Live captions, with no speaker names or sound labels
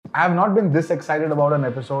I have not been this excited about an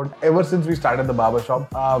episode ever since we started the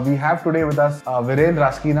barbershop. We have today with us Viren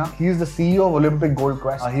Raskina. He is the CEO of Olympic Gold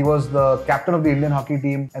Quest. He was the captain of the Indian hockey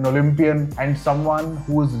team, an Olympian, and someone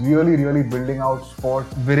who is really building out sport.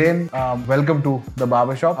 Viren, welcome to the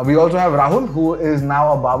barbershop. We also have Rahul, who is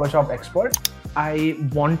now a barbershop expert. I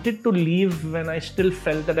wanted to leave when I still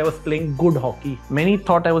felt that I was playing good hockey. Many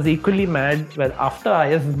thought I was equally mad. Well, after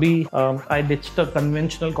ISB, I ditched a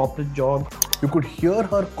conventional corporate job. You could hear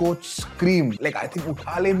her coach scream, like, I think,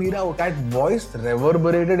 "Utha le Meera." That voice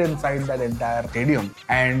reverberated inside that entire stadium.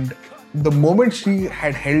 And the moment she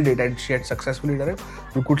had held it and she had successfully done it,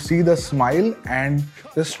 you could see the smile and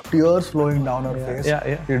just tears flowing down her face.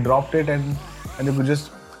 She dropped it and you could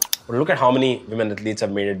just... Look at how many women athletes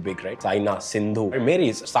have made it big, right? Saina, Sindhu,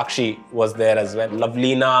 Mary's, Sakshi was there as well.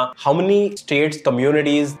 Lovelina. How many states,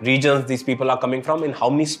 communities, regions these people are coming from? In how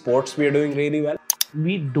many sports we are doing really well?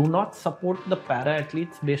 We do not support the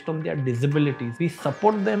para-athletes based on their disabilities. We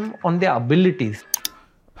support them on their abilities.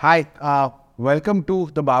 Hi, welcome to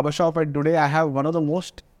the barbershop, and today I have one of the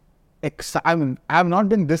most I have not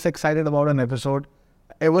been this excited about an episode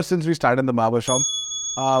ever since we started the barbershop.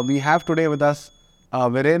 We have today with us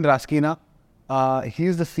Viren Raskina. He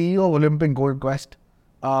is the CEO of Olympic Gold Quest.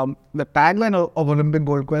 The tagline of Olympic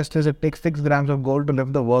Gold Quest is, "It takes 6 grams of gold to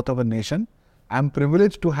lift the worth of a nation." I'm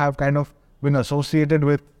privileged to have kind of been associated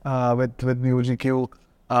with the OGQ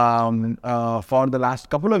for the last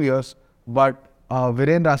couple of years. But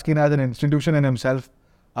Viren Raskina is an institution in himself.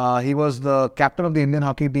 He was the captain of the Indian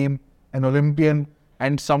hockey team, an Olympian,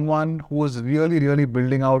 and someone who was really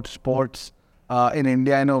building out sports in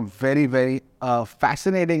India in a very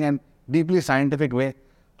fascinating and deeply scientific way.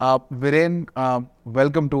 Viren,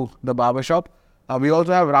 welcome to the barbershop. We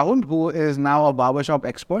also have Rahul, who is now a barbershop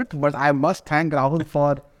expert. But I must thank Rahul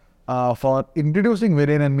for introducing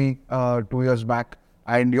Viren and me 2 years back.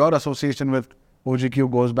 And your association with OGQ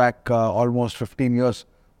goes back almost 15 years.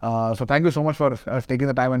 So thank you so much for taking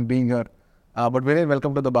the time and being here. But Viren,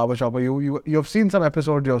 welcome to the barbershop. You've seen some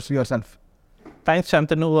episodes yourself. Thanks,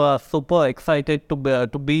 Shantanu. Super excited to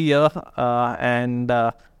be here. And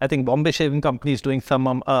I think Bombay Shaving Company is doing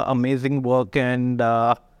some amazing work. And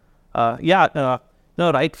right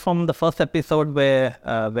from the first episode where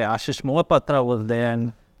Ashish Mohapatra was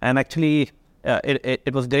there, and actually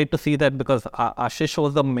it was great to see that, because Ashish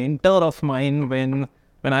was a mentor of mine when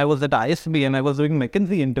I was at ISB and I was doing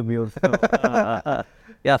McKinsey interviews.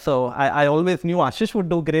 So I always knew Ashish would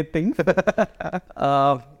do great things.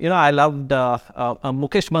 I loved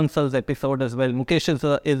Mukesh Bansal's episode as well. Mukesh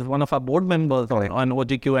is one of our board members on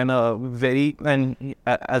OGQ, and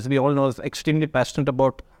as we all know, is extremely passionate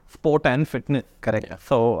about sport and fitness. Correct. Yeah.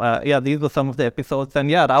 So these were some of the episodes. And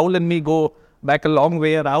Rahul and me go back a long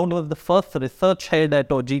way. Rahul was the first research head at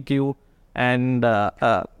OGQ, and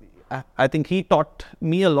I think he taught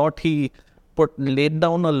me a lot. He laid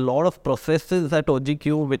down a lot of processes at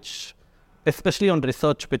OGQ, which, especially on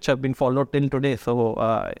research, which have been followed till today. So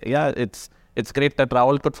it's great that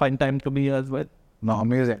Rahul could find time to be here as well. No,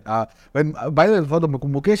 amazing. By the way, for the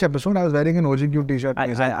Mukesh episode, I was wearing an OGQ t-shirt.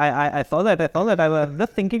 I saw that. I was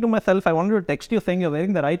just thinking to myself, I wanted to text you saying you're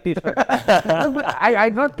wearing the right t-shirt. I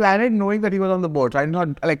did not plan it knowing that he was on the board. So I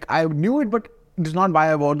knew it, but it's not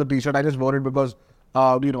why I wore the t-shirt. I just wore it because,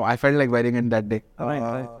 I felt like wearing it that day.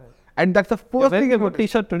 Right. And that's the first thing. You're wearing a good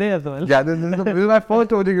t-shirt today as well. Yeah, this is my first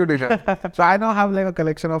OGQ t-shirt. So I now have like a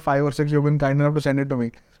collection of 5 or 6. You've been kind enough to send it to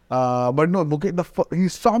me. But no, he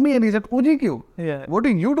saw me and he said, "OGQ? Yeah. What do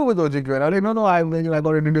you do with OGQ?" And I was like, no, I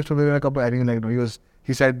got introduced to him a couple. I think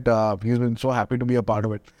he said he's been so happy to be a part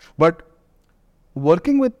of it. But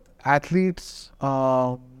working with athletes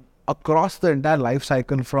across the entire life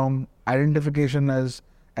cycle, from identification as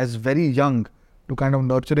very young to kind of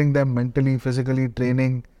nurturing them mentally, physically,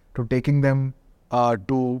 training, to taking them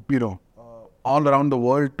to all around the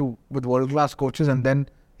world with world-class coaches, and then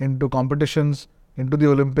into competitions, into the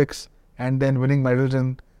Olympics, and then winning medals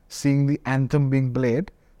and seeing the anthem being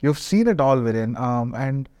played. You've seen it all, Viren.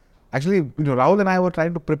 And actually, Rahul and I were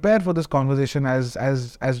trying to prepare for this conversation as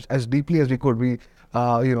deeply as we could. We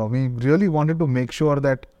really wanted to make sure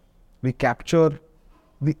that we capture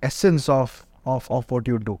the essence of what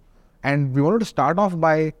you do. And we wanted to start off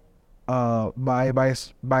by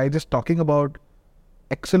just talking about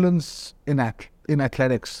excellence in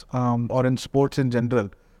athletics or in sports in general.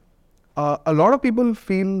 A lot of people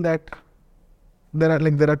feel that there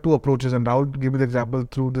are two approaches, and Rahul gave me the example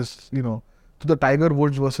through this, to the Tiger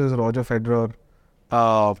Woods versus Roger Federer,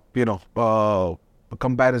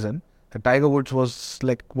 comparison. Tiger Woods was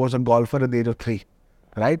a golfer at the age of 3,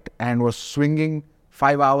 right, and was swinging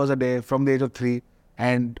 5 hours a day from the age of 3,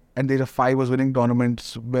 and the age of 5 was winning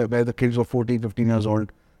tournaments where the kids were 14, 15 years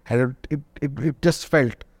old. And it just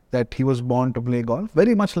felt that he was born to play golf,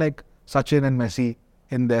 very much like Sachin and Messi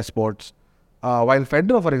in their sports. While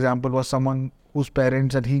Federer, for example, was someone whose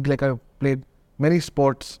parents and he played many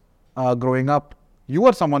sports growing up. You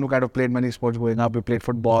were someone who kind of played many sports growing up. You played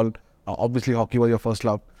football. Obviously, hockey was your first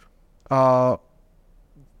love.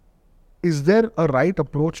 Is there a right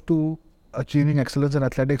approach to achieving excellence in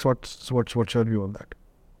athletics? What's your view on that?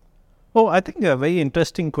 Oh, I think a very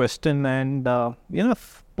interesting question, and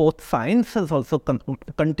sports science has also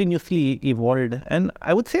continuously evolved, and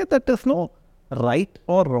I would say that there's no right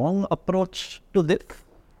or wrong approach to this.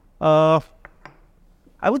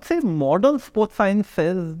 I would say modern sports science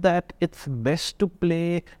says that it's best to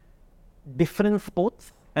play different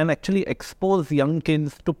sports and actually expose young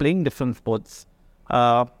kids to playing different sports.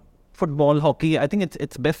 Football, hockey, I think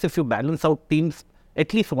it's best if you balance out teams,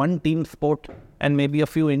 at least one team sport and maybe a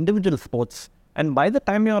few individual sports. And by the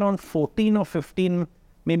time you're around 14 or 15,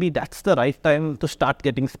 maybe that's the right time to start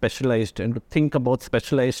getting specialized and to think about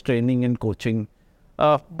specialized training and coaching.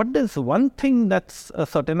 But there's one thing that's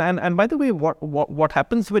certain, and by the way, what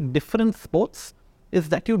happens with different sports is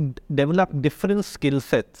that you develop different skill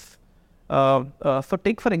sets. So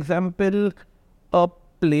take, for example, a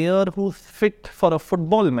player who's fit for a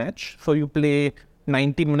football match. So you play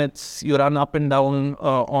 90 minutes, you run up and down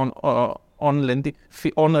on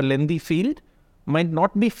a lengthy field, might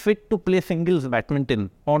not be fit to play singles badminton,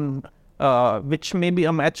 on which maybe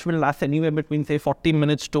a match will last anywhere between, say, 40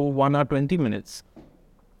 minutes to 1 or 20 minutes.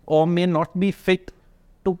 Or may not be fit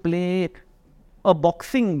to play a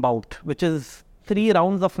boxing bout, which is 3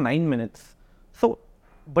 rounds of 9 minutes. So,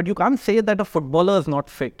 but you can't say that a footballer is not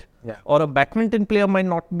fit. Yeah. Or a badminton player might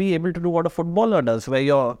not be able to do what a footballer does, where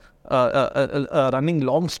you're running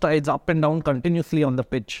long strides up and down continuously on the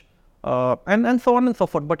pitch, and so on and so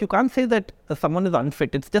forth. But you can't say that someone is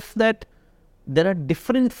unfit. It's just that there are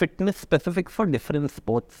different fitness specific for different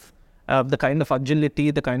sports, the kind of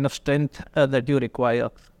agility, the kind of strength that you require.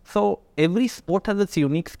 So every sport has its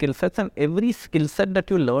unique skill sets, and every skill set that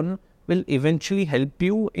you learn will eventually help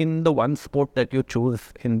you in the one sport that you choose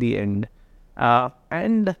in the end.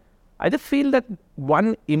 And I just feel that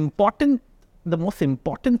the most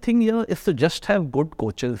important thing here is to just have good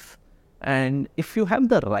coaches. And if you have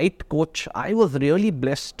the right coach, I was really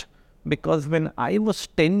blessed, because when I was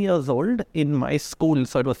 10 years old in my school,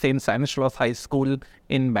 so it was St. Stanislaus High School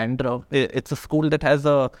in Bandra. It's a school that has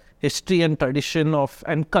a history and tradition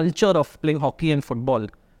and culture of playing hockey and football.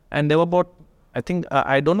 And there were about, I think,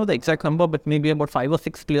 I don't know the exact number, but maybe about 5 or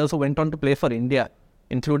 6 players who went on to play for India,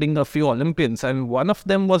 including a few Olympians. And one of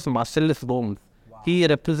them was Marcellus Gomes. Wow. He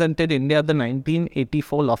represented India at the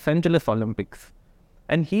 1984 Los Angeles Olympics.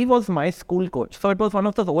 And he was my school coach. So it was one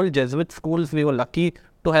of those old Jesuit schools. We were lucky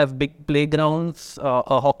to have big playgrounds,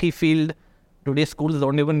 a hockey field. Today's schools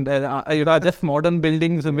don't even, just modern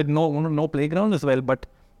buildings with no playground as well. But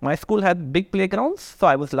my school had big playgrounds, so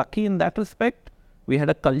I was lucky in that respect. We had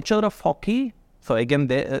a culture of hockey, so again,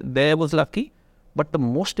 there was lucky. But the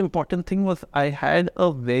most important thing was I had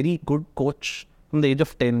a very good coach from the age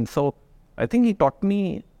of 10. So I think he taught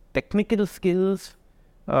me technical skills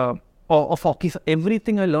of hockey. So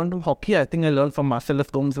everything I learned from hockey, I think I learned from Marcellus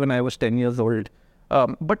Gomes when I was 10 years old.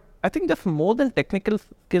 But I think just more than technical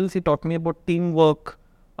skills, he taught me about teamwork,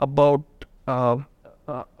 about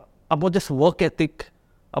just work ethic,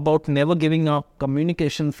 about never giving up,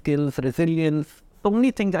 communication skills, resilience, so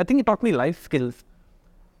many things. I think he taught me life skills.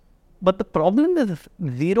 But the problem is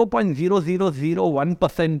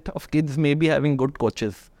 0.0001% of kids may be having good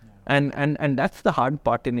coaches. Yeah. And that's the hard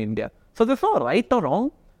part in India. So there's no right or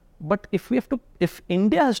wrong. But if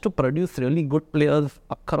India has to produce really good players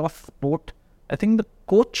across sport, I think the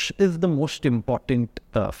coach is the most important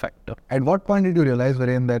factor. At what point did you realize,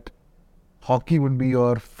 Viren, that hockey would be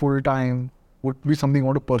your full-time, would be something you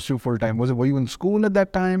want to pursue full-time? Were you in school at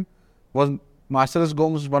that time? Was Marcellus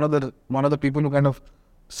Gomes one of the people who kind of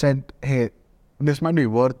said, hey, this might be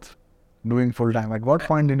worth doing full-time? At what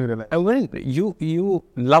point did you realize? Well, you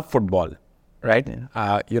love football, right?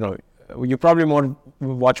 Yeah. You probably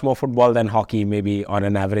watch more football than hockey maybe on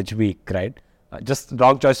an average week, right? Just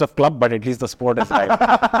wrong choice of club, but at least the sport is right.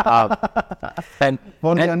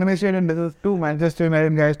 For the uninitiated, this is 2 Manchester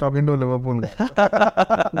United guys talking to a Liverpool guy.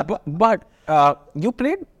 but you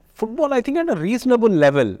played football, I think, at a reasonable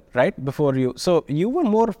level, right? Before you. So you were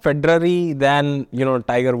more Federer than,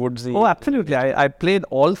 Tiger Woodsy. Oh, absolutely. I played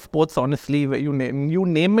all sports, honestly. You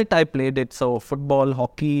name it, I played it. So football,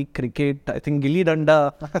 hockey, cricket, I think gilli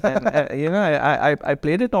danda. I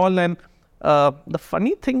played it all. And the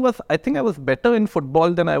funny thing was, I think I was better in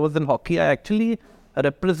football than I was in hockey. I actually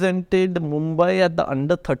represented Mumbai at the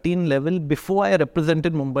under 13 level before I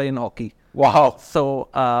represented Mumbai in hockey. Wow. So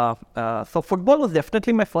football was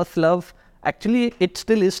definitely my first love. Actually, it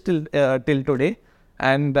still is till today.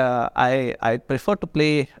 And I prefer to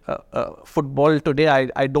play football today.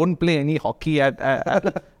 I don't play any hockey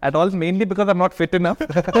at all, mainly because I'm not fit enough.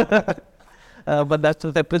 But that's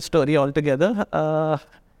a separate story altogether.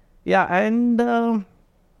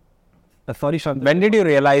 Sorry, Shant. When did you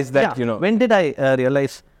realize that, When did I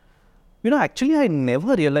realize? Actually, I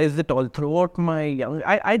never realized it all throughout my young.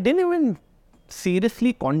 I didn't even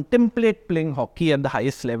seriously contemplate playing hockey at the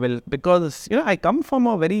highest level because, I come from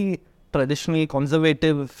a very traditional,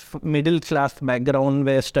 conservative, middle class background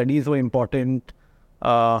where studies were important.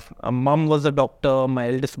 A mom was a doctor. My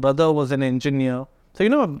eldest brother was an engineer.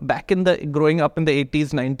 So, back growing up in the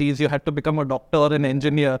 80s, 90s, you had to become a doctor or an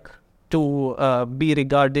engineer to be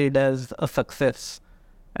regarded as a success.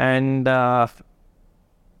 And although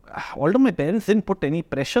my parents didn't put any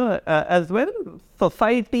pressure as well,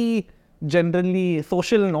 society generally,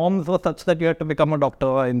 social norms were such that you had to become a doctor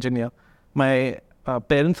or engineer. My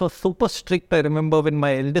parents were super strict. I remember when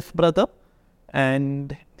my eldest brother,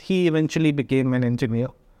 and he eventually became an engineer.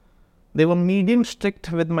 They were medium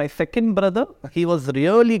strict with my second brother. He was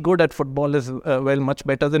really good at football as well, much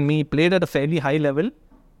better than me. He played at a fairly high level.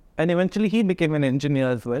 And eventually he became an engineer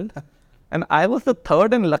as well. And I was the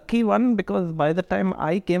third and lucky one because by the time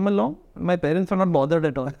I came along, my parents were not bothered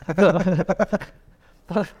at all.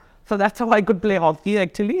 So that's how I could play hockey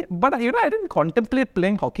actually. But I didn't contemplate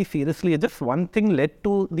playing hockey seriously. Just one thing led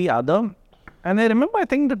to the other. And I remember, I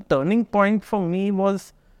think the turning point for me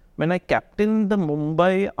was when I captained the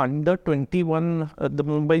Mumbai under 21, the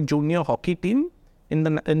Mumbai junior hockey team in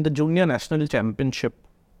the junior national championship.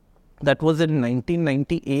 That was in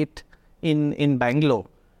 1998 in Bangalore.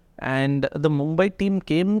 And the Mumbai team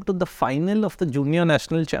came to the final of the junior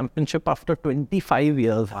national championship after 25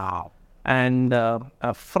 years. Wow. And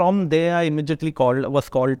from there, I immediately was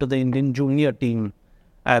called to the Indian junior team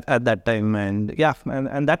at that time. And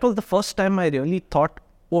and that was the first time I really thought,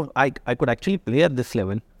 oh, I could actually play at this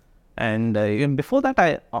level. And even before that,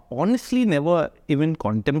 I honestly never even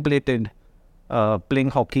contemplated playing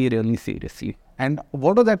hockey really seriously. And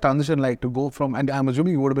what was that transition like to go from, and I'm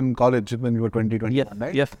assuming you would have been in college when you were 20, 21,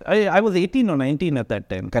 right? Yes. I was 18 or 19 at that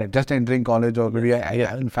time. Correct, just entering college or maybe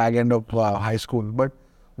in fag end of high school. But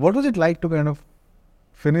what was it like to kind of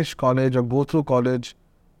finish college or go through college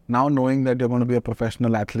now knowing that you're going to be a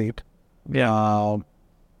professional athlete? Yeah.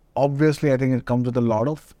 Obviously, I think it comes with a lot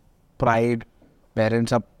of pride.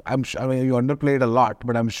 Parents are, I mean, you underplayed a lot,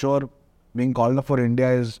 but I'm sure being called up for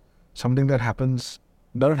India is something that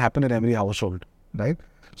doesn't happen in every household, right?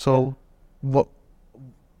 So,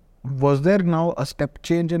 was there now a step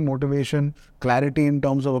change in motivation, clarity in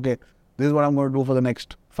terms of, okay, this is what I'm going to do for the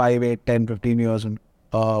next 5, 8, 10, 15 years and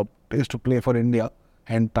is to play for India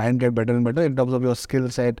and try and get better and better in terms of your skill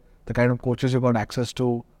set, the kind of coaches you got access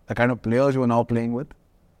to, the kind of players you are now playing with?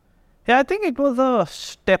 Yeah, I think it was a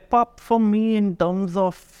step up for me in terms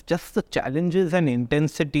of just the challenges and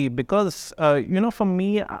intensity because, for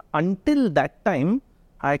me, until that time,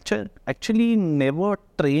 I actually never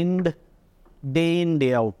trained day in,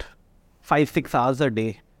 day out, 5-6 hours a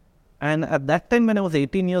day. And at that time, when I was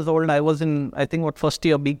 18 years old, I was in, I think, first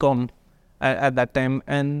year BCom at that time.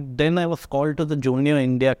 And then I was called to the Junior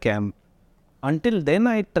India camp. Until then,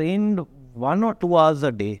 I trained 1 or 2 hours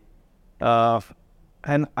a day.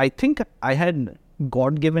 And I think I had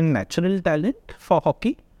God-given natural talent for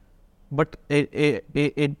hockey. But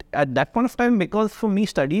it at that point of time, because for me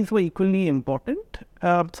studies were equally important,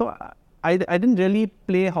 so I didn't really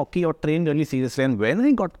play hockey or train really seriously. And when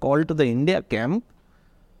I got called to the India camp,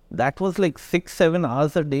 that was like 6-7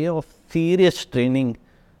 hours a day of serious training.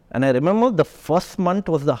 And I remember the first month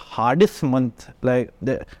was the hardest month.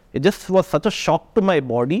 It just was such a shock to my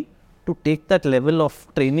body to take that level of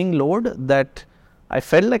training load that I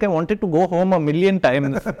felt like I wanted to go home a million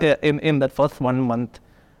times in that first 1 month.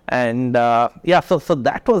 And so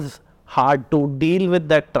that was hard to deal with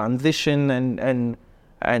that transition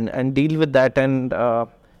and deal with that. And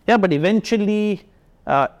but eventually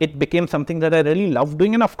it became something that I really loved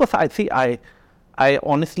doing. And of course, I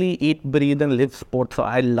honestly eat, breathe and live sport. So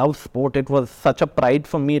I love sport. It was such a pride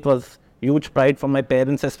for me. It was huge pride for my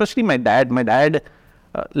parents, especially my dad. My dad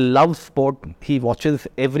loves sport. He watches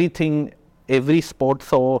everything, every sport.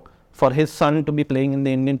 So for his son to be playing in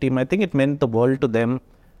the Indian team, I think it meant the world to them.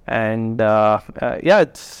 And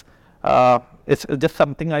it's just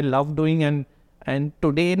something I love doing. And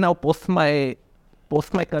today now post my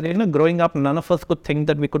career, growing up, none of us could think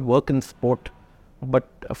that we could work in sport. But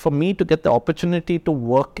for me to get the opportunity to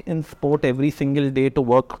work in sport every single day, to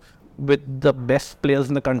work with the best players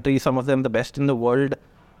in the country, some of them the best in the world,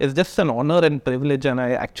 is just an honor and privilege. And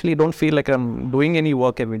I actually don't feel like I'm doing any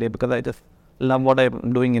work every day because I just love what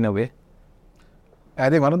I'm doing in a way. I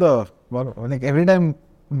think like every time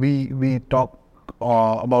we talk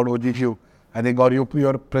about OGQ, I think, or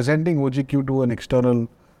you're presenting OGQ to an external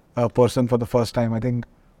person for the first time. I think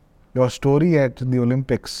your story at the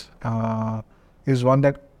Olympics is one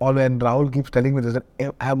that when Rahul keeps telling me this,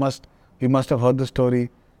 that we must have heard the story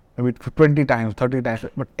maybe 20 times, 30 times,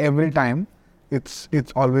 but every time it's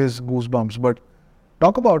always goosebumps. But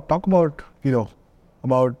talk about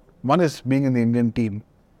about one is being in the Indian team,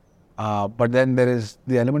 but then there is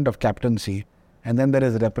the element of captaincy, and then there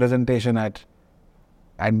is representation at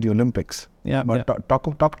the Olympics. Yeah. But talk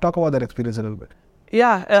about that experience a little bit.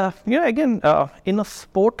 Yeah, again, in a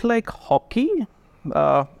sport like hockey,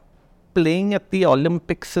 playing at the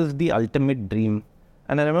Olympics is the ultimate dream.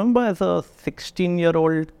 And I remember as a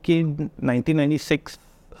 16-year-old kid, 1996,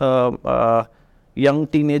 young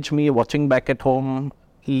teenage me watching back at home,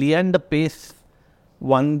 Leander Pace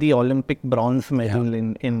won the Olympic bronze medal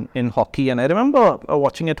in hockey. And I remember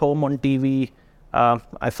watching at home on TV.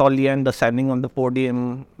 I saw Leander standing on the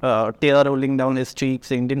podium, tear rolling down his cheeks,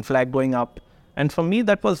 the Indian flag going up. And for me,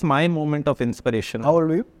 that was my moment of inspiration. How old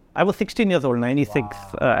were you? I was 16 years old, 96,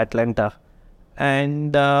 Atlanta.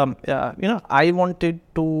 And, I wanted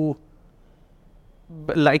to,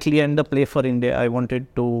 like Leander, play for India. I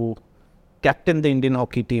wanted to captain the Indian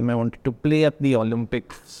hockey team. I wanted to play at the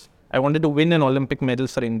Olympics. I wanted to win an Olympic medal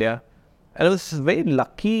for India. And I was very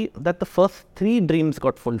lucky that the first 3 dreams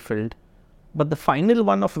got fulfilled. But the final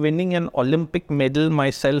one of winning an Olympic medal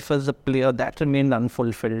myself as a player, that remained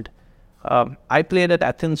unfulfilled. I played at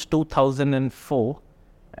Athens 2004.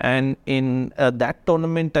 And in that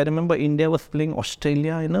tournament, I remember India was playing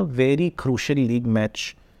Australia in a very crucial league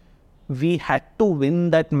match. We had to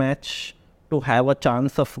win that match to have a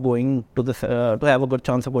chance of going to the to have a good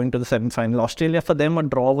chance of going to the semi-final. Australia, for them, a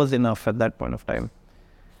draw was enough at that point of time.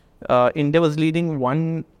 India was leading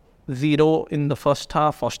 1-0 in the first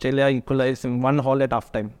half. Australia equalized in 1-1 at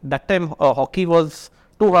halftime. That time, hockey was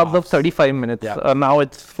 2 halves of 35 minutes. Yeah. Now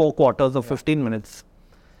it's 4 quarters of 15 minutes.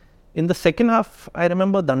 In the second half, I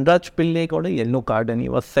remember Dhanraj Pillai got a yellow card and he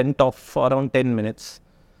was sent off for around 10 minutes.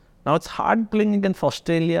 Now it's hard playing against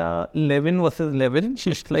Australia, 11 versus 11.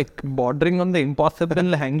 It's like bordering on the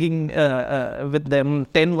impossible, hanging with them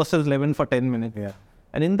 10 versus 11 for 10 minutes. Yeah.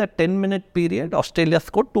 And in that 10-minute period, Australia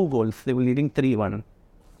scored 2 goals. They were leading 3-1.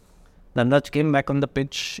 Dhanraj came back on the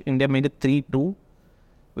pitch. India made it 3-2.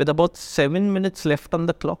 With about 7 minutes left on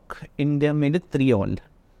the clock, India made it 3-all.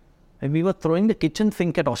 And we were throwing the kitchen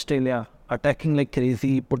sink at Australia, attacking like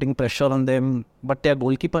crazy, putting pressure on them. But their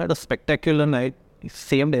goalkeeper had a spectacular night. He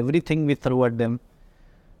saved everything we threw at them.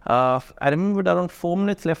 I remember with around 4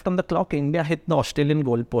 minutes left on the clock, India hit the Australian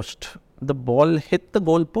goalpost. The ball hit the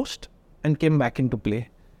goalpost and came back into play.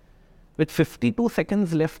 With 52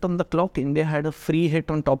 seconds left on the clock, India had a free hit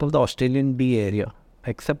on top of the Australian D area.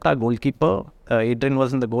 Except our goalkeeper, Adrian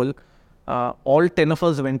was in the goal. All 10 of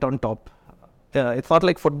us went on top. It's not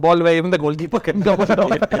like football where even the goalkeeper can go on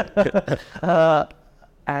top.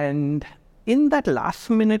 And in that last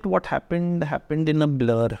minute, what happened in a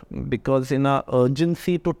blur. Because in our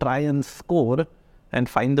urgency to try and score and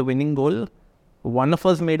find the winning goal, one of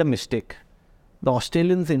us made a mistake. The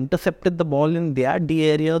Australians intercepted the ball in their D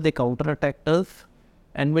area, they counter-attacked us.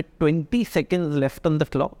 And with 20 seconds left on the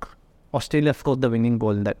clock, Australia scored the winning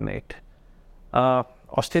goal that night.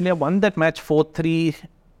 Australia won that match 4-3.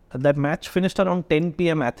 That match finished around 10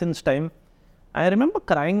 p.m. Athens time. I remember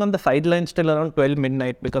crying on the sidelines till around 12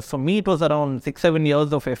 midnight because for me it was around 6-7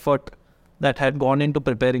 years of effort that had gone into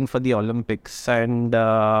preparing for the Olympics. And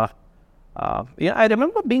I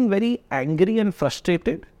remember being very angry and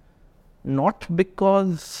frustrated. Not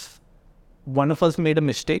because one of us made a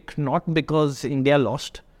mistake, not because India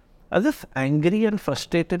lost. I was just angry and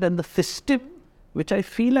frustrated at the system, which I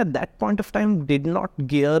feel at that point of time did not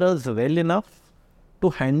gear us well enough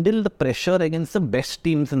to handle the pressure against the best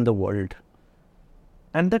teams in the world.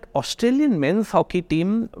 And that Australian men's hockey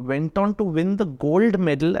team went on to win the gold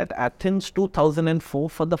medal at Athens 2004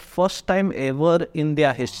 for the first time ever in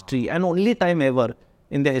their history and only time ever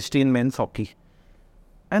in their history in men's hockey.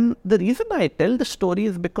 And the reason I tell the story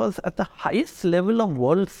is because at the highest level of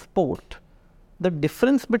world sport, the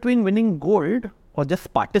difference between winning gold or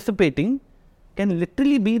just participating can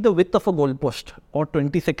literally be the width of a goalpost or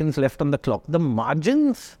 20 seconds left on the clock. The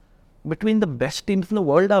margins between the best teams in the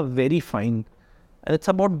world are very fine. And it's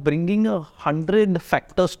about bringing 100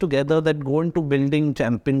 factors together that go into building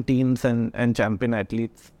champion teams and champion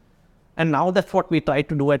athletes. And now that's what we try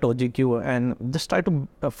to do at OGQ, and just try to,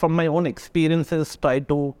 from my own experiences, try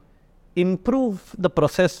to improve the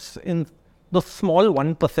process in the small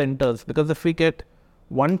 1%ers. Because if we get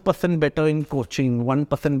 1% better in coaching,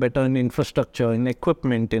 1% better in infrastructure, in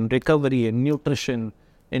equipment, in recovery, in nutrition,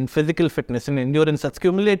 in physical fitness, in endurance, that's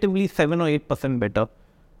cumulatively 7 or 8% better.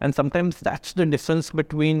 And sometimes that's the difference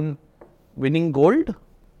between winning gold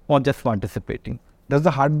or just participating. Does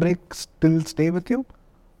the heartbreak still stay with you?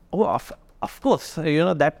 Oh, of course,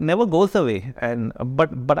 that never goes away. And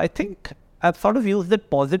but I think I've sort of used it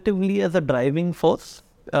positively as a driving force.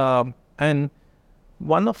 And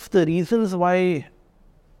one of the reasons why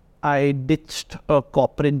I ditched a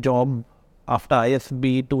corporate job after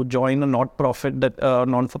ISB to join a non-for-profit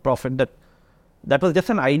that was just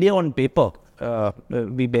an idea on paper.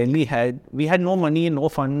 We had no money, no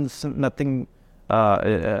funds, nothing.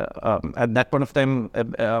 At that point of time,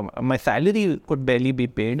 my salary could barely be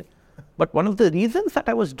paid. But one of the reasons that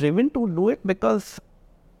I was driven to do it, because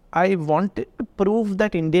I wanted to prove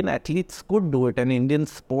that Indian athletes could do it. And Indian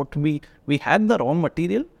sport, we had the raw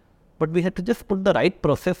material, but we had to just put the right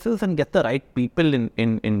processes and get the right people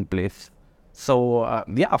in place. So,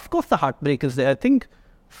 of course the heartbreak is there. I think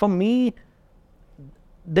for me,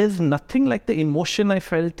 there's nothing like the emotion I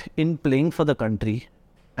felt in playing for the country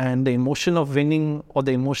and the emotion of winning or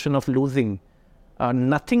the emotion of losing.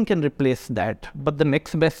 Nothing can replace that. But the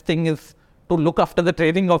next best thing is to look after the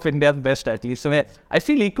training of India's best athletes. So I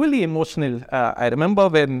feel equally emotional. I remember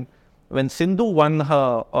when Sindhu won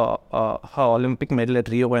her Olympic medal at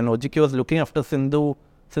Rio, and OGQ was looking after Sindhu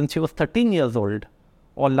since she was 13 years old,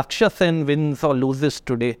 or Lakshya Sen wins or loses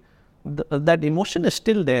today. That emotion is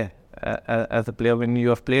still there as a player when you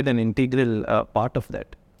have played an integral part of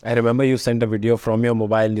that. I remember you sent a video from your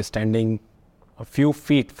mobile. You're standing a few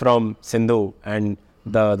feet from Sindhu and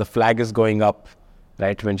the flag is going up,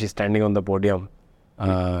 right, when she's standing on the podium.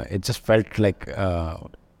 It just felt like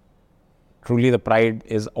truly the pride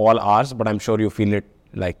is all ours, but I'm sure you feel it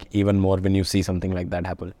like even more when you see something like that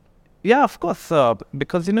happen. Yeah, of course,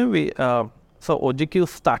 because so OGQ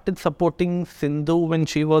started supporting Sindhu when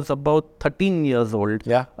she was about 13 years old.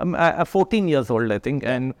 14 years old, I think.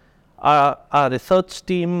 And our research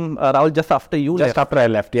team, Rahul, just after you left. Just after I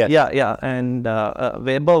left, yes. Yeah. And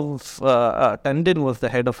Vaibhav Tandon was the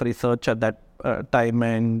head of research at that time.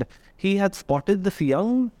 And he had spotted this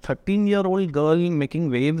young 13-year-old girl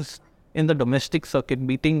making waves in the domestic circuit,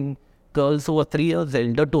 beating girls who were 3 years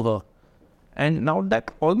elder to her. And now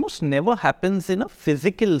that almost never happens in a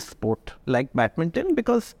physical sport like badminton,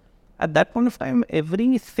 because at that point of time,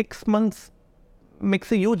 every 6 months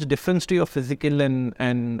makes a huge difference to your physical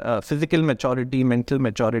and physical maturity, mental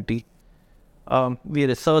maturity. We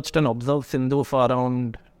researched and observed Sindhu for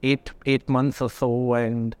around 8 months or so,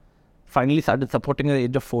 and finally started supporting her at the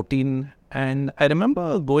age of 14. And I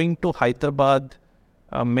remember going to Hyderabad,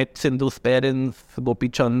 met Sindhu's parents, Gopi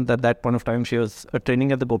Chand. At that point of time, she was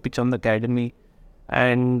training at the Gopi Chand Academy.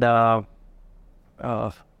 And I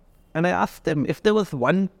asked them, if there was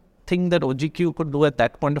one thing that OGQ could do at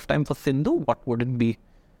that point of time for Sindhu, what would it be?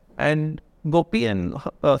 And Gopi and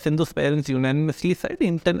Sindhu's parents unanimously said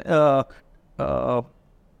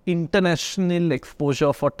international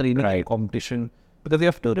exposure for training competition. Because you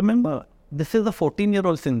have to remember, this is a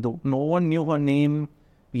 14-year-old Sindhu. No one knew her name.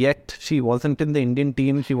 Yet she wasn't in the Indian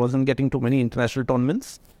team. She wasn't getting too many international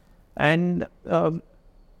tournaments. And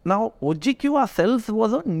now OGQ ourselves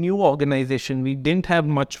was a new organization. We didn't have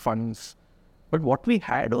much funds. But what we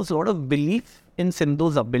had was a lot of belief in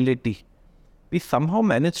Sindhu's ability. We somehow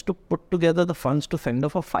managed to put together the funds to send her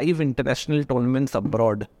for 5 international tournaments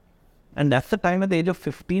abroad. And that's the time at the age of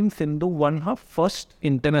 15, Sindhu won her first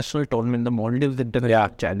international tournament, the Maldives International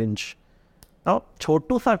Challenge. Now,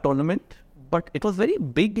 Chotu sa tournament, but it was very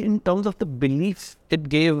big in terms of the belief it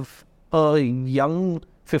gave a young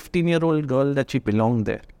 15-year-old girl that she belonged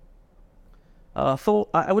there. So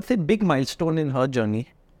I would say big milestone in her journey.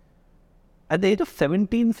 At the age of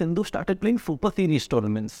 17, Sindhu started playing Super Series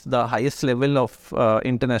tournaments, the highest level of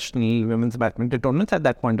international women's badminton tournaments at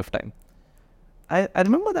that point of time. I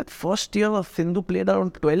remember that first year Sindhu played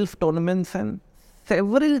around 12 tournaments, and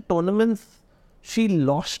several tournaments she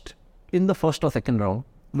lost in the first or second round.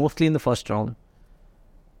 Mostly in the first round.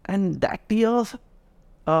 And that year,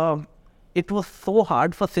 it was so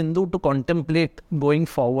hard for Sindhu to contemplate going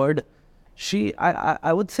forward.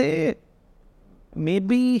 I would say,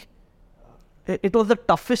 maybe it was the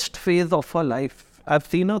toughest phase of her life. I've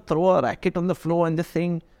seen her throw a racket on the floor and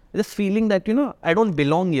just feeling that, I don't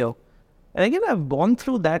belong here. And again, I've gone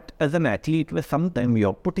through that as an athlete where sometimes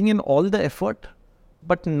you're putting in all the effort,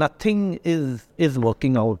 but nothing is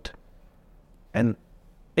working out. And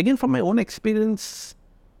again, from my own experience,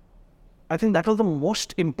 I think that was the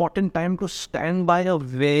most important time to stand by a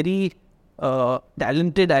very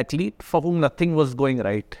talented athlete for whom nothing was going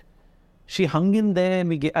right. She hung in there.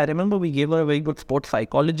 I remember we gave her a very good sports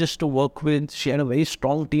psychologist to work with. She had a very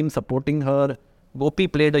strong team supporting her. Gopi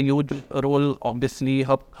played a huge role, obviously.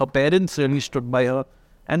 Her parents really stood by her.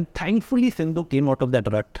 And thankfully, Sindhu came out of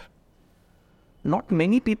that rut. Not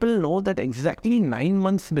many people know that exactly 9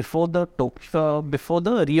 months before the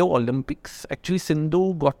Rio Olympics, actually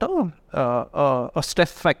Sindhu got a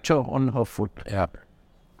stress fracture on her foot. Yeah.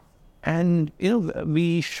 And,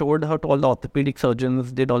 we showed her to all the orthopedic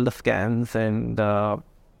surgeons, did all the scans, and the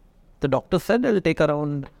doctor said it'll take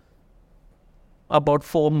around about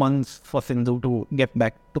 4 months for Sindhu to get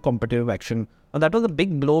back to competitive action. And that was a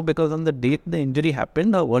big blow because on the date the injury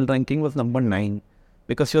happened, her world ranking was number 9.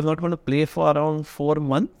 Because she was not going to play for around 4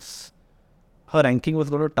 months, her ranking was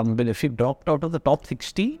going to tumble. If she dropped out of the top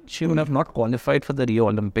 60, she would have not qualified for the Rio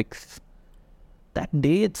Olympics. That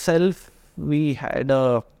day itself, we had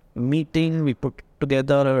a meeting. We put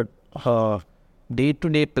together a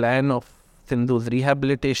day-to-day plan of Sindhu's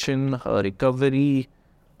rehabilitation, her recovery,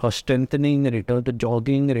 her strengthening, return to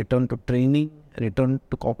jogging, return to training, return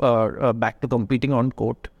to back to competing on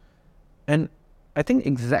court. And I think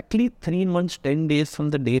exactly 3 months, 10 days from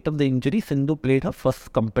the date of the injury, Sindhu played her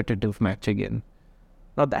first competitive match again.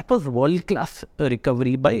 Now that was world-class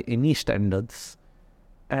recovery by any standards.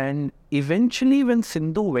 And eventually when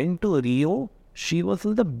Sindhu went to Rio, she was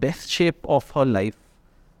in the best shape of her life.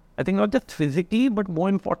 I think not just physically, but more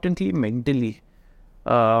importantly, mentally.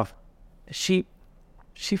 She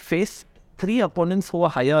faced 3 opponents who were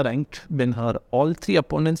higher ranked than her. All 3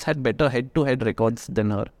 opponents had better head-to-head records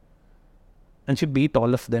than her. And she beat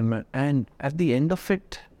all of them. And at the end of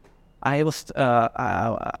it, I was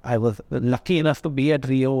lucky enough to be at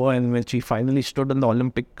Rio, and when she finally stood on the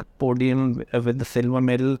Olympic podium with the silver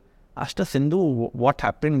medal, asked her, Sindhu, what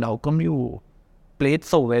happened? How come you played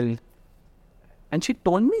so well? And she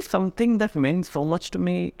told me something that meant so much to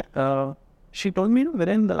me. She told me,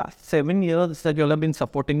 within the last 7 years that you all have been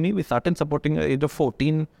supporting me, we started supporting her at the age of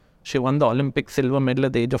 14. She won the Olympic silver medal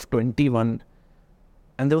at the age of 21.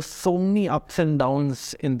 And there were so many ups and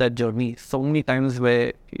downs in that journey, so many times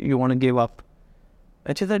where you want to give up.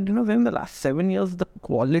 And she said, within the last 7 years, the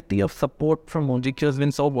quality of support from MotoGP has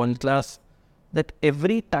been so world-class that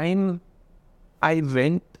every time I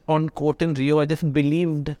went on court in Rio, I just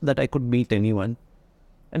believed that I could beat anyone.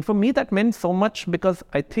 And for me, that meant so much because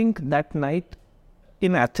I think that night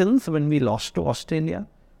in Athens, when we lost to Australia,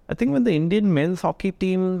 I think when the Indian men's hockey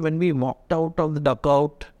team, when we walked out of the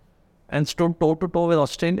dugout and stood toe-to-toe with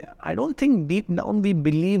Australia, I don't think deep down we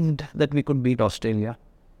believed that we could beat Australia.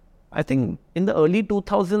 I think in the early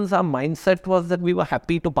 2000s, our mindset was that we were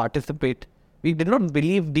happy to participate. We did not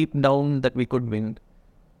believe deep down that we could win.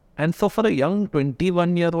 And so for a young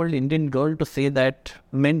 21-year-old Indian girl to say that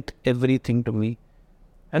meant everything to me.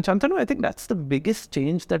 And Shantanu, I think that's the biggest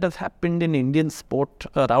change that has happened in Indian sport.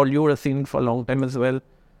 Rahul, you would have seen it for a long time as well.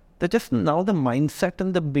 That just now the mindset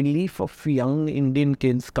and the belief of young Indian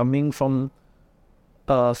kids coming from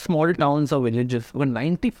small towns or villages, where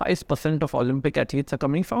 95% of Olympic athletes are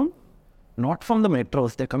coming from, not from the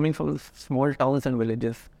metros, they're coming from small towns and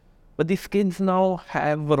villages. But these kids now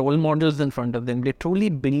have role models in front of them. They truly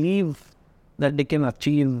believe that they can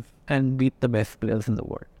achieve and beat the best players in the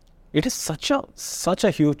world. It is such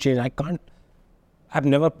a huge change. I've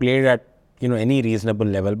never played at any reasonable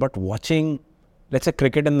level, but watching, let's say,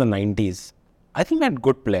 cricket in the 90s, I think I had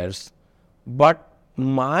good players, but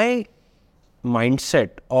my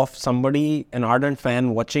mindset of somebody, an ardent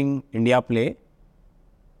fan watching India play,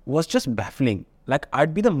 was just baffling. Like,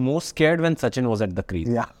 I'd be the most scared when Sachin was at the crease.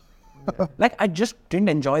 Yeah. Like, I just didn't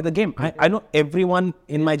enjoy the game. I know everyone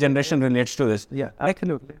in my generation relates to this. Yeah,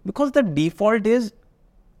 absolutely. Because the default is,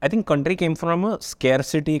 I think country came from a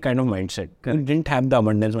scarcity kind of mindset. We didn't have the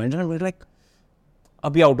abundance mindset. And we were like,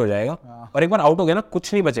 अभी out हो जाएगा. और एक बार out हो गया ना,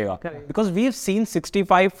 कुछ नहीं बचेगा. Because we've seen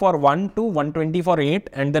 65 for 1 to 120 for 8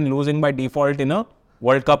 and then losing by default in a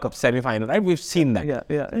World Cup semi-final, right? We've seen that.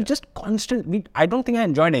 Yeah. It's just constant. I don't think I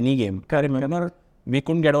enjoyed any game. I remember we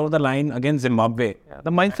couldn't get over the line against Zimbabwe. Yeah. The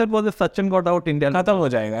mindset was if Sachin got out, India खत्म हो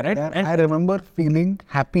जाएगा, right? And I remember feeling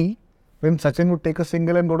happy when Sachin would take a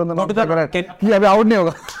single and go to the Go to the- right. can- कि अभी out नहीं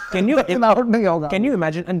होगा. Can you Sachin out नहीं होगा. Can you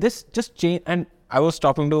imagine? And this just changed. And I was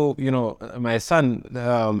talking to my son,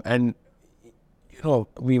 and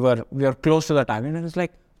we were close to the target, and it's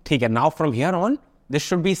like, ठीक है, now from here on, this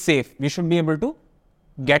should be safe. We should be able to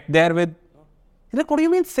get there with He's like, what do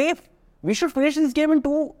you mean safe? We should finish this game in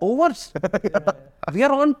 2 overs. We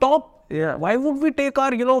are on top. Yeah. Why would we take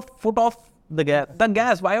our, foot off The gas. the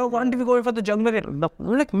gas? Why aren't we going for the juggler? I'm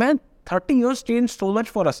like, man, 30 years changed so much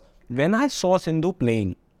for us. When I saw Sindhu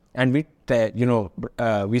playing, and we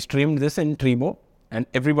streamed this in Trimo, and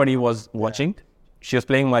everybody was watching. She was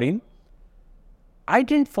playing Marine. I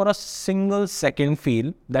didn't for a single second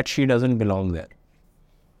feel that she doesn't belong there.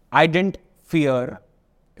 I didn't fear.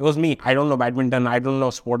 It was me. I don't know badminton. I don't know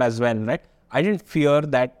sport as well, right? I didn't fear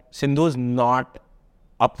that Sindhu is not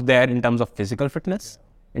up there in terms of physical fitness,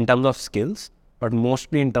 in terms of skills, but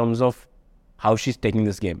mostly in terms of how she's taking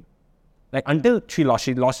this game. Like until she lost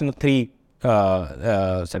in a 3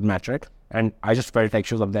 set match, right? And I just felt like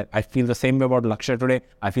she was up there. I feel the same way about Lakshya today.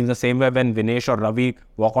 I feel the same way when Vinesh or Ravi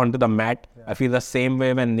walk onto the mat. Yeah. I feel the same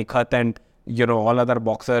way when Nikhat and all other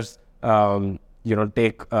boxers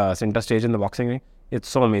take center stage in the boxing ring. It's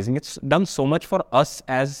so amazing. It's done so much for us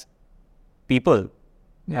as people.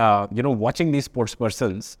 Watching these sports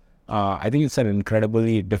persons. I think it's an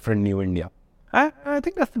incredibly different new India. I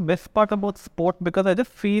think that's the best part about sport, because I just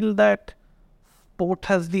feel that sport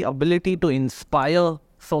has the ability to inspire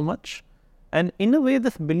so much. And in a way,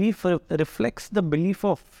 this belief reflects the belief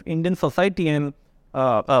of Indian society and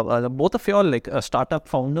both of y'all, like startup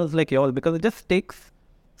founders like y'all, because it just takes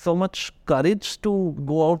so much courage to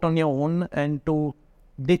go out on your own and to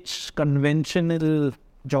ditch conventional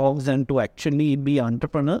jobs and to actually be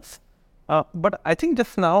entrepreneurs. But I think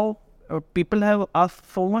just now people have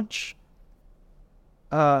asked so much,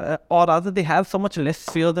 or rather they have so much less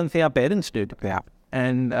fear than say our parents did. Yeah.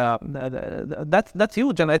 And that's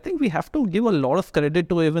huge. And I think we have to give a lot of credit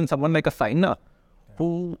to even someone like a Saina,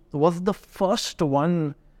 who was the first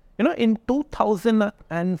one. In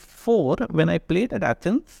 2004, when I played at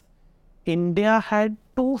Athens, India had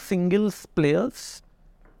 2 singles players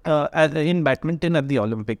in badminton at the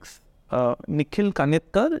Olympics. Nikhil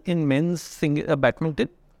Kanitkar in men's badminton.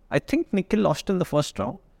 I think Nikhil lost in the first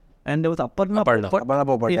round. And there was Aparna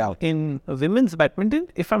Popat in women's badminton.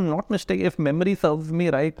 If I'm not mistaken, if memory serves me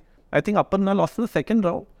right, I think Aparna lost in the second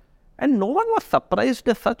round. And no one was surprised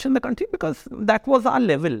as such in the country, because that was our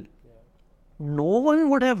level. Yeah. No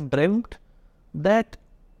one would have dreamt that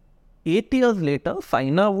 8 years later,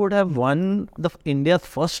 Saina would have won India's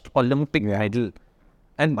first Olympic medal.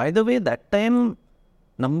 And by the way, that time,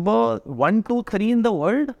 number 1, 2, 3 in the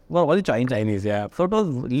world were all Chinese. Yeah. So it was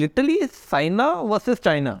literally China versus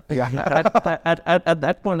China at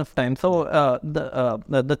that point of time. So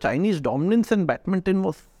the Chinese dominance in badminton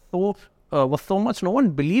was so much. No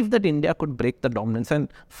one believed that India could break the dominance, and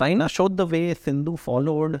China showed the way. Sindhu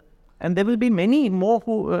followed, and there will be many more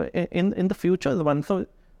who in the future. So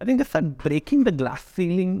I think just that breaking the glass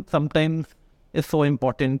ceiling sometimes is so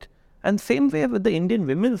important. And same way with the Indian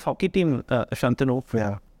women's hockey team, Shantanu.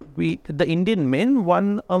 Yeah. The Indian men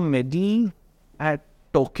won a medal at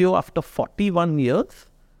Tokyo after 41 years.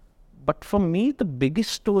 But for me, the biggest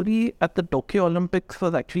story at the Tokyo Olympics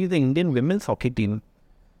was actually the Indian women's hockey team.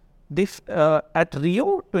 At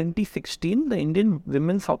Rio 2016, the Indian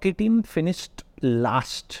women's hockey team finished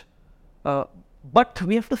last. But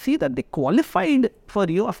we have to see that they qualified for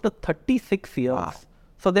Rio after 36 years. Wow.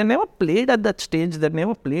 So they never played at that stage. They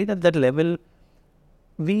never played at that level.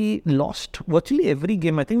 We lost virtually every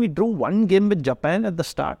game. I think we drew 1 game with Japan at the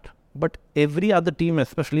start. But every other team,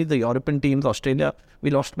 especially the European teams, Australia,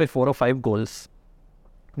 we lost by 4 or 5 goals.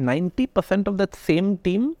 90% of that same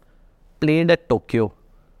team played at Tokyo.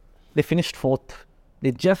 They finished 4th.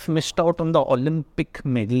 They just missed out on the Olympic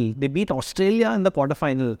medal. They beat Australia in the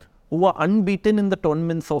quarterfinal, who were unbeaten in the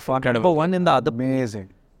tournament so far. Number 1 in the other.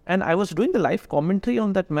 Amazing. And I was doing the live commentary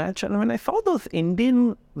on that match, and when I saw those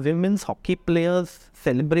Indian women's hockey players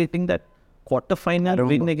celebrating that quarterfinal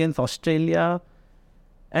win against Australia,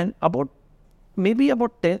 and about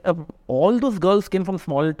 10, all those girls came from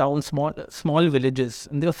small towns, small villages,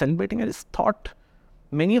 and they were celebrating. I just thought,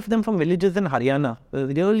 many of them from villages in Haryana,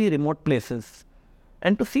 really remote places.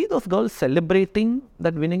 And to see those girls celebrating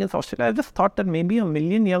that win against Australia, I just thought that maybe 1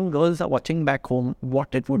 million young girls are watching back home,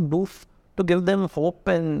 what it would do to give them hope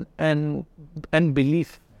and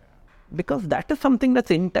belief. Because that is something that's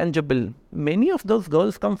intangible. Many of those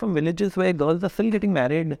girls come from villages where girls are still getting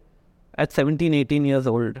married at 17, 18 years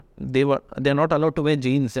old. They're not allowed to wear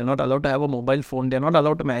jeans. They're not allowed to have a mobile phone. They're not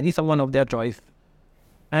allowed to marry someone of their choice.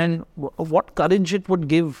 And what courage it would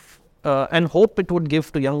give and hope it would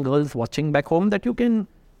give to young girls watching back home, that you can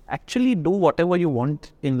actually do whatever you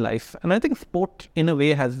want in life. And I think sport, in a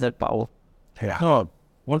way, has that power. Yeah. No,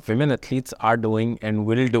 what women athletes are doing and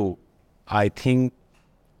will do, I think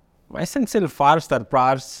my sense will far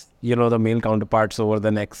surpass the male counterparts over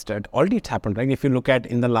the next. Already it's happened, right? If you look at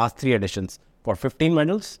in the last 3 editions, for 15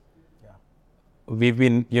 medals, we've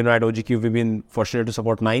been, at OGQ, we've been fortunate to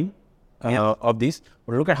support 9 of these.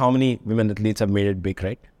 But look at how many women athletes have made it big,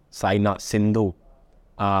 right? Saina, Sindhu,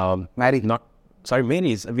 Mary's.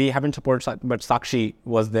 We haven't supported, but Sakshi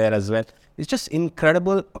was there as well. It's just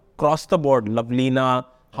incredible across the board. Lavleena,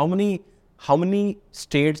 how many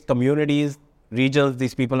states, communities, regions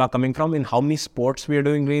these people are coming from, in how many sports we are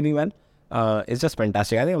doing really well. It's just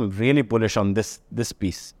fantastic. I think I'm really bullish on this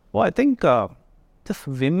piece. Well, I think this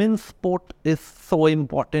women's sport is so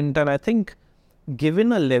important, and I think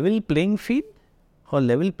given a level playing field or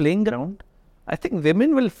level playing ground, I think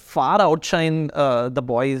women will far outshine the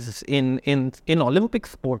boys in Olympic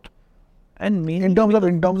sport. And in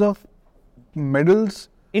terms of medals.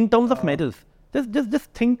 In terms of medals, just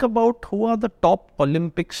think about who are the top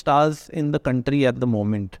Olympic stars in the country at the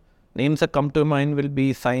moment. Names that come to mind will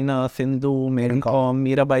be Saina, Sindhu, Mary Kom,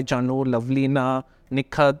 Mirabai Chanu, Lavleena,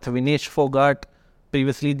 Nikhat, Vinesh Fogart,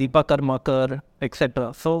 previously Deepa Karmakar,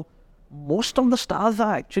 etc. So most of the stars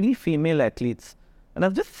are actually female athletes, and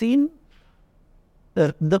I've just seen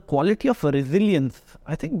the quality of resilience.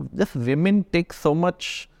 I think just women take so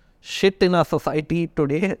much shit in our society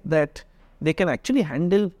today that they can actually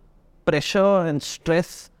handle pressure and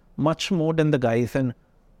stress much more than the guys. And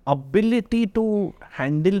ability to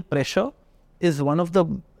handle pressure is one of the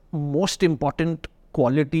most important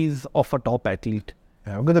qualities of a top athlete.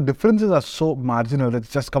 Yeah, because the differences are so marginal. It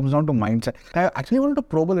just comes down to mindset. I actually wanted to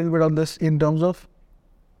probe a little bit on this in terms of,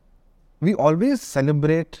 we always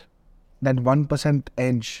celebrate that 1%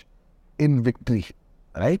 edge in victory,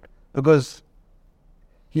 right? Because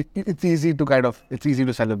it's easy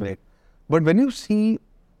to celebrate. But when you see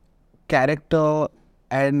character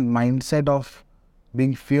and mindset of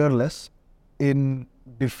being fearless in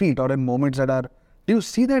defeat or in moments that are, do you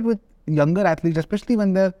see that with younger athletes, especially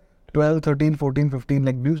when they're 12, 13, 14, 15?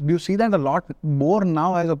 Like, do you see that a lot more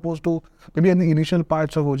now as opposed to maybe in the initial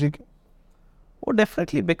parts of OGQ? Oh,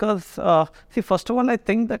 definitely. Because, first of all, I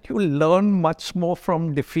think that you learn much more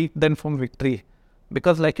from defeat than from victory.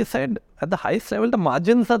 Because like you said, at the highest level, the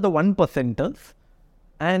margins are the 1%ers.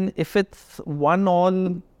 And if it's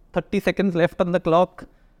 1-all, 30 seconds left on the clock,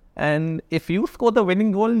 and if you score the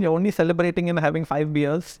winning goal, you're only celebrating and having 5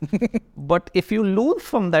 beers. But if you lose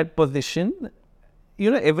from that position,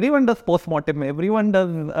 everyone does post-mortem, everyone does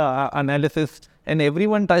analysis, and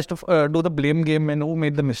everyone tries to do the blame game and who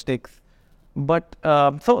made the mistakes. But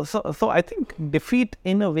so I think defeat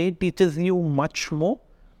in a way teaches you much more.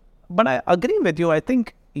 But I agree with you. I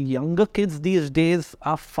think younger kids these days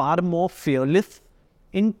are far more fearless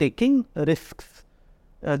in taking risks.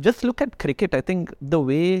 Just look at cricket. I think the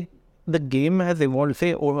way the game has evolved,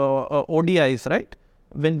 say ODIs, right?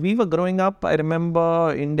 When we were growing up, I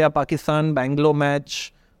remember India-Pakistan, Bangalore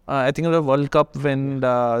match. I think it was a World Cup when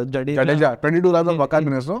Jadeja, 22 runs of Waqar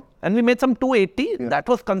Minus, no? And we made some 280. Yeah. That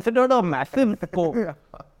was considered a massive score. Yeah.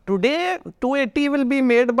 Today, 280 will be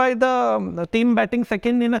made by the team batting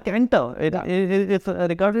second in a canter. It's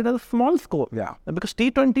regarded as a small score. Yeah. Because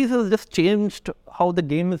T20s has just changed how the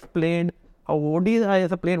game is played, how ODI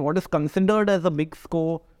is played, what is considered as a big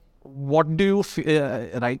score. What do you see,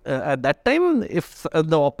 right? At that time, if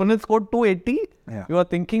the opponent scored 280, you are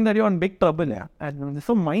thinking that you're in big trouble. Yeah. And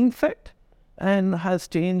so mindset has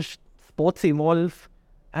changed, sports evolve,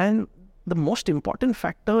 and the most important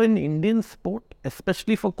factor in Indian sport,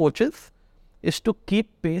 especially for coaches, is to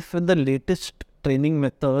keep pace with the latest training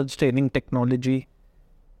methods, training technology,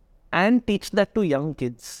 and teach that to young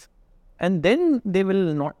kids. And then they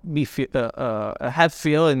will not be have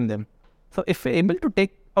fear in them. So if we're able to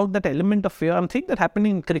take out that element of fear, I'm seeing that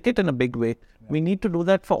happening in cricket in a big way. Yeah. We need to do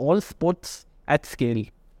that for all sports at scale.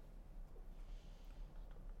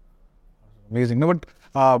 Amazing. No, but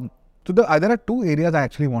there are 2 areas I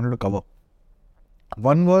actually wanted to cover.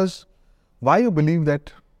 One was why you believe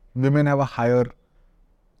that women have a higher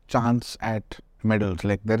chance at medals.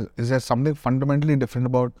 Like, is there something fundamentally different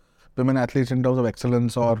about women athletes in terms of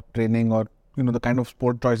excellence or training or the kind of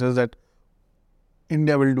sport choices that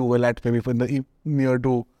India will do well at, maybe in the near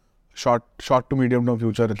to short to medium term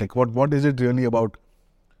future? Like, what is it really about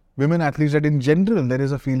women athletes that in general there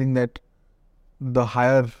is a feeling that there's a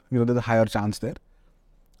higher chance there?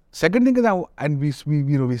 Second thing is, and we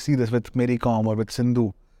see this with Mary Kom or with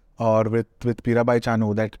Sindhu or with Mirabai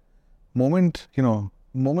Chanu, that moment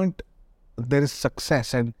there is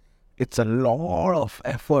success and it's a lot of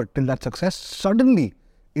effort till that success, suddenly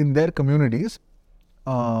in their communities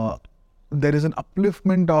there is an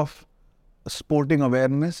upliftment of sporting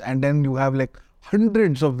awareness, and then you have like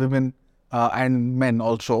hundreds of women and men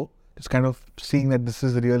also just kind of seeing that this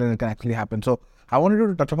is real and it can actually happen. So I wanted you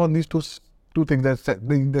to touch upon these two things.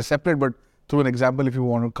 They're separate, but through an example, if you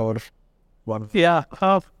want to cover one. Yeah,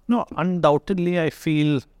 no, undoubtedly, I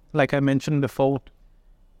feel, like I mentioned before,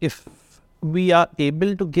 if we are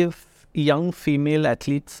able to give young female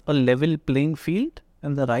athletes a level playing field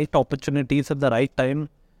and the right opportunities at the right time,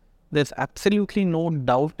 there's absolutely no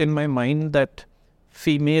doubt in my mind that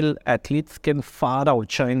female athletes can far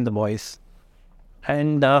outshine the boys.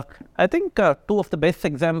 And I think two of the best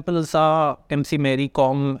examples are MC Mary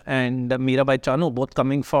Kom and Mirabai Chanu, both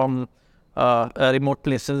coming from remote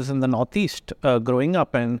places in the Northeast, growing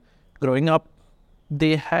up. And growing up,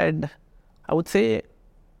 they had, I would say,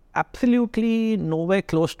 absolutely nowhere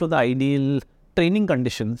close to the ideal training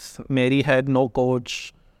conditions. Mary had no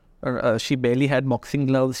coach. She barely had boxing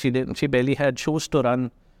gloves. She barely had shoes to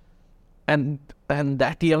run. And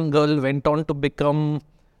that young girl went on to become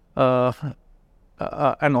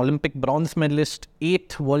an Olympic bronze medalist,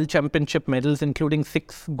 8 world championship medals, including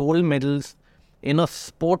 6 gold medals, in a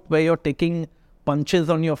sport where you're taking punches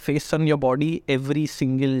on your face and your body every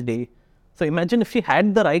single day. So imagine if she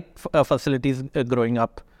had the right facilities growing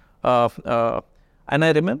up. And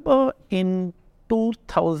I remember in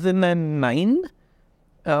 2009,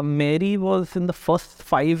 Mary was in the first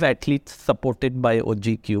 5 athletes supported by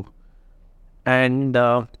OGQ. And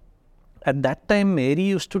at that time, Mary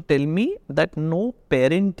used to tell me that no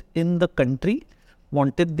parent in the country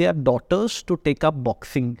wanted their daughters to take up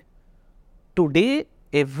boxing. Today,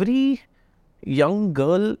 every young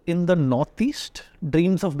girl in the Northeast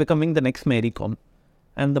dreams of becoming the next Mary Kom.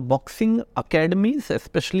 And the boxing academies,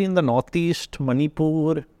 especially in the Northeast,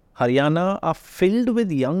 Manipur, Haryana, are filled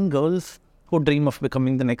with young girls who dream of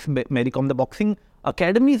becoming the next Mary Kom. The boxing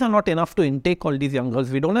academies are not enough to intake all these young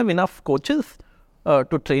girls. We don't have enough coaches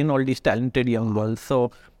to train all these talented young girls.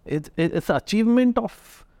 So it's an achievement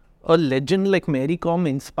of a legend like Mary Kom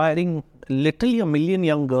inspiring literally 1 million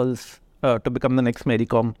young girls to become the next Mary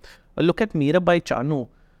Kom. Look at Mirabai Chanu,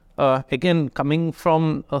 again coming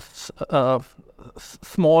from a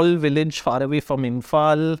small village far away from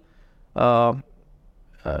Imphal,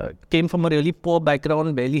 came from a really poor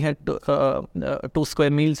background, barely had 2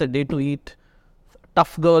 square meals a day to eat.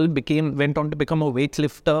 Tough girl, went on to become a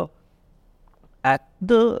weightlifter. At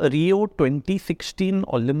the Rio 2016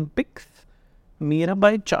 Olympics,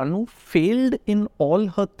 Mirabai Chanu failed in all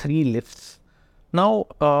her 3 lifts. Now,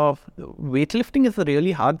 weightlifting is a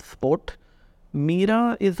really hard sport.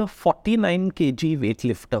 Mira is a 49 kg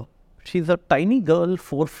weightlifter. She's a tiny girl,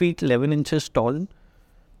 4 feet 11 inches tall.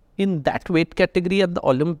 In that weight category at the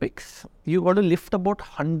Olympics, you got to lift about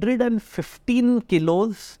 115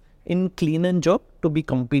 kilos in clean and jerk to be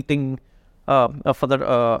competing for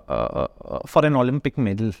an Olympic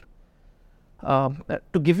medal.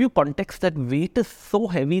 To give you context, that weight is so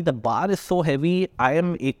heavy, the bar is so heavy. I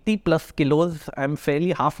am 80 plus kilos. I am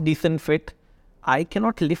fairly half decent fit. I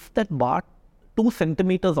cannot lift that bar 2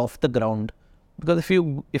 centimeters off the ground. Because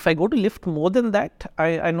if I go to lift more than that,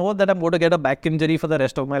 I know that I'm going to get a back injury for the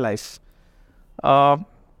rest of my life.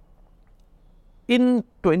 In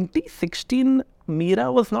 2016,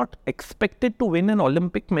 Mira was not expected to win an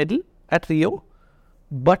Olympic medal at Rio,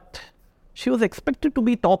 but she was expected to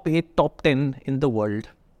be top 8, top 10 in the world.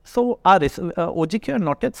 So our OGQ had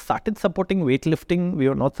not yet started supporting weightlifting. We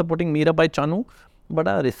were not supporting Mirabai Chanu, but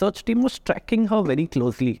our research team was tracking her very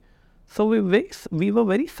closely. So we were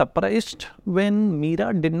very surprised when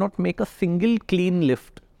Mira did not make a single clean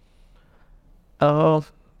lift.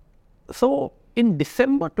 So in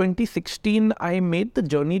December 2016, I made the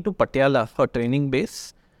journey to Patiala, her training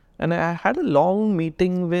base, and I had a long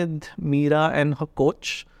meeting with Mira and her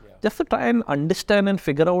coach, just to try and understand and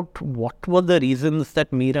figure out what were the reasons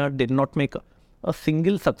that Mira did not make a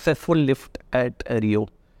single successful lift at Rio.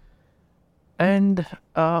 And,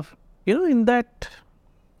 in that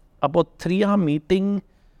about 3-hour meeting,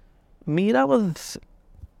 Mira was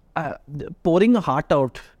pouring her heart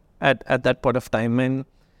out at that point of time. And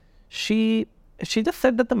she just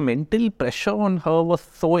said that the mental pressure on her was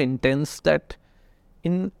so intense that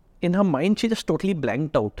in her mind, she just totally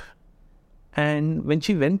blanked out. And when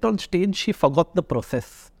she went on stage, she forgot the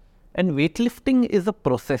process. And weightlifting is a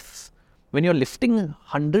process. When you're lifting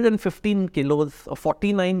 115 kilos, a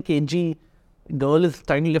 49 kg girl is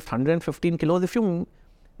trying to lift 115 kilos.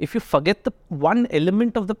 If you forget the one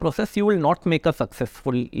element of the process, you will not make a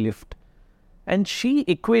successful lift. And she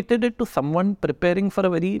equated it to someone preparing for a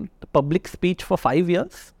very public speech for 5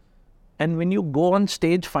 years. And when you go on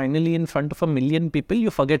stage finally in front of 1 million people,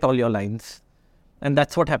 you forget all your lines. And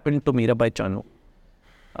that's what happened to Mirabai Chanu.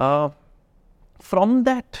 From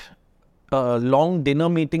that long dinner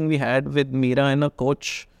meeting we had with Mira and her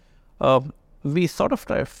coach, we sort of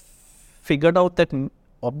figured out that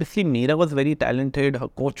obviously Meera was very talented, her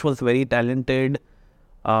coach was very talented,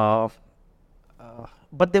 but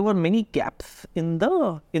there were many gaps in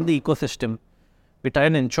the ecosystem. We tried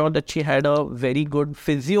and ensure that she had a very good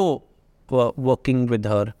physio working with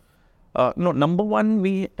her. No, number one,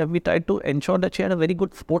 we tried to ensure that she had a very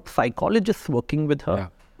good sports psychologist working with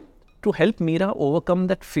her to help Meera overcome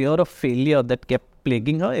that fear of failure that kept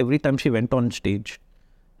plaguing her every time she went on stage.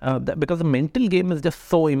 Because the mental game is just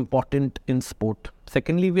so important in sport.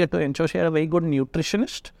 Secondly, we had to ensure she had a very good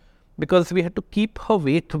nutritionist because we had to keep her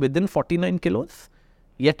weight within 49 kilos,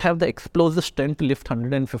 yet have the explosive strength to lift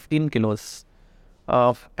 115 kilos.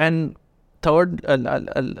 And third,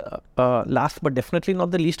 last but definitely not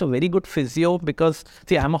the least, a very good physio because,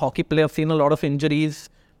 see, I'm a hockey player. I've seen a lot of injuries.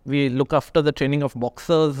 We look after the training of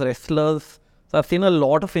boxers, wrestlers. So I've seen a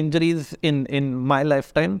lot of injuries in my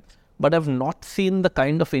lifetime, but I've not seen the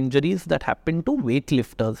kind of injuries that happen to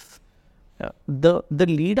weightlifters. The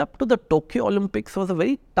lead up to the Tokyo Olympics was a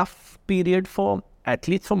very tough period for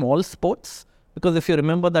athletes from all sports because if you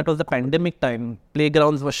remember, that was the pandemic time.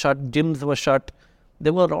 Playgrounds were shut, gyms were shut.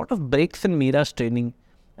 There were a lot of breaks in Meera's training.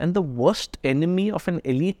 And the worst enemy of an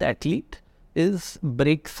elite athlete is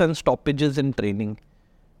breaks and stoppages in training.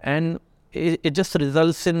 And it just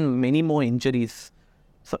results in many more injuries.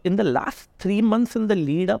 So in the last 3 months in the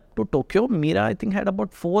lead up to Tokyo, Meera, I think, had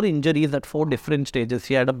about 4 injuries at 4 different stages.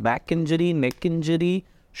 She had a back injury, neck injury,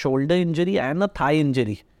 shoulder injury, and a thigh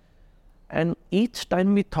injury. And each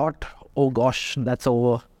time we thought, oh gosh, that's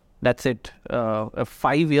over. That's it.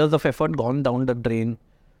 5 years of effort gone down the drain.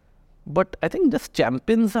 But I think just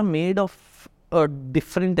champions are made of a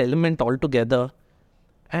different element altogether.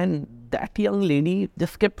 And that young lady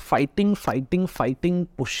just kept fighting,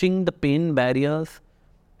 pushing the pain barriers.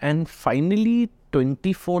 And finally,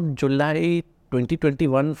 24th July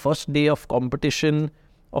 2021, first day of competition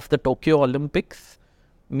of the Tokyo Olympics,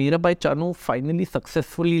 Meerabai Chanu finally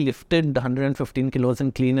successfully lifted 115 kilos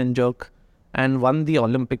in clean and jerk and won the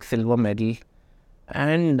Olympic silver medal.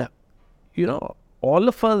 And, you know, all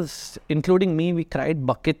of us, including me, we cried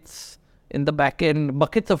buckets in the back end,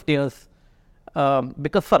 buckets of tears.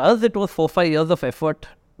 Because for us, it was 4-5 years of effort.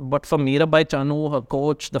 But for Meerabai Chanu, her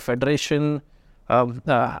coach, the federation,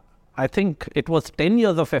 I think it was 10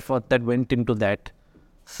 years of effort that went into that.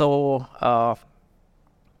 So,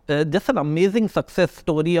 just an amazing success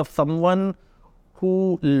story of someone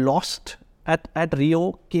who lost at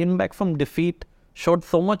Rio, came back from defeat, showed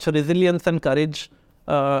so much resilience and courage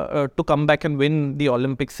to come back and win the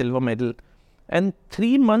Olympic silver medal. And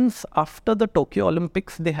 3 months after the Tokyo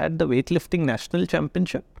Olympics, they had the weightlifting national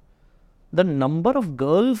championship. The number of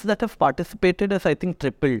girls that have participated has, I think,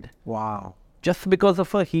 tripled. Wow. Just because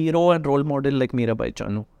of a hero and role model like Meerabai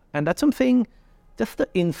Chanu. And that's what I'm saying, just the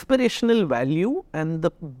inspirational value and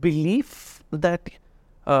the belief that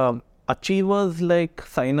achievers like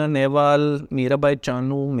Saina Nehwal, Meerabai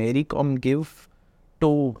Chanu, Mary Kom give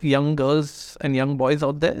to young girls and young boys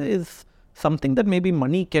out there is something that maybe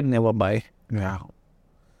money can never buy. Yeah.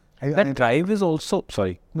 That drive is also,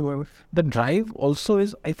 the drive also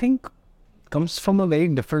is, I think, comes from a very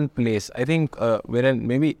different place. I think wherein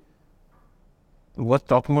maybe was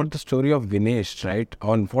talking about the story of Vinesh, right?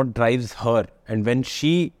 On what drives her. And when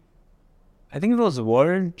she, I think it was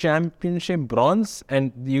World Championship bronze,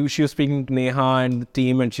 and she was speaking to Neha and the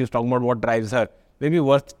team, and she was talking about what drives her. Maybe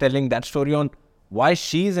worth telling that story on why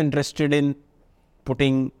she's interested in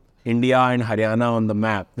putting India and Haryana on the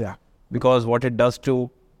map. Yeah. Because what it does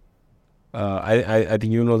to, I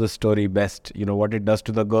think you know the story best, you know, what it does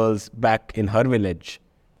to the girls back in her village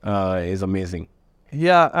is amazing.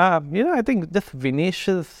 Yeah, I think just Vinesh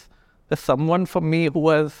is someone for me who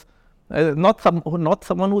has not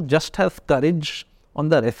someone who just has courage on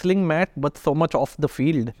the wrestling mat, but so much off the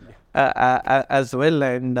field as well.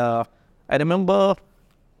 And I remember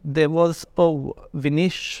there was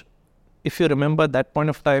Vinesh, if you remember, at that point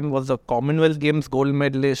of time was a Commonwealth Games gold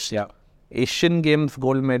medalist, Asian Games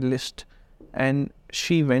gold medalist, and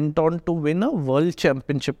she went on to win a World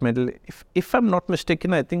Championship medal. If I'm not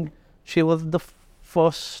mistaken, I think she was the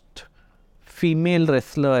first female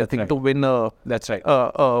wrestler, to win a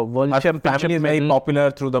World Championship family is very medal.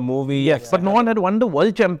 popular through the movie. Yes, but no one had won the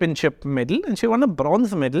World Championship medal, and she won a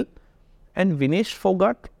bronze medal. And Vinesh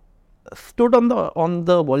Fogart stood on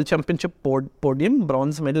the World Championship podium,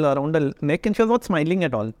 bronze medal around her neck, and she was not smiling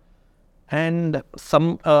at all. And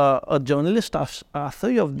a journalist asked her,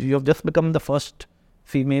 you have just become the first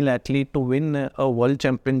female athlete to win a World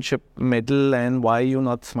Championship medal, and why are you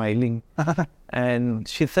not smiling? And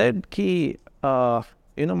she said,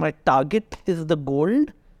 my target is the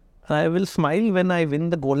gold, I will smile when I win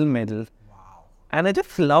the gold medal. Wow. And I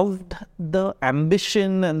just loved the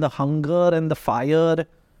ambition and the hunger and the fire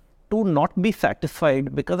to not be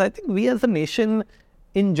satisfied, because I think we as a nation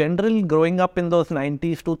in general, growing up in those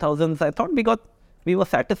 90s, 2000s, I thought we were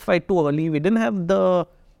satisfied too early. We didn't have the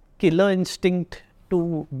killer instinct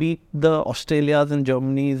to beat the Australias and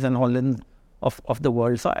Germanys and Hollands of the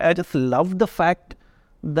world. So I just love the fact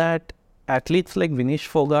that athletes like Vinesh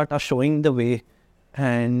Fogart are showing the way,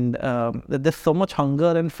 and there's so much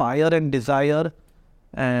hunger and fire and desire,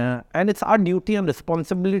 and it's our duty and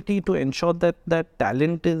responsibility to ensure that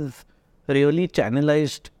talent is really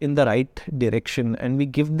channelized in the right direction, and we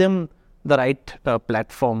give them the right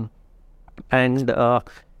platform. And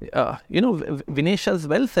Vinesh as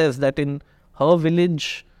well says that in her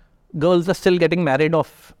village, girls are still getting married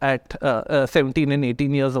off at 17 and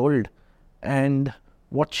 18 years old, and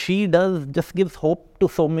what she does just gives hope to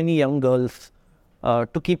so many young girls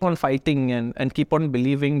to keep on fighting and keep on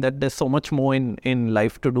believing that there's so much more in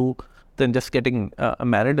life to do than just getting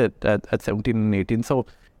married at 17 and 18. So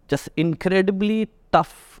just incredibly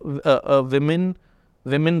tough women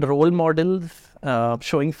role models,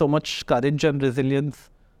 showing so much courage and resilience.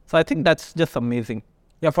 So I think that's just amazing.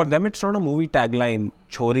 Yeah, for them it's not a movie tagline,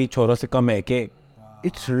 chori choro se kam hai ke.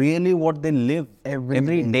 It's really what they live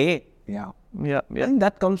every day. Yeah. I think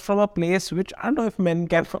that comes from a place which I don't know if men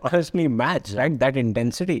can honestly match, right? That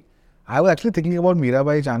intensity. I was actually thinking about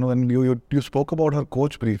Mirabai Chanu, and you spoke about her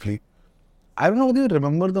coach briefly. I don't know whether you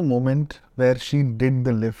remember the moment where she did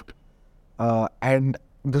the lift, and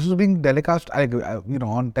this was being telecast,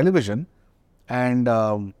 on television, and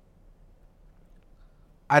I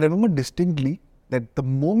remember distinctly that the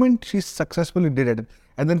moment she successfully did it,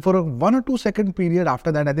 and then for a 1 or 2 second period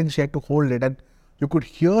after that, I think she had to hold it, and you could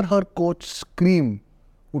hear her coach scream,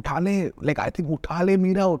 "Uthale!" Like I think "Uthale,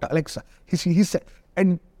 Mira!" Like he said,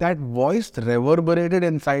 and that voice reverberated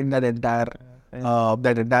inside that entire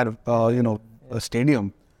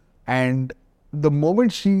stadium. And the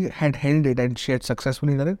moment she had held it and she had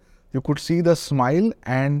successfully done it, you could see the smile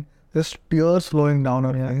and just tears flowing down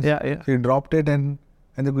her face. Yeah. She dropped it, and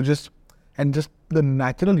they could just the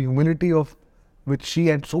natural humility of which she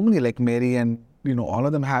and so many like Mary and all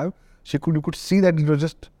of them have. You could see that it was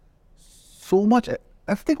just so much.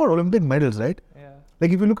 That's the thing about Olympic medals, right? Yeah.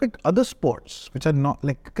 Like if you look at other sports which are not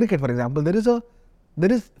like cricket, for example, there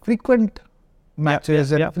is frequent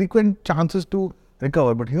matches and frequent chances to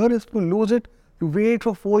recover. But here is to lose it, you wait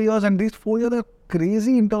for 4 years, and these 4 years are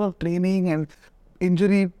crazy in terms of training and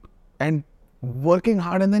injury and working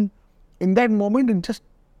hard, and then in that moment it just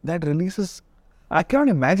that releases. I cannot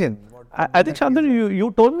imagine. I think Shantanu,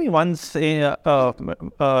 you told me once in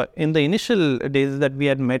the initial days that we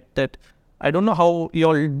had met that I don't know how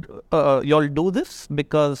y'all do this,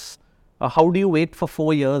 because how do you wait for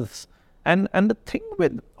 4 years? And the thing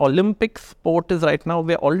with Olympic sport is right now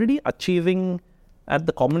we're already achieving at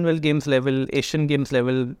the Commonwealth Games level, Asian Games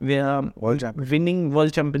level, we are winning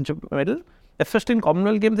World Championship medal. Especially in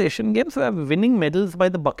Commonwealth Games, Asian Games, we are winning medals by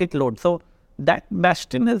the bucket load. So that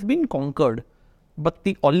bastion has been conquered. But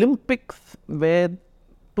the Olympics, where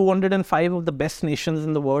 205 of the best nations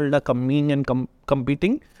in the world are coming and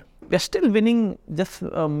competing, we are still winning just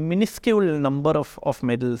a minuscule number of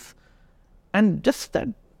medals. And just that,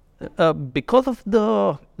 because of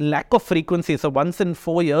the lack of frequency, so once in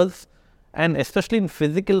 4 years, and especially in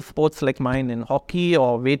physical sports like mine, in hockey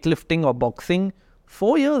or weightlifting or boxing,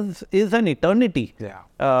 4 years is an eternity.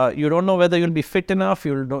 Yeah. You don't know whether you'll be fit enough,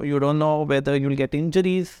 you don't know whether you'll get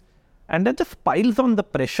injuries. And that just piles on the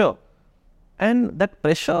pressure. And that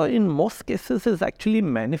pressure in most cases is actually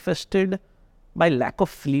manifested by lack of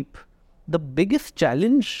sleep. The biggest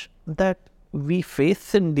challenge that we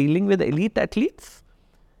face in dealing with elite athletes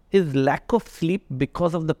is lack of sleep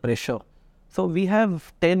because of the pressure. So we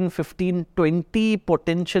have 10, 15, 20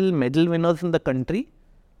 potential medal winners in the country.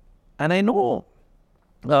 And I know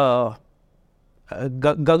Gagan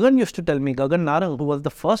used to tell me, Gagan Narang, who was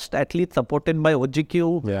the first athlete supported by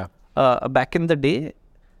OGQ back in the day.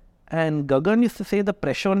 And Gagan used to say the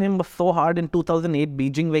pressure on him was so hard in 2008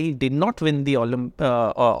 Beijing, where he did not win the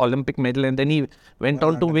Olympic medal. And then he went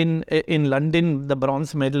on to win in London the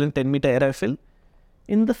bronze medal in 10-meter air rifle.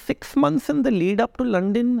 In the 6 months in the lead up to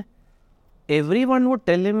London, everyone would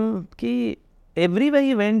tell him that everywhere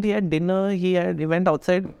he went, he had dinner, he went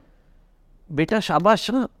outside. बेटा शाबाश,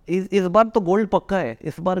 इस बार तो gold पक्का है,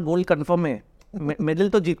 इस बार gold confirm है, medal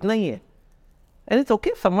तो जीतना ही है. And it's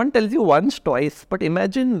okay, someone tells you once, twice, but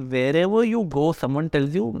imagine wherever you go, someone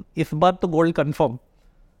tells you, इस बार तो gold confirm.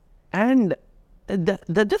 And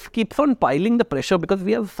that just keeps on piling the pressure, because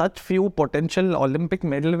we have such few potential Olympic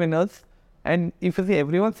medal winners And if you see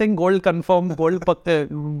everyone saying gold confirm, gold to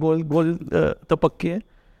pakki hai.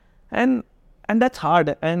 And that's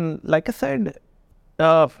hard. And like I said,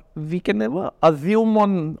 we can never assume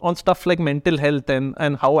on stuff like mental health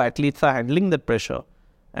and how athletes are handling that pressure.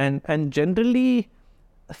 And generally,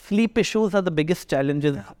 sleep issues are the biggest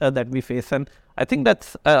challenges that we face. And I think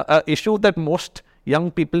that's an issue that most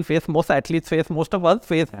young people face, most athletes face, most of us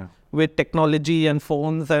face with technology and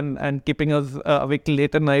phones and keeping us awake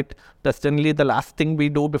late at night. That's generally the last thing we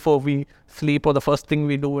do before we sleep, or the first thing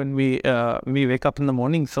we do when we wake up in the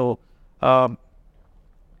morning. So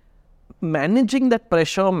managing that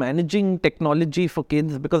pressure, managing technology for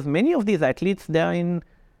kids, because many of these athletes, they are in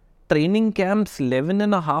training camps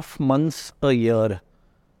 11.5 months a year,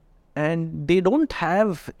 and they don't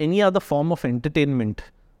have any other form of entertainment.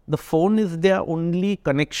 The phone is their only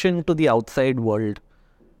connection to the outside world,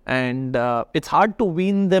 and it's hard to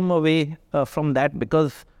wean them away from that,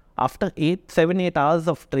 because after 7-8 hours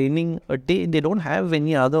of training a day, they don't have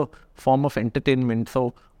any other form of entertainment.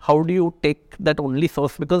 So how do you take that only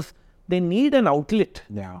source, because they need an outlet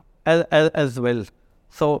as well.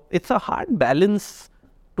 So it's a hard balance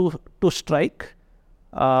to strike,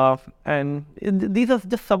 and these are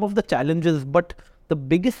just some of the challenges. But the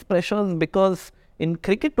biggest pressure is because in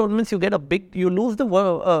cricket tournaments, you lose the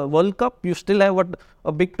World Cup, you still have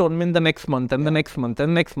a big tournament the next month and the next month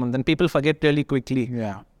and next month, and people forget really quickly.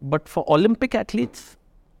 But for Olympic athletes,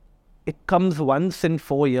 it comes once in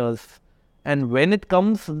 4 years, and when it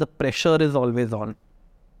comes, the pressure is always on.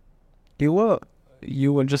 You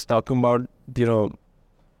were just talking about,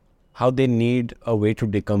 how they need a way to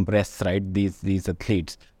decompress, right? These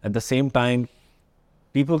athletes. At the same time,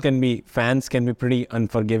 fans can be pretty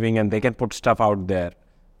unforgiving, and they can put stuff out there.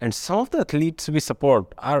 And some of the athletes we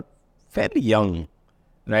support are fairly young,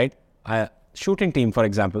 right? Shooting team, for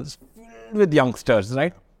example, is filled with youngsters,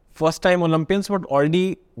 right? First time Olympians, but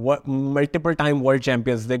already multiple time world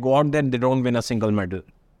champions. They go out there and they don't win a single medal.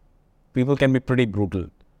 People can be pretty brutal.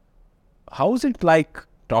 How is it like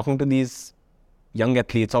talking to these young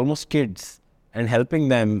athletes, almost kids, and helping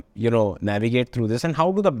them, navigate through this? And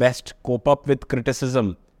how do the best cope up with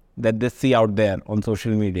criticism that they see out there on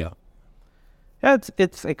social media? Yeah,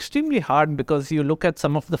 it's extremely hard, because you look at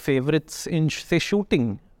some of the favorites in, say,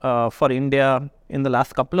 shooting for India in the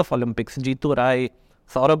last couple of Olympics. Jeetu Rai,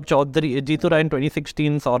 Saurabh Chaudhary, Jeetu Rai in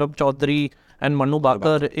 2016, Saurabh Chaudhary and Manu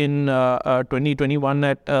Bakar in 2021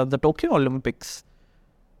 at the Tokyo Olympics.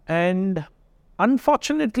 And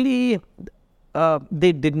unfortunately,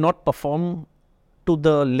 they did not perform to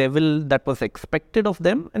the level that was expected of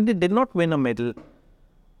them, and they did not win a medal.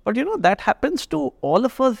 But that happens to all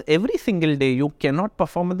of us every single day. You cannot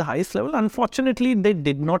perform at the highest level. Unfortunately, they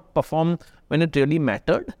did not perform when it really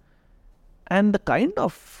mattered. And the kind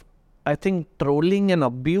of, I think, trolling and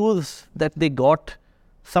abuse that they got,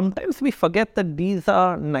 sometimes we forget that these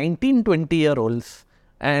are 19, 20-year-olds.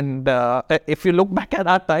 And if you look back at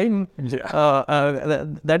our time,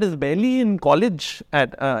 that is barely in college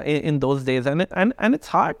in those days. And it's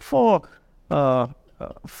hard for 19,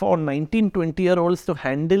 20-year-olds to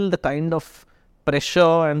handle the kind of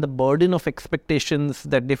pressure and the burden of expectations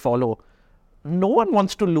that they follow. No one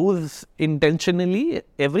wants to lose intentionally.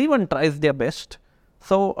 Everyone tries their best.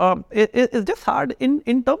 So it's just hard.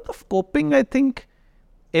 In terms of coping, I think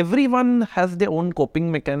everyone has their own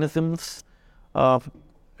coping mechanisms.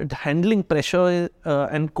 Handling pressure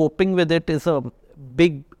and coping with it is a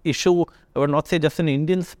big issue. I would not say just in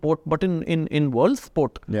Indian sport, but in world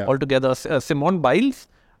sport altogether. Simone Biles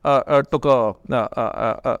took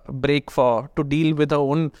a break to deal with her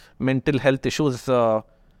own mental health issues.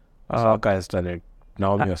 Osaka has done it.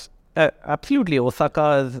 Naomi absolutely,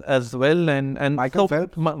 Osaka as well, and Michael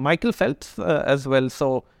Phelps. Michael Phelps as well.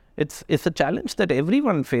 So it's a challenge that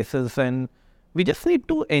everyone faces, and we just need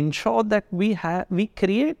to ensure that we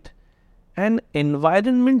create an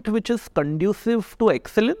environment which is conducive to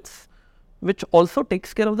excellence, which also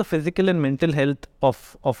takes care of the physical and mental health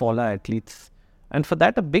of all our athletes. And for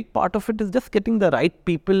that, a big part of it is just getting the right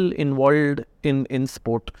people involved in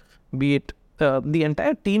sport, be it the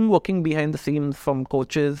entire team working behind the scenes, from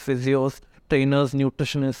coaches, physios, trainers,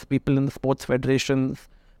 nutritionists, people in the sports federations,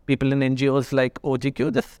 people in NGOs like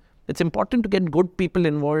OGQ. It's important to get good people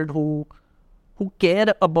involved who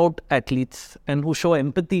care about athletes and who show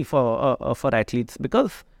empathy for athletes,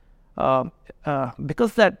 because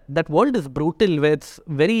that world is brutal, where it's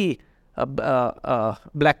very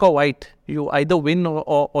black or white. You either win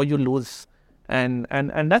or you lose, and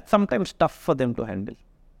that's sometimes tough for them to handle.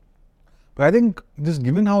 But I think just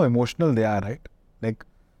given how emotional they are, right? Like,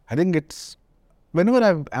 I think it's, whenever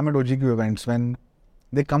I'm at OGQ events, when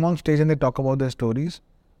they come on stage and they talk about their stories,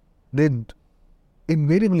 they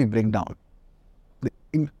invariably break down.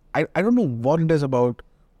 I don't know what it is about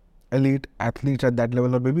elite athletes at that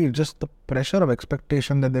level, or maybe it's just the pressure of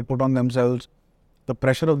expectation that they put on themselves, the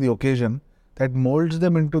pressure of the occasion that molds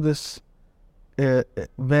them into this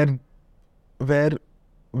where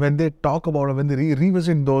when they talk about or when they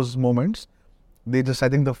revisit those moments, they just, I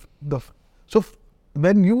think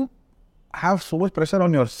when you have so much pressure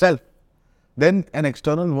on yourself, then an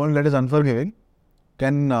external world that is unforgiving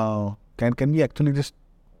can be actually just.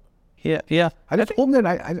 Yeah. I just hope that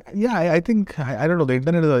I think I don't know, the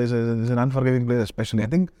internet is an unforgiving place, especially. I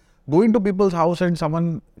think going to people's house and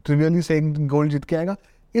someone trivially saying gold jeet ke aayega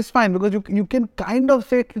is fine, because you can kind of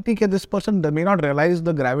say okay, this person may not realize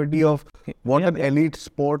the gravity of what an elite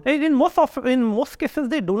sport. In most cases,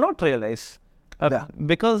 they do not realize.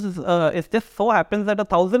 Because it just so happens that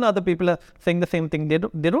 1,000 other people are saying the same thing. They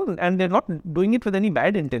don't, and they're not doing it with any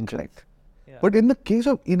bad intention. Right. But in the case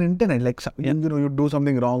of internet, like you do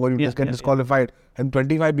something wrong or you just get disqualified, and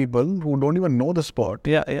 25 people who don't even know the sport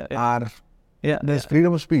are there's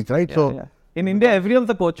freedom of speech, right? In India, everyone's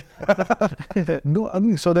a coach. No, I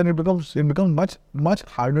mean, so then it becomes much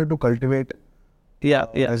harder to cultivate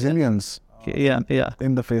resilience.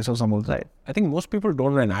 In the face of some of that. Right. I think most people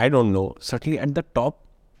don't, and I don't know. Certainly at the top,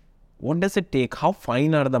 what does it take? How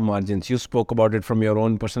fine are the margins? You spoke about it from your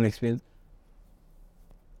own personal experience.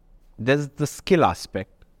 There's the skill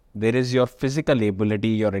aspect. There is your physical ability,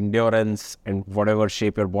 your endurance, and whatever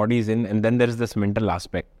shape your body is in. And then there is this mental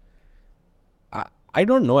aspect. I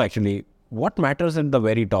don't know actually. What matters at the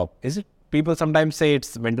very top? Is it, people sometimes say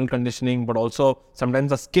it's mental conditioning, but also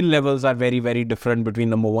sometimes the skill levels are very, very different between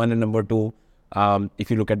number 1 and number 2. If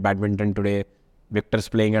you look at badminton today, Victor's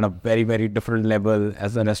playing at a very, very different level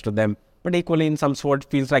as the rest of them. But equally in some sport,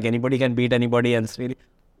 feels like anybody can beat anybody. And really,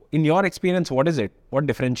 in your experience, what is it? What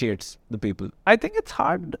differentiates the people? I think it's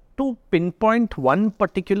hard to pinpoint one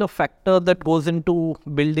particular factor that goes into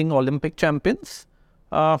building Olympic champions.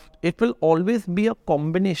 It will always be a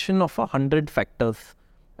combination of 100 factors.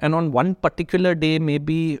 And on one particular day,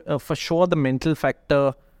 maybe for sure the mental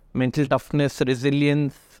factor, mental toughness,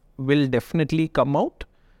 resilience will definitely come out.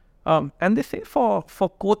 And they say for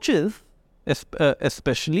coaches,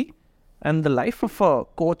 especially, and the life of a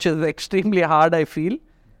coach is extremely hard, I feel.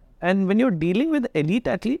 And when you're dealing with elite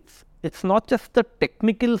athletes, it's not just the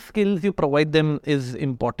technical skills you provide them is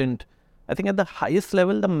important. I think at the highest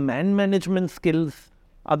level, the man management skills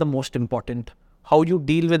are the most important. How you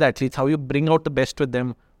deal with athletes, how you bring out the best with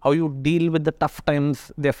them, how you deal with the tough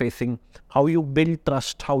times they're facing, how you build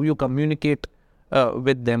trust, how you communicate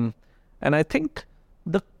with them. And I think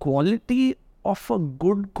the quality of a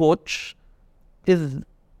good coach is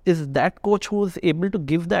that coach who is able to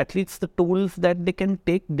give the athletes the tools that they can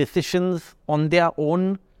take decisions on their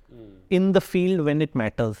own in the field when it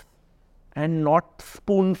matters, and not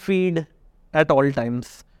spoon feed at all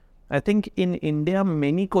times. I think in India,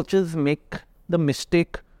 many coaches make the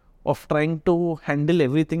mistake of trying to handle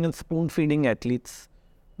everything and spoon feeding athletes.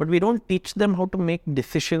 But we don't teach them how to make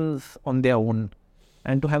decisions on their own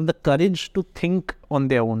and to have the courage to think on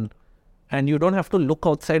their own. And you don't have to look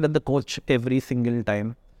outside at the coach every single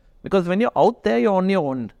time. Because when you're out there, you're on your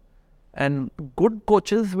own. And good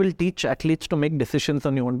coaches will teach athletes to make decisions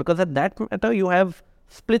on your own. Because at that matter, you have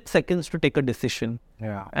split seconds to take a decision.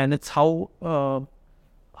 Yeah. And it's how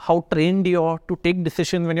trained you are to take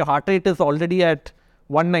decisions when your heart rate is already at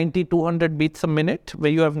 190, 200 beats a minute,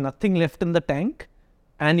 where you have nothing left in the tank.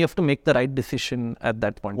 And you have to make the right decision at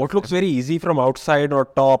that point. What looks very easy from outside or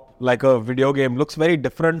top, like a video game, looks very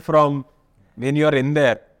different from when you're in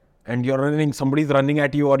there and you're running, somebody's running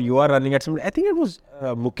at you or you are running at somebody. I think it was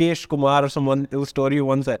Mukesh Kumar or someone whose story you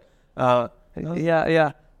once said.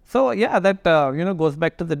 Yeah. So yeah, that goes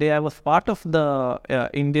back to the day I was part of the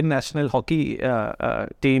Indian national hockey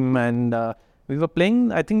team, and we were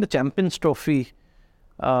playing, I think, the Champions Trophy.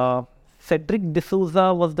 Cedric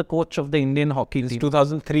D'Souza was the coach of the Indian hockey team.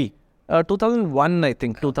 2003? 2001, I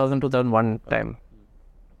think. 2001 time.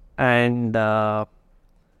 And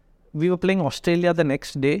we were playing Australia the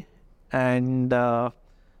next day. And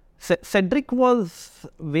Cedric was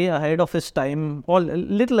way ahead of his time, or a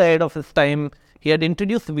little ahead of his time. He had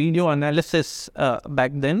introduced video analysis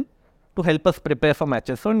back then to help us prepare for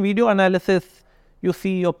matches. So in video analysis, you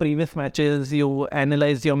see your previous matches, you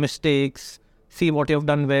analyze your mistakes, see what you've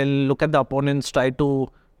done well, look at the opponents, try to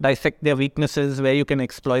dissect their weaknesses, where you can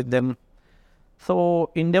exploit them. So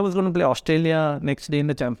India was going to play Australia next day in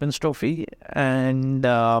the Champions Trophy, and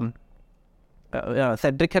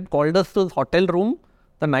Cedric had called us to his hotel room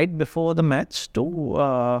the night before the match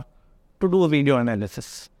to do a video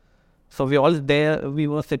analysis. So we all there, we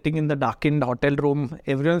were sitting in the darkened hotel room,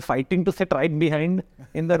 everyone fighting to sit right behind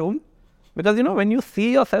in the room. Because, you know, when you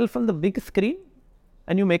see yourself on the big screen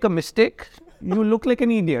and you make a mistake, you look like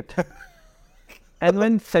an idiot. And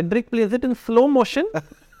when Cedric plays it in slow motion,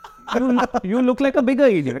 you look like a bigger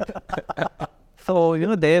idiot. So, you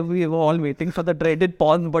know, there we were all waiting for the dreaded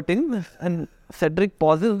pause button, and Cedric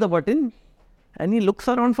pauses the button and he looks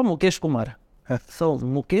around for Mukesh Kumar. So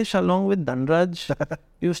Mukesh, along with Dhanraj,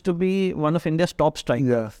 used to be one of India's top strikers.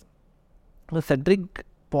 Yes. So Cedric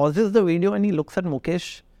pauses the video and he looks at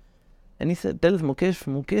Mukesh and he tells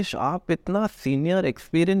Mukesh, आप इतना senior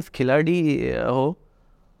experienced खिलाड़ी हो,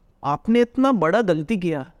 आपने इतना बड़ा गलती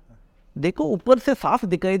किया. देखो ऊपर से साफ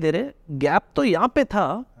दिखाई दे रहे, गैप तो यहाँ पे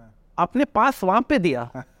था, आपने पास वहाँ पे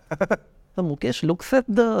दिया. So Mukesh looks at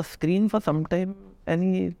the screen for some time and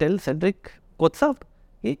he tells Cedric, coach साहब,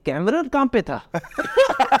 ये कैमरा कहाँ पे था?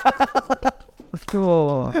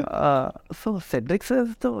 So Cedric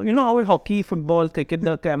says, so, you know how in hockey, football, cricket,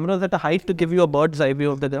 the cameras at a height to give you a bird's eye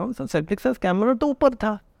view of the ground. So Cedric says, camera to ऊपर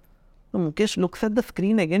था. So Mukesh looks at the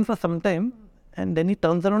screen again for some time and then he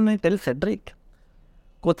turns around and he tells Cedric,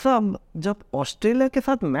 coach साहब, जब Australia के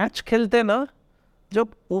साथ match खेलते ना, जब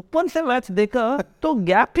ऊपर से मैच देखा तो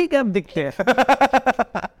गैप ही गैप दिखते हैं.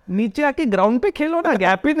 नीचे आके ग्राउंड पे खेलो ना,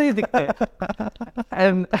 गैप ही नहीं दिखते.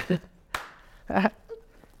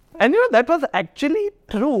 And you know, that was actually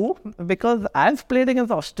true because I've played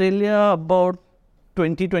against Australia about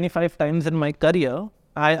 20-25 times in my career.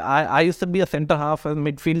 I used to be a centre half, a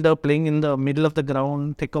midfielder playing in the middle of the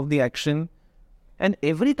ground, thick of the action. And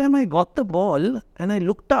every time I got the ball and I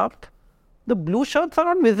looked up, the blue shirts are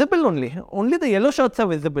not visible only. Only the yellow shirts are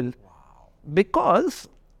visible. Wow. Because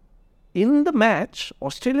in the match,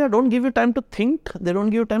 Australia don't give you time to think, they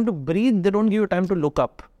don't give you time to breathe, they don't give you time to look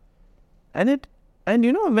up. And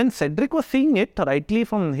you know, when Cedric was seeing it rightly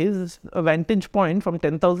from his vantage point, from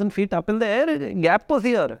 10,000 feet up in the air, gap was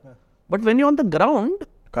here. But when you're on the ground,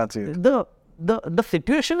 can't see it. The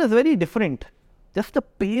situation is very different. Just the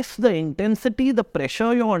pace, the intensity, the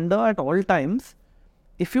pressure you're under at all times.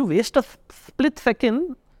 If you waste a split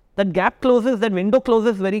second, that gap closes, that window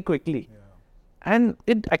closes very quickly. Yeah. And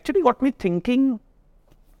it actually got me thinking,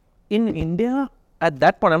 in India, at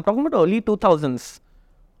that point, I'm talking about early 2000s,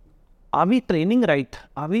 are we training right?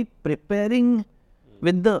 Are we preparing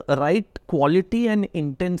with the right quality and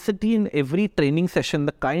intensity in every training session,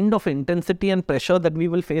 the kind of intensity and pressure that we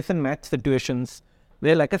will face in match situations,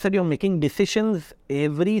 where, like I said, you're making decisions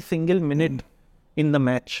every single minute in the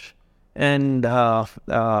match. And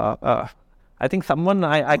I think someone,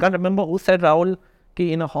 I can't remember who said, Rahul,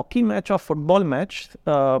 ki in a hockey match or football match,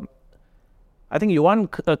 I think Johan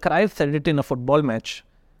Cruyff said it in a football match,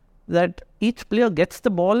 that each player gets the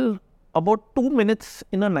ball about 2 minutes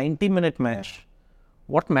in a 90-minute match.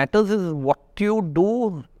 What matters is what you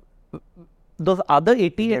do those other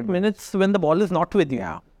 88 minutes when the ball is not with you.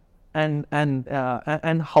 Yeah. And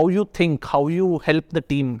how you think, how you help the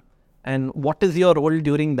team, and what is your role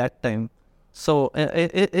during that time. So,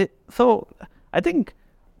 so I think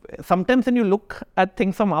sometimes when you look at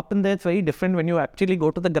things from up in there, it's very different. When you actually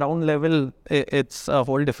go to the ground level, it's a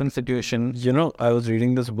whole different situation. You know, I was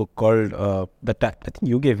reading this book called, I think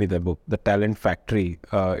you gave me the book, The Talent Factory.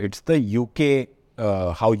 It's the UK,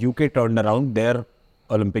 how UK turned around their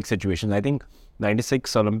Olympic situation. I think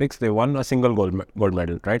 96 Olympics, they won a single gold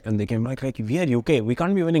medal, right? And they came like, we are UK, we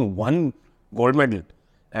can't be winning one gold medal.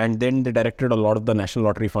 And then they directed a lot of the national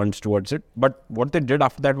lottery funds towards it. But what they did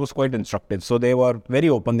after that was quite instructive. So they were very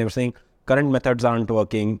open. They were saying current methods aren't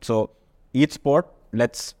working. So each sport,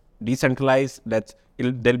 let's decentralize.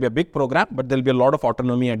 There'll be a big program, but there'll be a lot of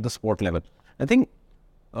autonomy at the sport level. I think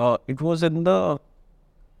it was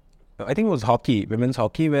hockey, women's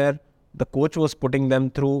hockey, where the coach was putting them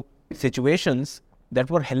through situations that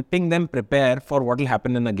were helping them prepare for what will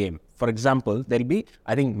happen in a game. For example, there'll be,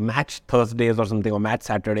 I think, match Thursdays or something, or match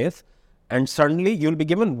Saturdays, and suddenly you'll be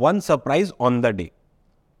given one surprise on the day.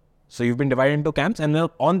 So you've been divided into camps, and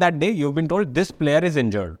on that day, you've been told this player is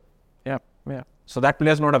injured. Yeah. So that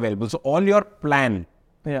player is not available. So all your plan,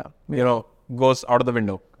 goes out of the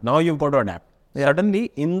window. Now you've got to adapt. Yeah.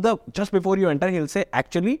 Suddenly, just before you enter, he'll say,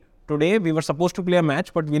 actually, today we were supposed to play a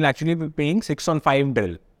match, but we'll actually be playing 6-on-5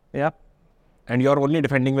 drill. Yeah. And you're only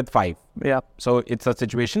defending with 5. Yeah. So it's a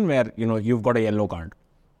situation where, you've got a yellow card.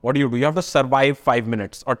 What do? You have to survive 5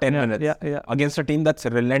 minutes or 10 minutes against a team that's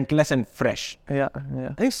relentless and fresh. Yeah.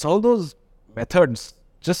 I think all those methods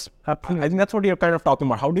just happen. I think that's what you're kind of talking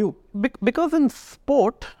about. How do you? Because in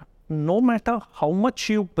sport, no matter how much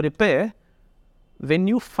you prepare, when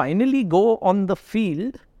you finally go on the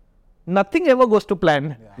field, nothing ever goes to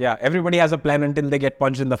plan. Yeah, everybody has a plan until they get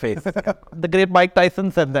punched in the face. The great Mike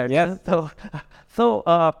Tyson said that. Yes. So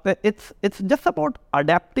it's just about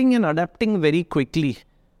adapting very quickly,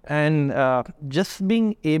 and just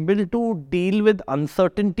being able to deal with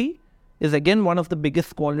uncertainty is again one of the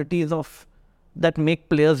biggest qualities of that make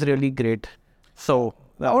players really great. So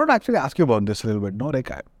I want to actually ask you about this a little bit. No,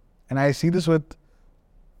 like, and I see this with,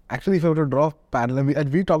 actually, if I were to draw parallel,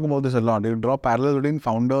 we talk about this a lot. You draw parallels between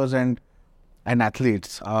founders and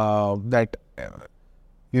athletes. That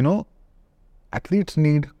athletes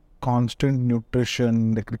need constant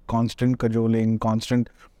nutrition, like constant cajoling, constant,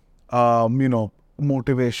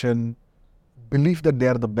 motivation, belief that they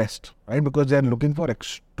are the best, right? Because they are looking for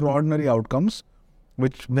extraordinary outcomes,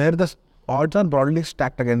 where the odds are broadly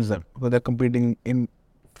stacked against them because they're competing in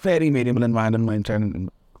very variable environments and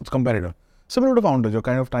it's competitive. Similar to founders, you're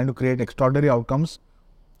kind of trying to create extraordinary outcomes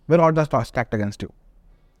where odds are stacked against you.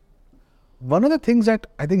 One of the things that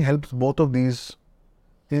I think helps both of these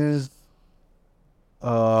is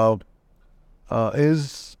an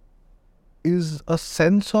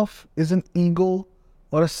ego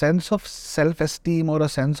or a sense of self-esteem or a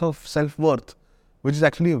sense of self-worth, which is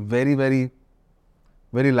actually very, very,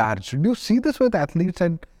 very large. Do you see this with athletes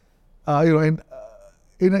and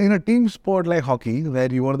in a team sport like hockey,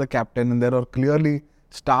 where you are the captain and there are clearly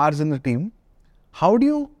stars in the team? How do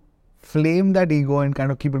you flame that ego and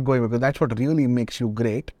kind of keep it going? Because that's what really makes you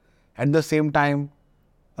great. At the same time,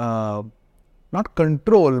 not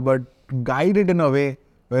control, but guide it in a way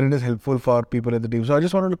where it is helpful for people at the team. So I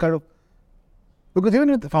just wanted to kind of, because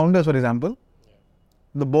even with the founders, for example,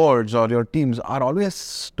 the boards or your teams are always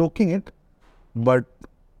stoking it, but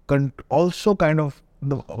also kind of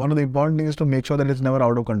one of the important things is to make sure that it's never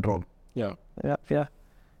out of control. Yeah.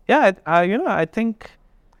 I think.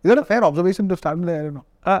 Is that a fair observation to start with? I don't know.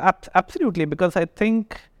 Absolutely, because I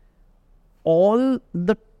think all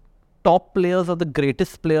the top players or the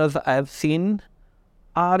greatest players I've seen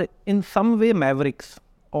are in some way mavericks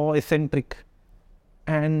or eccentric.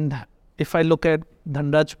 And if I look at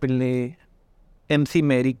Dhanraj Pillai, MC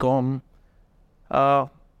Mary Kom,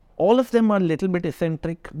 all of them are a little bit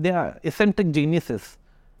eccentric. They are eccentric geniuses.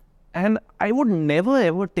 And I would never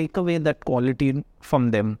ever take away that quality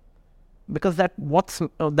from them, because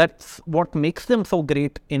that's what makes them so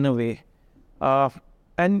great in a way.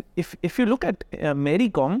 And if you look at Mary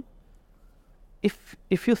Kom,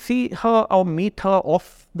 if you see her or meet her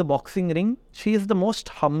off the boxing ring, she is the most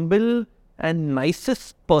humble and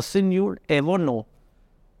nicest person you'd ever know.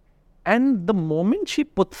 And the moment she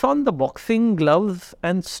puts on the boxing gloves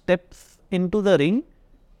and steps into the ring,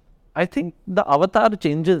 I think the avatar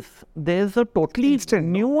changes. There's a totally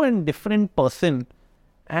new and different person.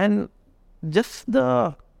 And just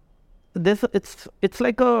it's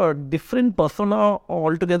like a different persona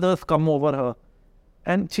altogether has come over her.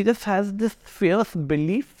 And she just has this fierce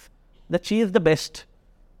belief that she is the best.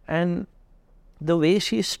 And the way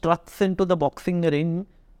she struts into the boxing ring,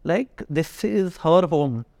 like this is her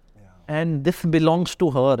home. And this belongs to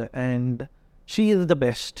her, and she is the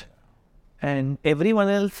best, and everyone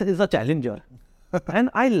else is a challenger. And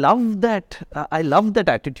I love that. I love that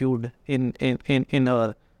attitude in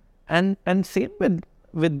her. And same with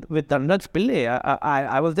Dhanraj Pillai.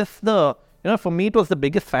 I was just for me it was the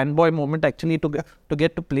biggest fanboy moment actually to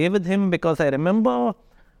get to play with him, because I remember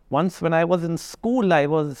once when I was in school, I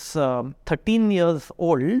was 13 years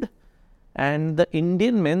old. And the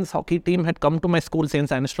Indian men's hockey team had come to my school, St.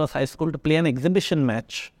 Stanislaus High School, to play an exhibition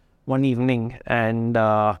match one evening. And,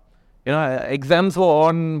 exams were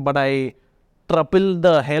on, but I troubled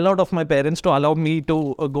the hell out of my parents to allow me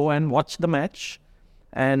to go and watch the match.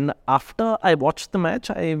 And after I watched the match,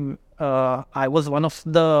 I was one of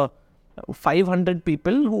the 500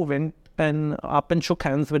 people who went up and shook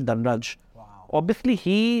hands with Dhanraj. Wow. Obviously,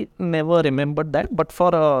 he never remembered that. But for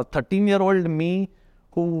a 13-year-old me,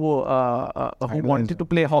 who wanted to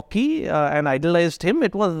play hockey and idolized him,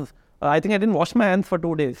 it was, I think I didn't wash my hands for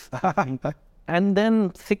 2 days. And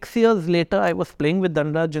then 6 years later, I was playing with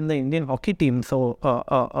Dhanraj in the Indian hockey team. So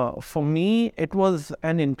for me, it was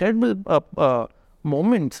an incredible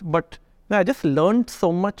moment. But I just learned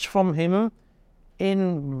so much from him.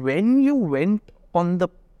 In when you went on the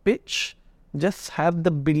pitch, just have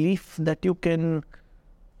the belief that you can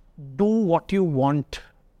do what you want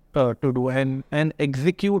to do and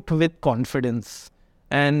execute with confidence.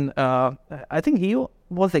 And I think he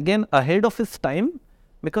was again ahead of his time,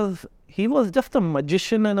 because he was just a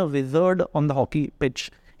magician and a wizard on the hockey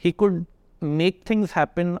pitch. He could make things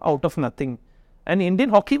happen out of nothing. And Indian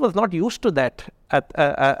hockey was not used to that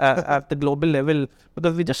at the global level,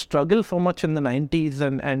 because we just struggled so much in the 90s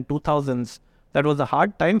and 2000s. that was a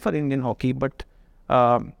hard time for Indian hockey. But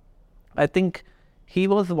I think he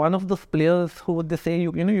was one of those players who they say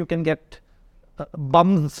you can get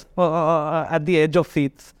bums at the edge of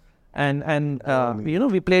seats, and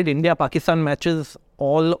we played India-Pakistan matches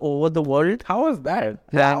all over the world. How was that?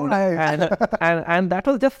 And that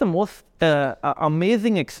was just the most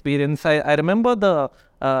amazing experience. I remember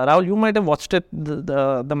Rahul, you might have watched it,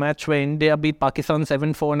 the match where India beat Pakistan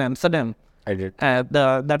 7-4 in Amsterdam. I did.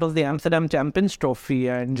 That was the Amsterdam Champions Trophy,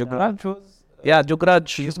 and Jugraj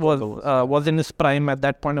was in his prime at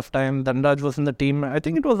that point of time. Dhanraj was in the team. I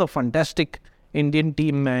think it was a fantastic Indian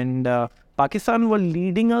team, and Pakistan were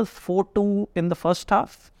leading us 4-2 in the first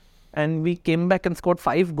half, and we came back and scored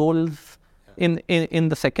 5 goals in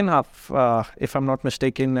the second half, if I'm not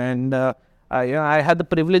mistaken. And I had the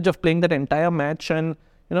privilege of playing that entire match, and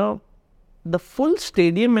the full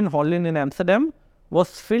stadium in Holland in Amsterdam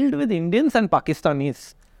was filled with Indians and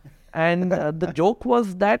Pakistanis. And the joke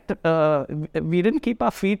was that we didn't keep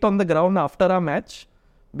our feet on the ground after our match,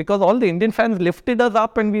 because all the Indian fans lifted us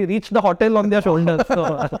up and we reached the hotel on their shoulders.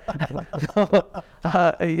 So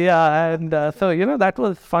that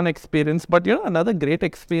was fun experience. But another great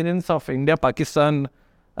experience of India-Pakistan,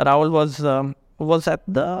 Rahul, was at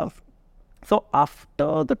so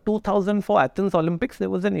after the 2004 Athens Olympics, there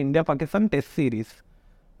was an India-Pakistan test series.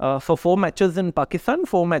 So 4 matches in Pakistan,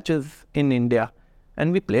 4 matches in India.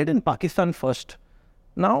 And we played in Pakistan first.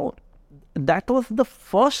 Now, that was the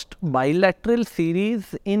first bilateral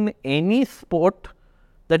series in any sport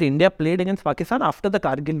that India played against Pakistan after the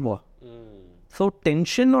Kargil war. So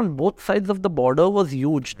tension on both sides of the border was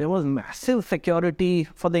huge. There was massive security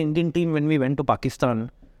for the Indian team when we went to Pakistan.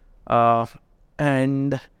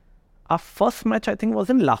 And our first match, I think, was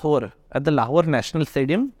in Lahore, at the Lahore National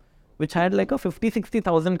Stadium, which had like a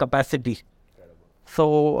 50,000-60,000 capacity.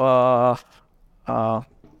 So,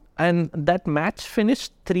 and that match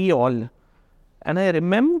finished 3-3. And I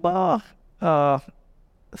remember,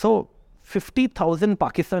 so 50,000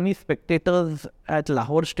 Pakistani spectators at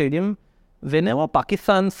Lahore Stadium. Whenever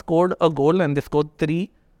Pakistan scored a goal, and they scored 3,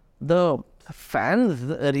 the fans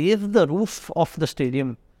raised the roof of the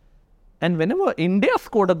stadium. And whenever India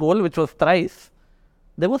scored a goal, which was thrice,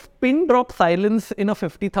 there was pin drop silence in a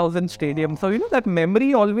 50,000 stadium. So, that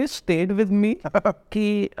memory always stayed with me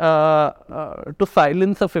to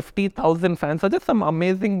silence a 50,000 fans. So, just some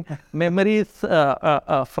amazing memories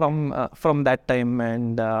from that time.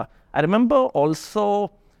 And I remember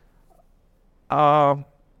also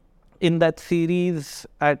in that series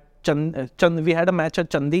at we had a match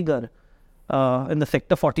at Chandigarh in the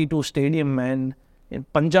Sector 42 stadium, and in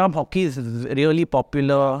Punjab, hockey is really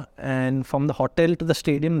popular, and from the hotel to the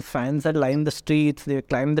stadium, fans had lined the streets, they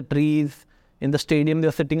climbed the trees. In the stadium, they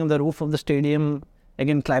were sitting on the roof of the stadium,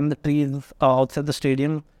 again climbed the trees outside the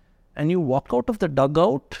stadium, and you walk out of the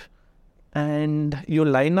dugout and you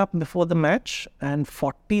line up before the match, and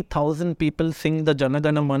 40,000 people sing the Jana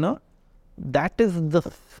Gana Mana. That is the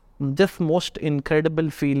just most incredible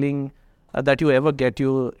feeling that you ever get.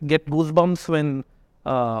 You get goosebumps when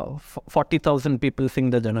 40,000 people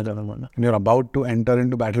sing the Jana Gana Mana. And you're about to enter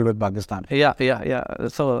into battle with Pakistan. Yeah.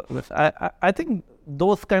 So I think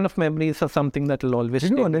those kind of memories are something that will always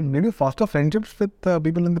stay. Did you foster friendships with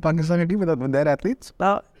people in the Pakistani team, with their athletes?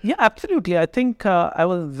 Yeah, absolutely. I think I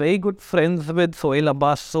was very good friends with Sohail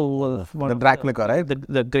Abbas, who was one the drag flicker, right?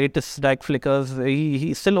 The greatest drag flickers.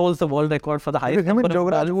 He still holds the world record for the highest. With him and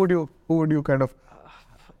Jograj, who would you kind of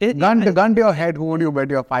gun to your head? Who would you bet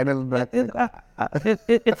your final drag flicker?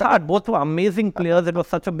 It's hard. Both were amazing players. It was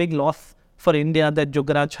such a big loss for India that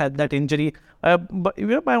Jograj had that injury. But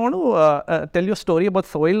I want to tell you a story about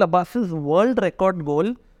Sohail Abbas's world record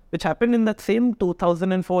goal, which happened in that same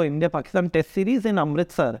 2004 India-Pakistan Test series in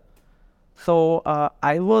Amritsar. So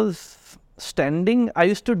I was standing, I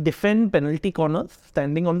used to defend penalty corners,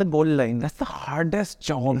 standing on the goal line. That's the hardest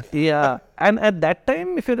job. Yeah. And at that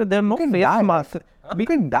time, if there are no face masks, you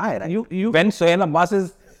can die, right? When Sohail Abbas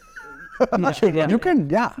is... You can,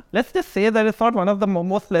 Let's just say that it's not one of the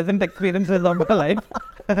most pleasant experiences of my life.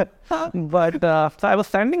 But so I was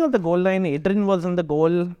standing on the goal line, Adrian was in the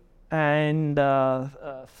goal, and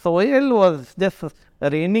Sohail was just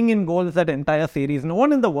reigning in goals that entire series. No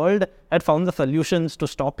one in the world had found the solutions to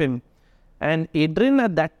stop him. And Adrian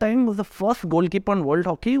at that time was the first goalkeeper in world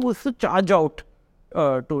hockey who was to charge out.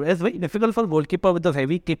 It's very difficult for a goalkeeper with those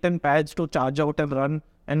heavy kit and pads to charge out and run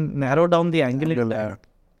and narrow down the angle.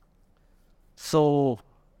 So,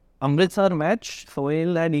 Amritsar match,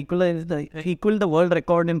 Sohail had equaled the world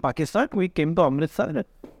record in Pakistan. We came to Amritsar.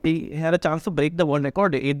 He had a chance to break the world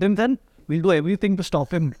record. Adrian then we'll do everything to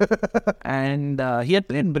stop him. And he had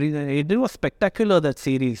played. Adrian was spectacular that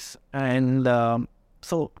series. And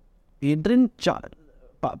so Adrian,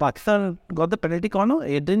 Pakistan got the penalty corner.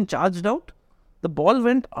 Adrian charged out. The ball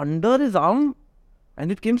went under his arm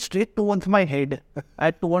and it came straight towards my head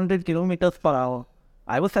at 200 kilometers per hour.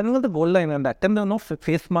 I was standing at the goal line, and that time there were no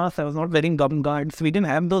face masks. I was not wearing gum guards. We didn't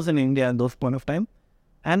have those in India at those point of time.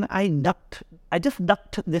 And I ducked. I just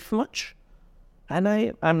ducked this much. And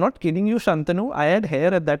I'm not kidding you, Shantanu. I had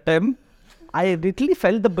hair at that time. I literally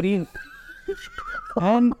felt the breeze.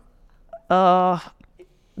 And the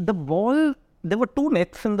ball, there were two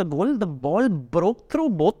nets in the goal. The ball broke through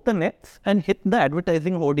both the nets and hit the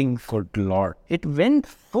advertising hoardings. Good Lord. It went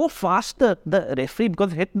so fast that the referee,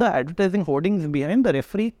 because it hit the advertising hoardings behind, the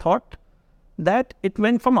referee thought that it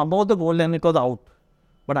went from above the goal and it was out.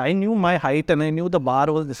 But I knew my height and I knew the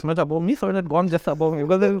bar was this much above me, so it had gone just above me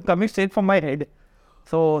because it was coming straight from my head.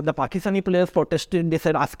 So the Pakistani players protested. They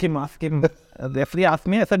said, ask him. The referee asked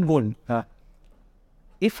me. I said, goal.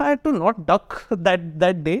 If I had to not duck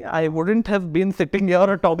that day, I wouldn't have been sitting here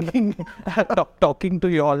or talking to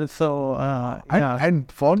you all. So,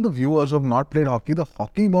 and for the viewers who have not played hockey, the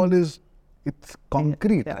hockey ball it's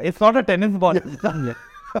concrete. Yeah, it's not a tennis ball. Yeah.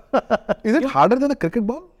 Is it harder than a cricket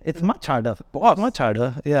ball? It's much harder. Much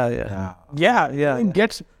harder. Yeah.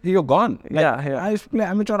 You're gone. Yeah. I used to play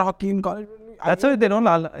amateur hockey in college. That's why they don't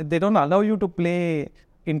allow you to play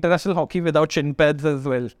international hockey without shin pads as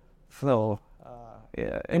well. So,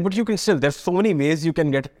 but you can still, there's so many ways you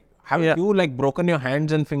can get. Have you like broken your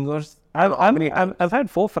hands and fingers? I've had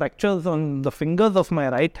 4 fractures on the fingers of my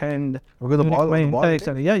right hand. Because the ball?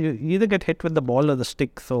 Yeah, you either get hit with the ball or the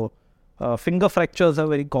stick. So, finger fractures are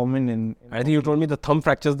very common in I think you told me the thumb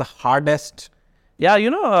fracture is the hardest. Yeah,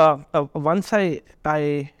 once I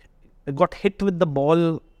got hit with the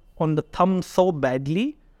ball on the thumb so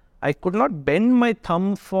badly, I could not bend my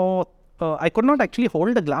thumb I could not actually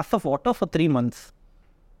hold a glass of water for 3 months.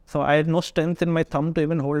 So I had no strength in my thumb to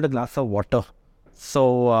even hold a glass of water.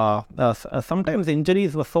 So sometimes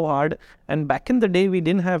injuries were so hard. And back in the day, we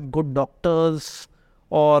didn't have good doctors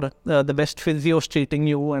or the best physios treating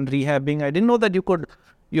you and rehabbing. I didn't know that you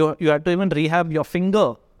had to even rehab your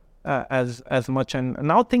finger as much. And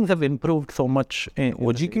now things have improved so much.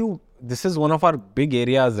 OGQ, this is one of our big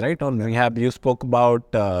areas, right? On rehab, you spoke about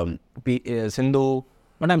Sindhu.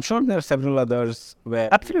 But I'm sure there are several others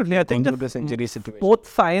where absolutely, I think this injury situation. Both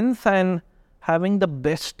science and having the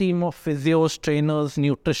best team of physios, trainers,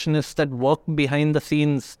 nutritionists that work behind the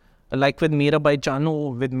scenes, like with Mirabai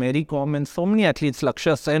Chanu, with Mary Kom, and so many athletes,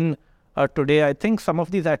 Lakshya Sen. Today, I think some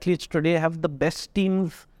of these athletes today have the best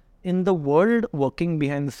teams in the world working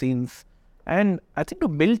behind the scenes. And I think to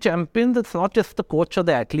build champions, it's not just the coach or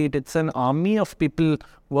the athlete, it's an army of people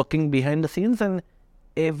working behind the scenes, and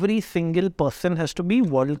every single person has to be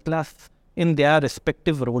world class in their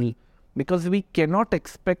respective role, because we cannot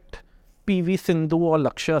expect PV Sindhu or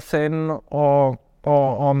Lakshya Sen or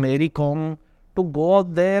Mary Kom to go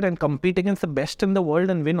out there and compete against the best in the world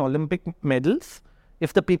and win Olympic medals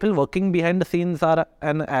if the people working behind the scenes are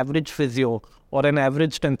an average physio or an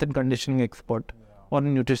average strength and conditioning expert or a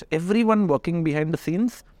nutrition. Everyone working behind the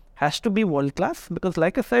scenes has to be world class, because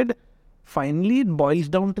like I said, finally it boils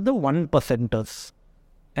down to the 1%ers.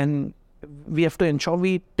 And we have to ensure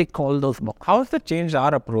we tick all those boxes. How has that changed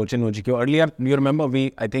our approach in OGQ? Earlier, you remember,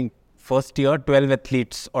 I think first year, 12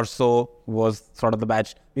 athletes or so was sort of the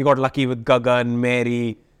batch. We got lucky with Gagan,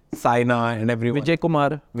 Mary, Saina and everyone. Vijay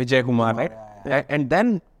Kumar, right? Yeah. And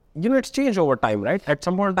then, it's changed over time, right? At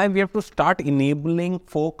some point in time, we have to start enabling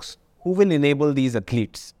folks who will enable these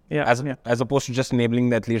athletes. As opposed to just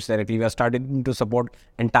enabling the athletes directly. We are starting to support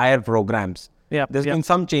entire programs. There's been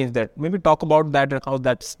some change there. Maybe talk about that and how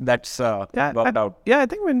that's worked out. Yeah, I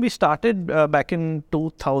think when we started back in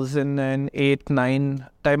 2008-9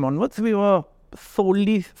 time onwards, we were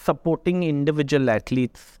solely supporting individual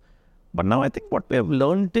athletes. But now I think what we have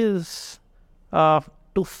learned is to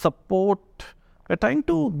support, we're trying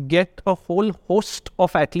to get a whole host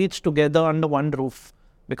of athletes together under one roof,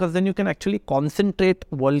 because then you can actually concentrate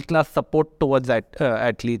world-class support towards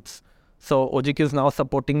athletes. So OGQ is now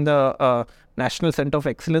supporting the National Center of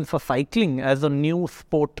Excellence for Cycling as a new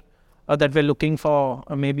sport that we're looking for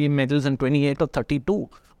maybe medals in 28 or 32.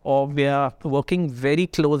 Or we are working very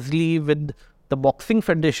closely with the Boxing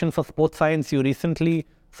Federation for Sports Science. You recently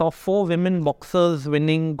saw 4 women boxers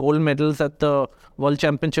winning gold medals at the World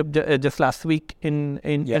Championship just last week in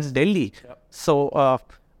Delhi. Yep. So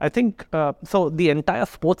I think, so the entire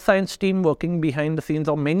sports science team working behind the scenes,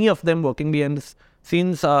 or many of them working behind the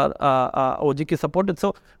scenes are OGQ supported.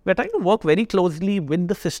 So we're trying to work very closely with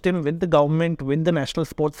the system, with the government, with the national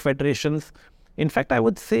sports federations. In fact, I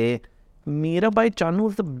would say Mirabai Chanu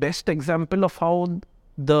is the best example of how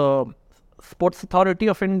the Sports Authority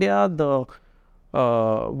of India, the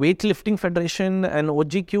Weightlifting Federation and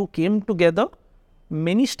OGQ came together,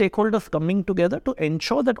 many stakeholders coming together to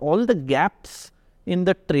ensure that all the gaps in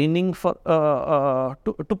the training for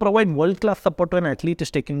to provide world-class support to an athlete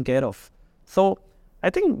is taken care of. So I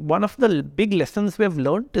think one of the big lessons we have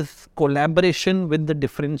learned is collaboration with the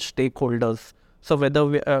different stakeholders. So whether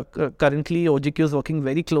we, currently OGQ is working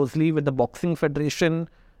very closely with the Boxing Federation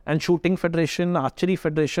and Shooting Federation, Archery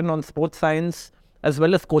Federation on sports science, as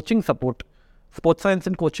well as coaching support. Sports science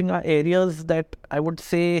and coaching are areas that I would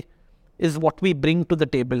say is what we bring to the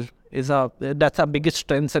table. That's our biggest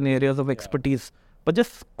strengths and areas of expertise. But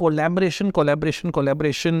just collaboration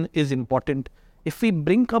is important. If we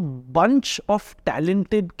bring a bunch of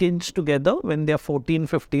talented kids together when they are 14,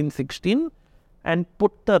 15, 16 and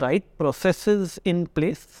put the right processes in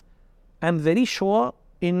place, I'm very sure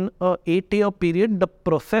in a 8-year period, the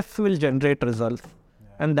process will generate results.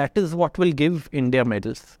 And that is what will give India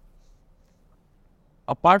medals.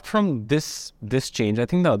 Apart from this change, I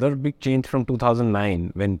think the other big change from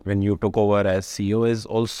 2009 when you took over as CEO is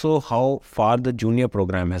also how far the junior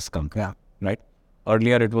program has come. Yeah. Right?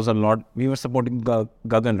 Earlier it was a lot, we were supporting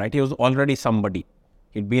Gagan, right? He was already somebody.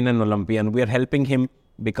 He'd been an Olympian. We are helping him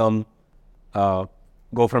become,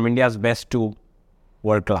 go from India's best to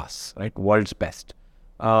world class, right? World's best.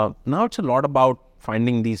 Now it's a lot about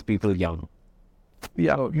finding these people young.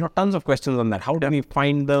 Yeah. So, tons of questions on that. How do we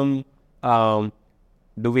find them?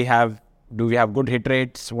 Do we have good hit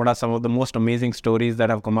rates? What are some of the most amazing stories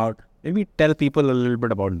that have come out? Maybe tell people a little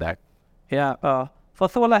bit about that. Yeah.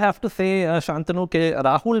 First of all, I have to say, Shantanu,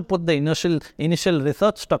 Rahul put the initial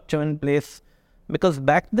research structure in place, because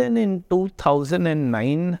back then in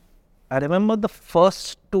 2009, I remember the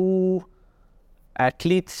first 2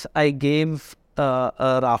 athletes I gave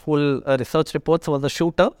Rahul research reports was a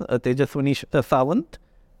shooter, Tejaswini Sawant,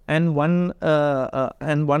 and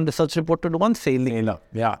one research report to do on sailing.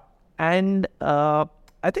 Yeah. And I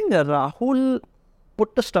think Rahul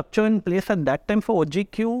put the structure in place at that time for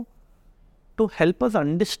OGQ to help us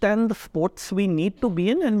understand the sports we need to be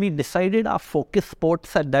in, and we decided our focus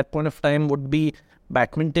sports at that point of time would be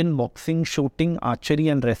badminton, boxing, shooting, archery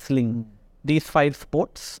and wrestling. These 5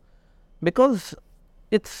 sports, because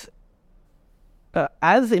it's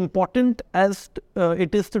as important as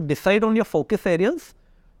it is to decide on your focus areas,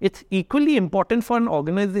 it's equally important for an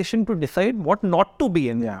organization to decide what not to be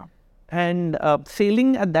in. Yeah. And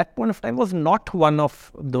sailing at that point of time was not one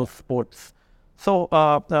of those sports. So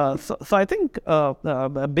I think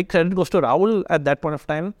a big credit goes to Rahul at that point of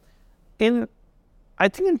time. I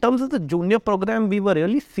think in terms of the junior program, we were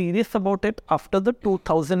really serious about it after the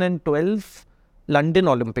 2012 London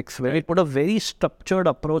Olympics, where we put a very structured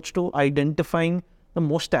approach to identifying the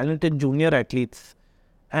most talented junior athletes.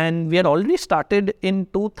 And we had already started in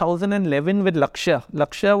 2011 with Lakshya.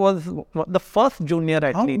 Lakshya was the first junior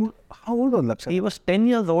athlete. How old was Lakshya? He was 10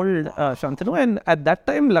 years old, Shantanu. And at that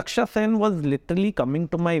time, Lakshya Sen was literally coming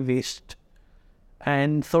to my waist.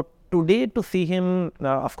 And so today to see him,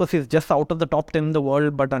 of course, he's just out of the top 10 in the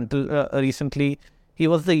world. But until recently, he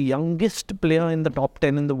was the youngest player in the top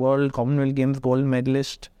 10 in the world, Commonwealth Games gold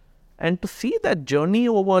medalist. And to see that journey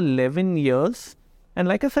over 11 years, and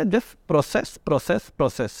like I said, just process.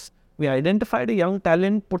 We identified a young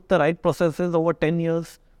talent, put the right processes over 10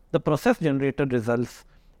 years. The process generated results.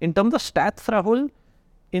 In terms of stats, Rahul,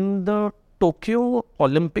 in the Tokyo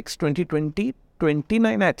Olympics 2020,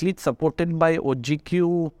 29 athletes supported by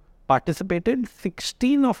OGQ participated.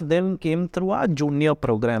 16 of them came through our junior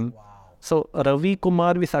program. Wow. So Ravi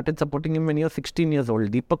Kumar, we started supporting him when he was 16 years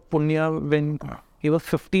old. Deepak Punya when he was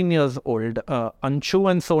 15 years old.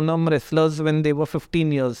 Anshu and Sonam wrestlers when they were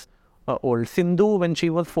 15 years old. Sindhu when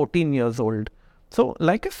she was 14 years old. So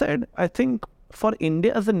like I said, I think for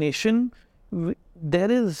India as a nation,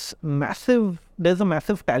 there's a massive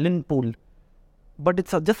talent pool. But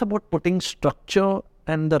it's just about putting structure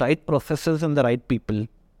and the right processes and the right people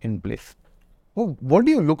in place. Oh, what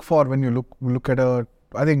do you look for when you look at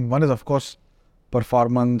I think one is of course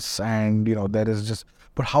performance, and there is just.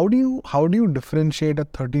 But how do you differentiate a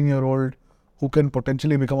 13-year-old who can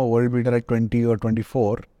potentially become a world beater at 20 or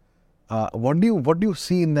 24? What do you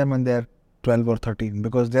see in them when they're 12 or 13?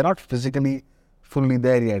 Because they're not physically fully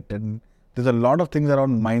there yet, and there's a lot of things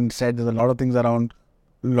around mindset. There's a lot of things around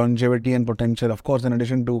longevity and potential, of course, in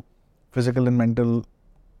addition to physical and mental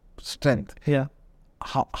strength. Yeah.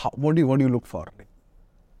 What do you look for?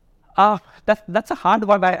 That's a hard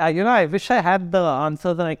one. I wish I had the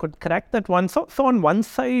answers and I could crack that one. So on one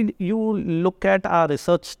side, you look at our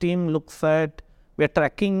research team looks at, we're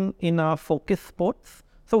tracking in our focus sports.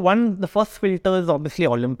 So the first filter is obviously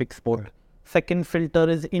Olympic sport. Second filter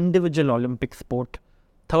is individual Olympic sport.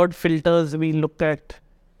 Third filters, we look at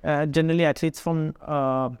generally athletes from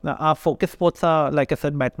our focus sports are, like I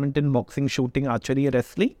said, badminton, boxing, shooting, archery,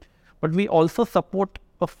 wrestling. But we also support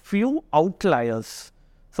a few outliers.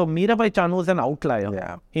 So Mirabai Chanu is an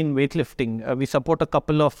outlier in weightlifting. We support a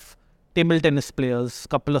couple of table tennis players,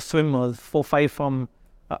 couple of swimmers, 4-5 from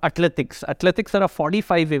athletics. Athletics, there are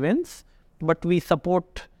 45 events, but we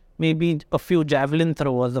support maybe a few javelin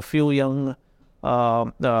throwers, a few young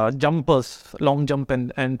jumpers, long jump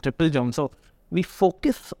and triple jump. So we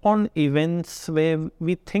focus on events where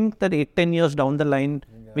we think that 8-10 years down the line,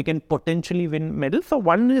 we can potentially win medals. So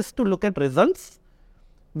one is to look at results.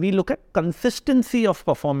 We look at consistency of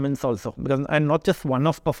performance also, and not just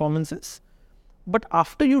one-off performances. But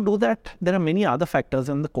after you do that, there are many other factors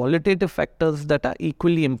and the qualitative factors that are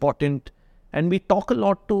equally important. And we talk a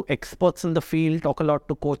lot to experts in the field, talk a lot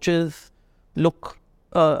to coaches, look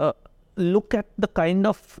at the kind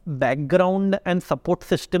of background and support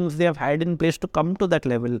systems they have had in place to come to that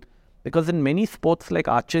level. Because in many sports like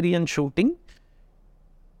archery and shooting,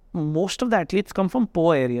 most of the athletes come from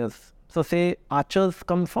poor areas. So say archers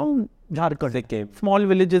come from Jharkhand, Sikkim, small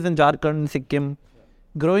villages in Jharkhand, Sikkim.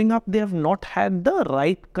 Growing up, they have not had the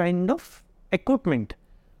right kind of equipment.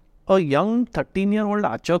 A young 13-year-old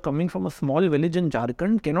archer coming from a small village in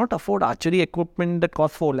Jharkhand cannot afford archery equipment that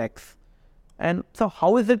costs 4 lakhs. And so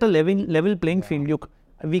how is it a level playing field?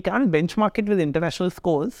 We can't benchmark it with international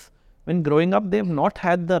scores. When growing up, they have not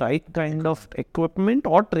had the right kind of equipment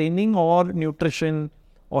or training or nutrition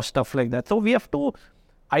or stuff like that. So we have to,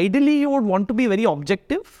 ideally you would want to be very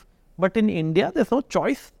objective, but in India, there's no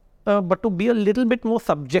choice but to be a little bit more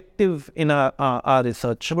subjective in our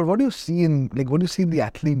research. But what do you see in the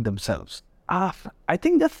athlete themselves? I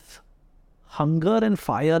think that's hunger and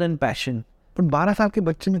fire and passion. But 12 साल के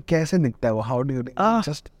बच्चे में कैसे दिखता है वो? How do you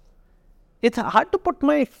just? It's hard to put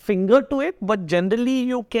my finger to it, but generally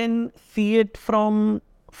you can see it from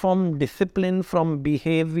discipline, from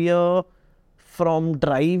behavior, from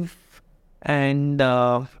drive, and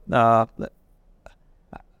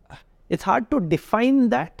it's hard to define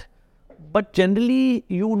that, but generally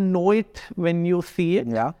you know it when you see it.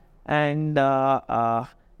 Yeah. And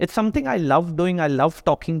it's something I love doing. I love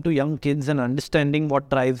talking to young kids and understanding what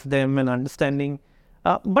drives them and understanding.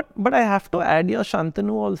 But I have to add here,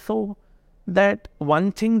 Shantanu, also that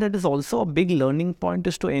one thing that is also a big learning point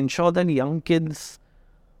is to ensure that young kids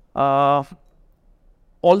also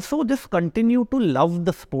just continue to love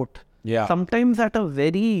the sport. Yeah. Sometimes at a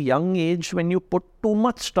very young age, when you put too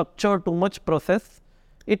much structure, too much process,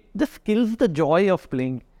 it just kills the joy of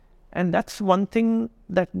playing. And that's one thing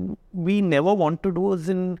that we never want to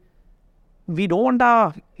do, we don't want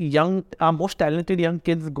our most talented young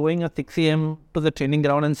kids going at 6 a.m. to the training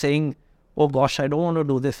ground and saying, oh gosh, I don't want to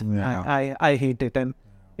do this. Yeah. I hate it. And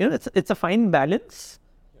it's a fine balance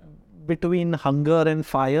between hunger and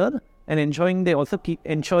fire, and ensuring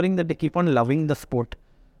that they keep on loving the sport.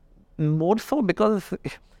 More so because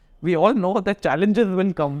we all know that challenges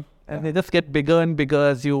will come and they just get bigger and bigger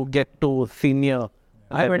as you get to senior.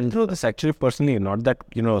 I went through this actually personally. Not that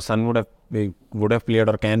son would have played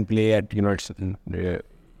or can play at it's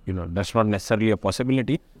that's not necessarily a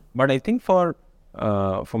possibility. But I think for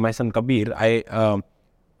my son Kabir, I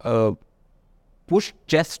pushed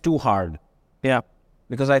chess too hard. Yeah,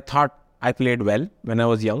 because I thought I played well when I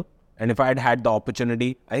was young, and if I had the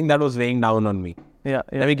opportunity, I think that was weighing down on me. Yeah.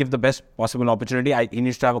 Let me give the best possible opportunity. He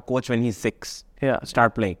needs to have a coach when he's 6. Yeah.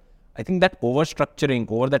 Start playing. I think that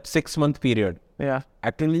over-structuring over that 6-month period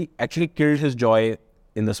actually killed his joy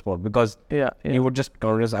in the sport, because he would just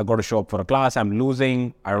I got to show up for a class, I'm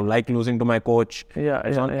losing, I don't like losing to my coach.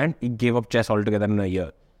 And he gave up chess altogether in a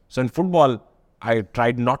year. So in football, I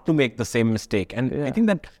tried not to make the same mistake. And I think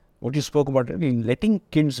that what you spoke about, letting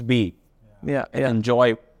kids be,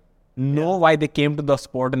 enjoy, know why they came to the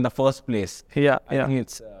sport in the first place. I think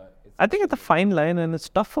it's a fine line, and it's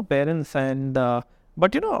tough for parents. And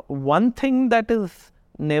but one thing that is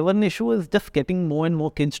never an issue is just getting more and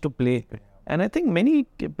more kids to play. And I think many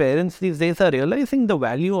parents these days are realizing the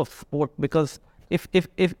value of sport, because if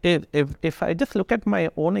I just look at my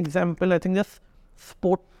own example, I think just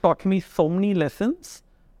sport taught me so many lessons.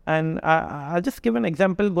 And I'll just give an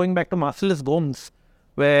example going back to Marcellus Gomes,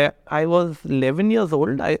 where I was 11 years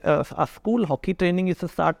old. Our school hockey training used to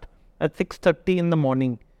start at 6:30 in the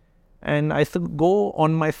morning, and I used to go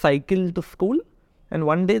on my cycle to school. And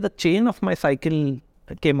one day the chain of my cycle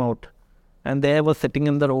came out. And there I was sitting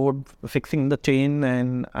in the road, fixing the chain,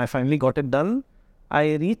 and I finally got it done.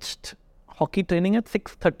 I reached hockey training at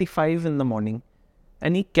 6:35 in the morning.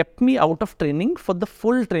 And he kept me out of training for the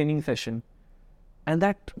full training session. And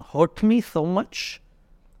that hurt me so much.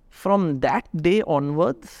 From that day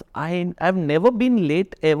onwards, I've never been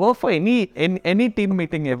late ever for any team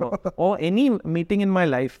meeting ever or any meeting in my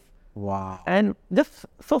life. Wow. And just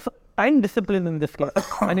so time discipline in this case.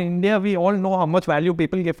 And in India, we all know how much value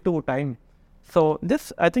people give to time. So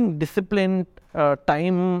this, I think, discipline,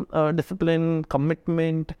 time, discipline,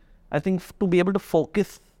 commitment, I think to be able to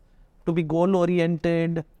focus, to be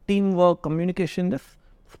goal-oriented, teamwork, communication, this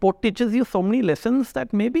sport teaches you so many lessons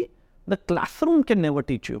that maybe the classroom can never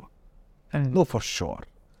teach you. No, for sure.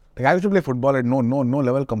 Like I used to play football at no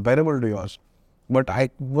level comparable to yours. But I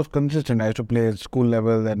was consistent. I used to play at school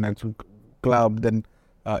level, then at club, then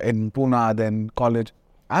in Pune, then college.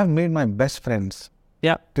 I've made my best friends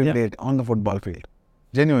till date on the football field.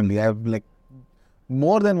 Genuinely, I've like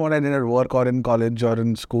more than what I did at work or in college or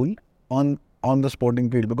in school on the sporting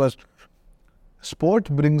field, because sport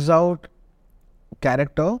brings out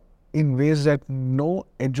character in ways that no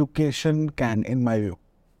education can, in my view.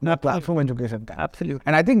 No platform education can. Absolutely.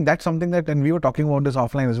 And I think that's something that, and we were talking about this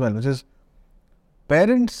offline as well, which is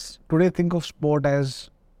parents today think of sport as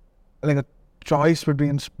like a choice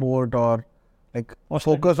between sport or like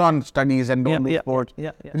focus on studies and don't do sports.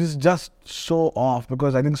 It is just so off,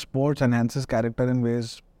 because I think sports enhances character in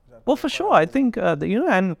ways. Oh, for sure. I think,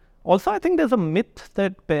 and also I think there's a myth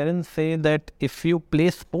that parents say that if you play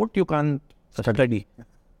sport, you can't study.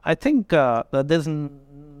 I think there's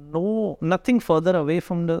nothing further away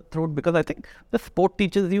from the truth, because I think the sport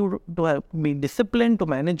teaches you to be disciplined, to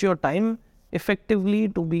manage your time effectively,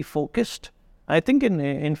 to be focused. I think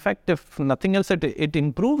in fact, if nothing else, it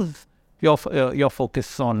improves your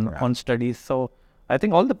focus on studies. So I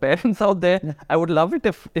think all the parents out there, I would love it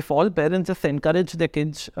if all parents just encourage their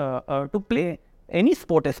kids to play any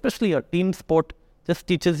sport, especially a team sport. Just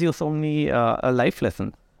teaches you so many life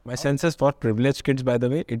lessons. My sense is for privileged kids, by the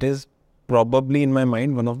way, it is probably in my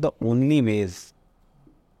mind one of the only ways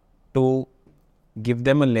to give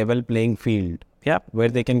them a level playing field where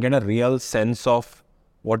they can get a real sense of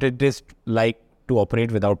what it is like to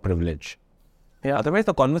operate without privilege. Otherwise,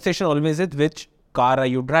 the conversation always is, which car are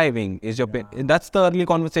you driving? Is your that's the early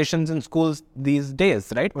conversations in schools these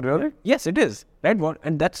days, right? Really? Yes, it is. Right?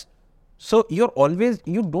 And that's so you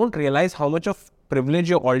don't realize how much of privilege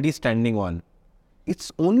you're already standing on.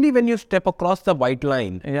 It's only when you step across the white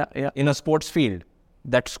line in a sports field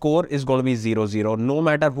that score is going to be 0-0, no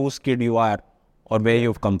matter whose kid you are or where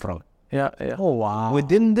you've come from. Oh, wow.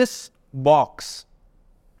 Within this box,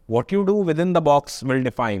 what you do within the box will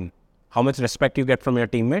define how much respect you get from your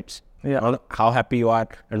teammates, how happy you are,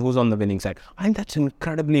 and who's on the winning side. I think that's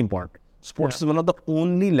incredibly important. Sports is one of the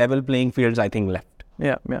only level playing fields I think left.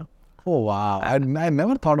 Oh, wow. I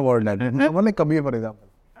never thought about that. Someone like Kabir, for example.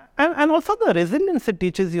 And also the resilience it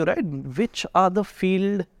teaches you, right? Which other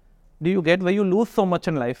field do you get where you lose so much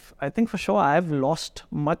in life? I think for sure I've lost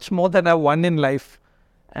much more than I won in life.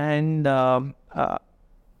 And I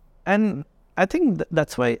think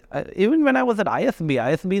that's why, even when I was at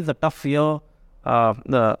ISB is a tough year.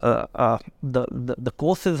 The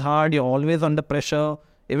course is hard. You're always under pressure,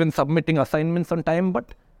 even submitting assignments on time.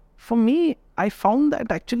 But for me, I found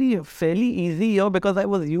that actually a fairly easy year, because I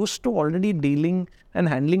was used to already dealing and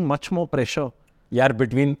handling much more pressure.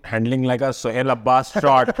 Between handling like a Sohail Abbas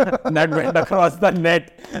shot that went across the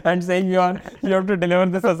net and saying you have to deliver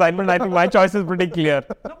this assignment, I think my choice is pretty clear.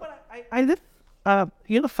 No, but I just,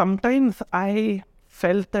 sometimes I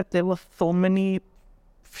felt that there were so many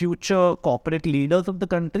future corporate leaders of the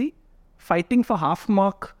country fighting for half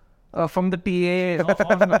mark from the TA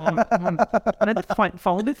on. And I just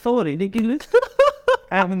found it so ridiculous.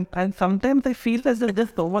 and sometimes I feel that there's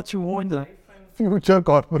just so much more in life. Future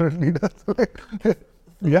corporate leaders.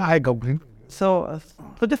 I agree. So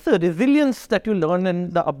just the resilience that you learn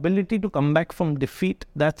and the ability to come back from defeat,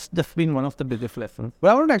 that's just been one of the biggest lessons.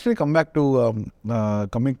 Well, I want to actually come back to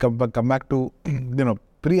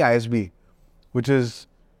pre-ISB, which is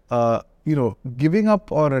giving up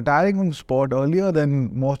or retiring from sport earlier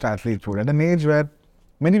than most athletes would, at an age where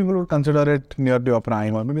many people would consider it near to your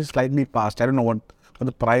prime or maybe slightly past. I don't know what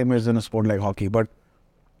the prime is in a sport like hockey, but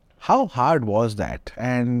how hard was that?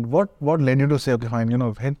 And what led you to say, okay, fine, you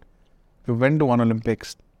went to one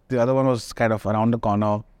Olympics, the other one was kind of around the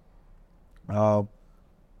corner.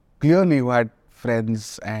 Clearly you had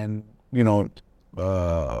friends and,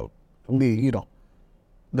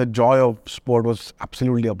 the joy of sport was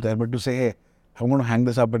absolutely up there. But to say, hey, I'm going to hang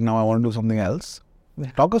this up and now I want to do something else.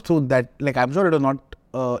 Talk us through that. Like, I'm sure it was not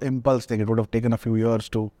impulse thing? It would have taken a few years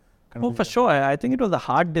to. Oh, for sure. I think it was a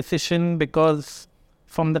hard decision because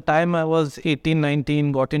from the time I was 18,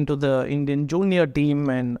 19, got into the Indian junior team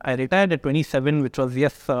and I retired at 27, which was,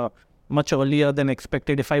 much earlier than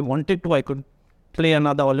expected. If I wanted to, I could play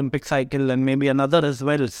another Olympic cycle and maybe another as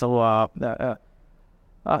well. So,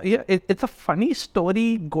 it's a funny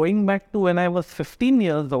story going back to when I was 15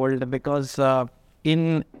 years old because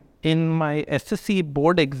in my SSC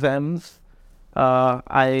board exams,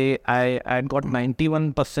 I got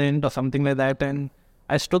 91% or something like that, and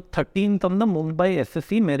I stood 13th on the Mumbai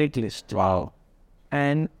SSC merit list. Wow.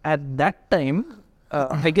 And at that time,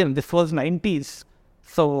 again, this was 90s,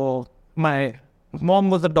 so my mom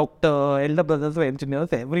was a doctor, elder brothers were engineers,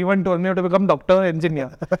 everyone told me to become doctor,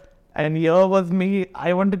 engineer. And here was me,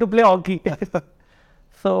 I wanted to play hockey.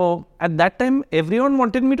 So at that time, everyone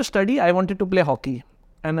wanted me to study, I wanted to play hockey.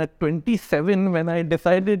 And at 27, when I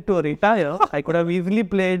decided to retire, I could have easily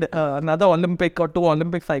played another Olympic or 2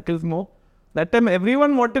 Olympic cycles more. That time,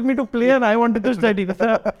 everyone wanted me to play and I wanted to study.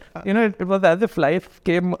 So, it was as if life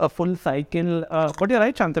came a full cycle. But you're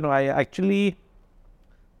right, Shantanu, I actually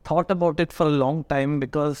thought about it for a long time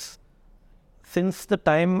because since the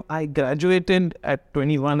time I graduated at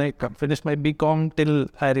 21, I finished my BCom till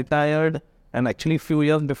I retired, and actually a few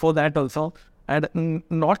years before that also, I had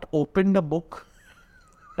not opened a book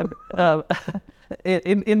in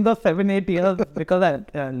the 7-8 years because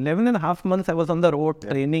 11 and a half months I was on the road,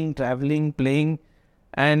 training, traveling, playing.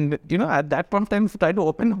 And, at that point of time, if you try to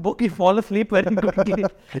open a book, you fall asleep very quickly.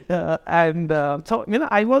 I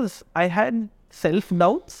had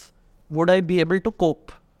self-doubts. Would I be able to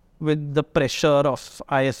cope with the pressure of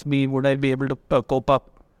ISB? Would I be able to cope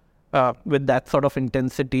up with that sort of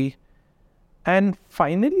intensity? And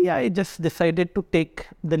finally, I just decided to take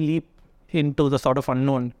the leap into the sort of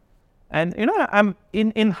unknown. And, I'm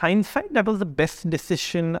in hindsight, that was the best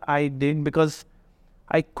decision I did because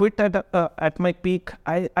I quit at my peak.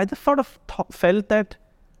 I just sort of felt that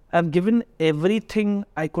I've given everything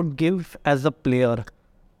I could give as a player.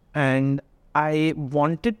 And I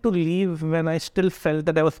wanted to leave when I still felt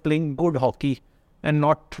that I was playing good hockey and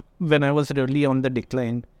not when I was really on the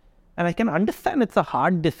decline. And I can understand it's a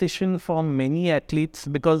hard decision for many athletes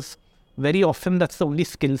because very often that's the only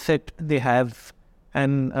skill set they have.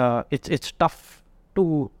 And it's tough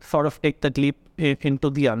to sort of take that leap into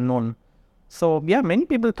the unknown. So, many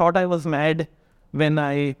people thought I was mad when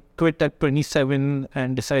I quit at 27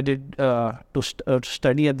 and decided to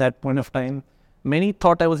study at that point of time. Many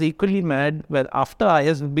thought I was equally mad when after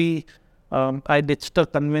ISB, I ditched a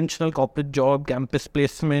conventional corporate job, campus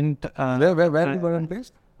placement. Where you got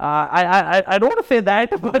placed? I don't want to say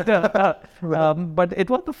that, but it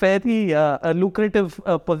was a fairly lucrative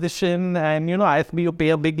position, and ISB, you pay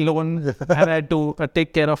a big loan, and I had to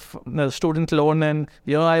take care of the student loan, and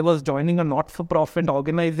I was joining a not-for-profit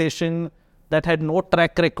organization that had no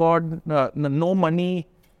track record, no money,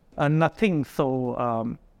 nothing.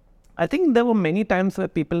 So I think there were many times where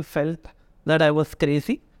people felt that I was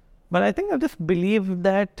crazy, but I think I just believe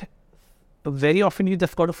that very often you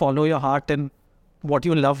just got to follow your heart and what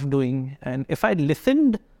you love doing. And if I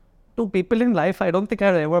listened to people in life, I don't think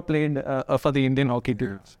I'd ever played for the Indian hockey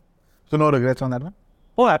team. So no regrets on that one?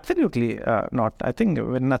 Oh, absolutely not. I think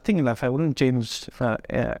with nothing in life, I wouldn't change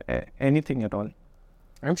anything at all.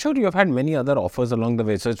 I'm sure you have had many other offers along the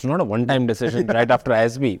way. So it's not a one-time decision right after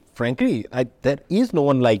ISB. Frankly, there is no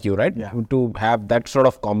one like you, right? Yeah. To have that sort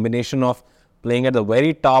of combination of playing at the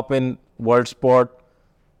very top in world sport,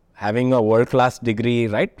 having a world-class degree,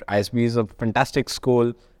 right? ISB is a fantastic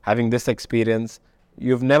school, having this experience.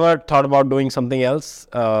 You've never thought about doing something else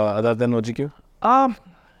other than OGQ?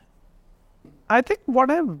 I think what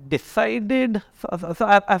I've decided, so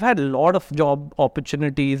I've had a lot of job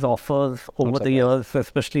opportunities, offers over the years,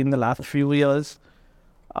 especially in the last few years.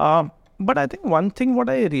 But I think one thing what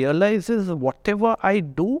I realize is whatever I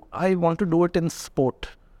do, I want to do it in sport.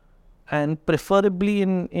 And preferably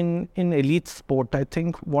in elite sport. I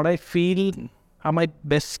think what I feel are my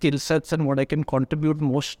best skill sets and what I can contribute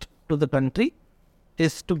most to the country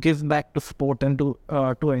is to give back to sport and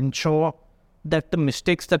to ensure that the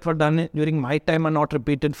mistakes that were done during my time are not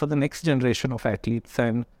repeated for the next generation of athletes.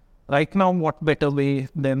 And right now, what better way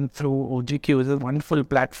than through OGQ? Is a wonderful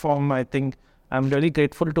platform. I think I'm really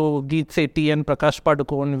grateful to Geet Sethi and Prakash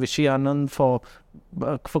Padukone, Vishy Anand for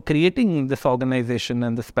creating this organization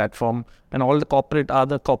and this platform, and all the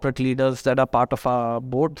other corporate leaders that are part of our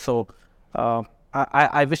board. So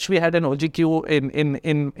I wish we had an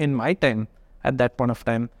OGQ in my time at that point of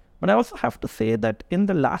time. But I also have to say that in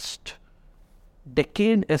the last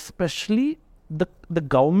decade especially, the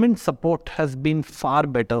government support has been far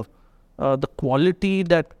better the quality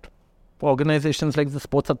that organizations like the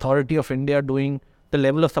Sports Authority of India are doing, the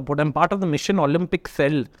level of support. I'm part of the Mission Olympic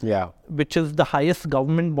Cell, which is the highest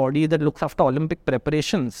government body that looks after Olympic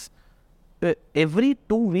preparations. Every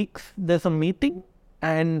 2 weeks, there's a meeting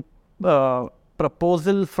and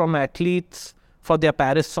proposal from athletes for their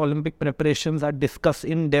Paris Olympic preparations are discussed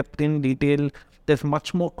in depth, in detail. There's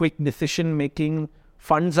much more quick decision making.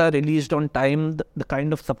 Funds are released on time. The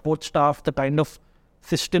kind of support staff, the kind of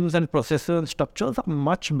systems and processes and structures are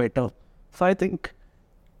much better. So I think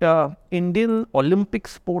Indian Olympic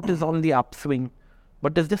sport is on the upswing,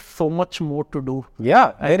 but there's just so much more to do.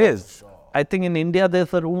 Yeah, there is. I think in India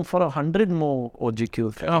there's a room for 100 more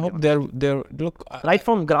OGQs. I hope they're look. Right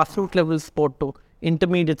from grassroots level sport to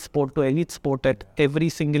intermediate sport to elite sport at every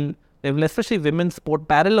single level, especially women's sport,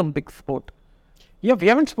 Paralympic sport. Yeah, we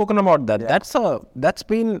haven't spoken about that. That's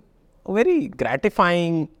been a very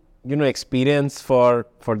gratifying, experience for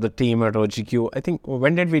the team at OGQ. I think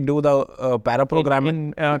when did we do the para program?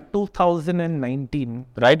 In 2019.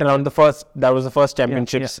 Right around that was the first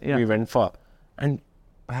championships we went for, and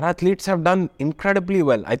para athletes have done incredibly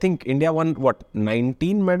well. I think India won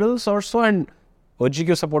 19 medals or so, and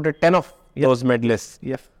OGQ supported 10 of those medalists.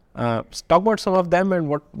 Yes. Talk about some of them and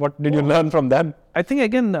what did you learn from them? I think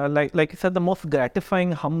again, like you said, the most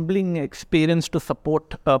gratifying, humbling experience to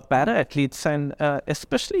support para athletes, and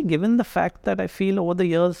especially given the fact that I feel over the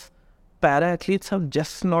years, para athletes have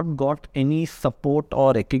just not got any support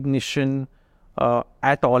or recognition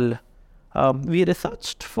at all. We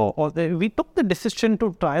researched we took the decision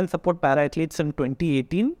to try and support para athletes in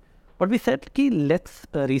 2018, but we said, let's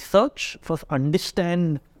research, first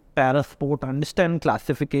understand para sport, understand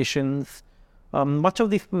classifications. Much of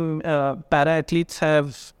these para athletes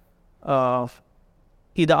have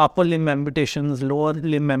either upper limb amputations, lower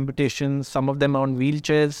limb amputations, some of them are on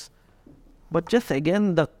wheelchairs. But just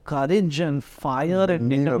again, the courage and fire and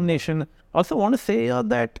determination. Also want to say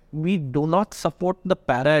that we do not support the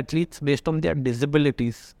para athletes based on their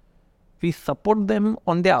disabilities. We support them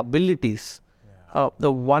on their abilities.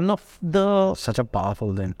 Such a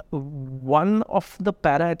powerful thing. One of the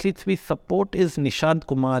para athletes we support is Nishad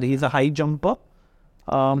Kumar. He's a high jumper.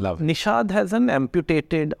 Nishad has an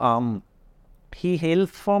amputated arm. He hails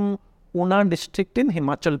from Una district in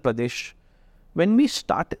Himachal Pradesh. When we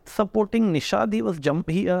started supporting Nishad, he was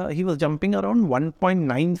jumping around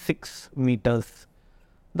 1.96 meters.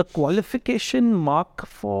 The qualification mark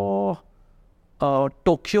for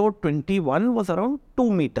Tokyo 21 was around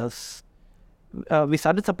 2 meters. We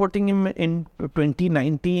started supporting him in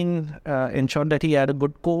 2019, ensured that he had a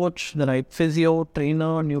good coach, the right physio,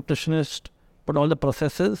 trainer, nutritionist, put all the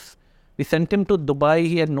processes. We sent him to Dubai.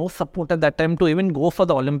 He had no support at that time to even go for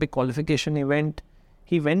the Olympic qualification event.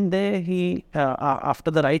 He went there,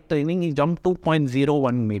 after the right training, he jumped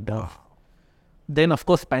 2.01 meter. Then, of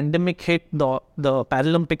course, pandemic hit, the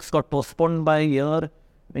Paralympics got postponed by a year.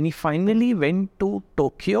 When he finally went to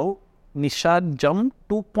Tokyo, Nishad jumped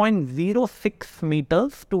 2.06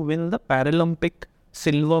 meters to win the Paralympic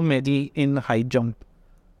silver medal in high jump.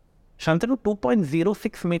 Shantanu,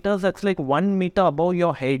 2.06 meters, that's like 1 meter above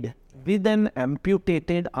your head with an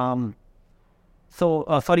amputated arm.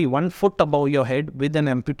 1 foot above your head with an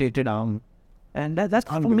amputated arm. And that's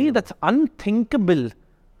for me, that's unthinkable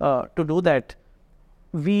to do that.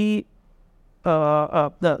 We,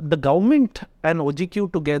 the government and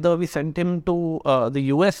OGQ together, we sent him to the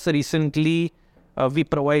US recently. We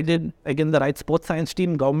provided, again, the right sports science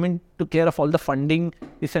team, government took care of all the funding.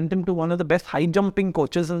 We sent him to one of the best high jumping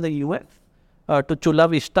coaches in the US, to Chula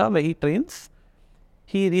Vista, where he trains.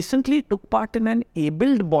 He recently took part in an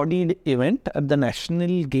able-bodied event at the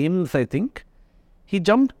National Games, I think. He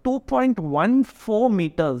jumped 2.14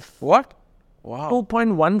 meters. What? Wow.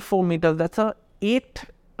 2.14 meters. That's a 8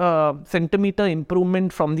 centimeter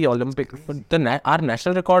improvement from the Olympics. But our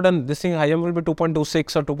national record on this thing, high jump will be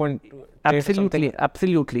 2.26 or 2.8.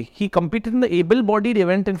 Absolutely. He competed in the able-bodied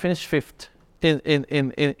event and finished 5th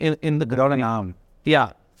in the ground arm.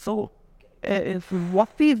 Yeah. So,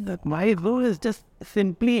 my view is just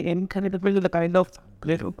simply incredible, the kind of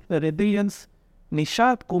resilience.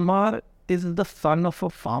 Nishad Kumar is the son of a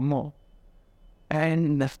farmer,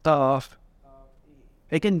 and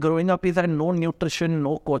again, growing up, he's had no nutrition,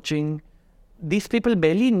 no coaching. These people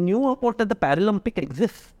barely knew about that the Paralympic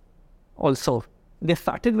exists also. They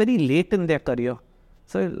started very late in their career.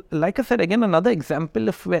 So, like I said, again, another example,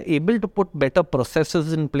 if we're able to put better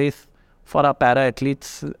processes in place for our para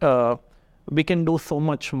athletes, we can do so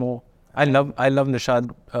much more. I love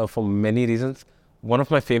Nishad for many reasons. One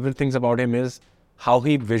of my favorite things about him is how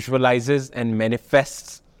he visualizes and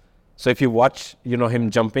manifests. So if you watch, him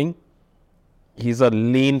jumping, He's a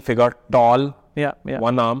lean figure, tall, Yeah, yeah.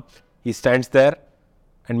 one arm. He stands there,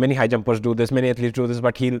 and many high jumpers do this, many athletes do this,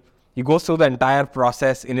 but he goes through the entire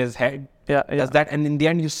process in his head. Yeah, yeah. Does that, and in the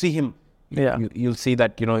end, you see him. Yeah. You'll see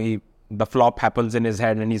that, the flop happens in his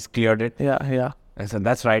head and he's cleared it. Yeah, yeah. I said,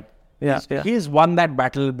 that's right. Yeah, yeah. He's won that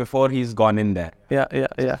battle before he's gone in there. Yeah, yeah,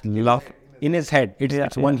 yeah. Love in his head.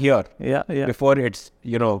 It's won here. Yeah, yeah. Before it's,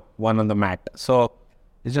 won on the mat. So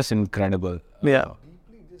it's just incredible. Yeah.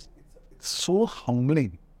 It's so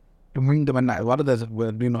humbling to meet them. And what others,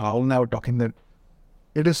 Rahul and I were talking that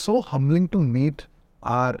it is so humbling to meet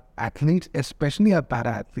our athletes, especially our para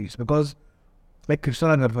athletes, because like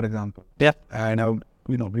Krishna, for example. Yeah. And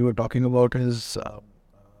we were talking about his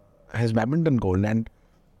badminton goal, and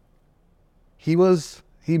he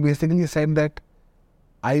basically said that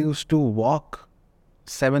I used to walk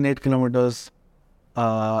 7-8 kilometers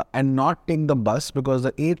and not take the bus, because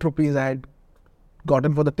the 8 rupees I had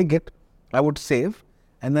gotten for the ticket I would save,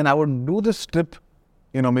 and then I would do this trip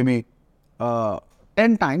maybe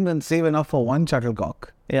 10 times and save enough for one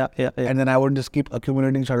shuttlecock. Yeah, yeah, yeah. And then I would just keep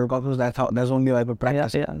accumulating shuttlecocks, because that's only how I would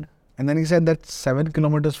practice. Yeah, yeah. And then he said that 7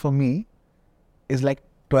 kilometers for me is like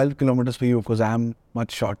 12 kilometers for you, because I'm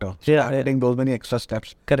much shorter. So Yeah, I'm yeah. taking those many extra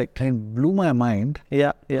steps. Correct. And it blew my mind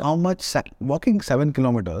Yeah, yeah. how much walking 7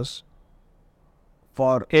 kilometers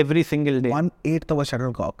for Every single day. 1/8 of a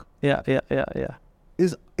shuttlecock Yeah, yeah, yeah, yeah.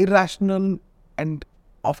 is irrational, and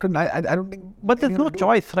often I don't think. But there's no anyone would do it.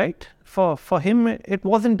 choice, right? For him, it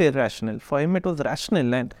wasn't irrational. For him, it was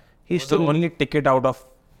rational, and he It's used the to only ticket out of.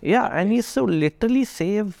 Yeah, and he used to literally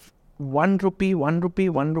save 1 rupee, 1 rupee,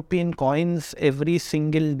 1 rupee in coins every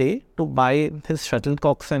single day to buy his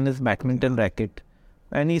shuttlecocks and his badminton racket.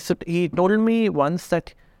 And he told me once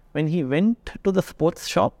that when he went to the sports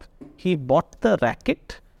shop, he bought the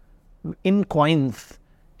racket in coins.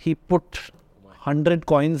 He put 100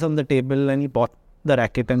 coins on the table and he bought the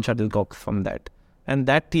racket and shuttlecocks from that. And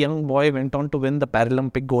that young boy went on to win the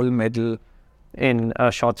Paralympic gold medal in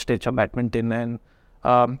short stature badminton. And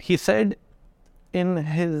he said in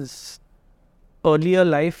his earlier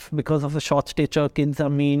life, because of the short stature, kids are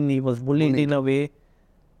mean, he was bullied in a way.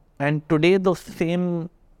 And today those same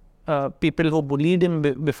people who bullied him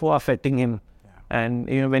before are fetting him. Yeah.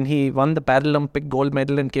 And when he won the Paralympic gold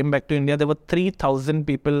medal and came back to India, there were 3,000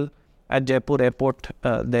 people at Jaipur airport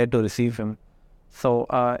there to receive him. So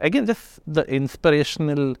again, just the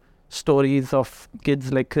inspirational stories of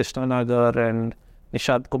kids like Krishna Nagar and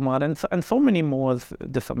Nishad Kumar and so many more is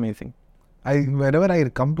just amazing. Whenever I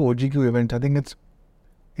come to OGQ events, I think it's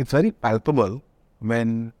very palpable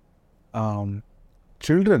when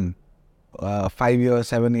children, 5-year,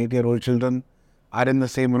 7, 8-year-old children are in the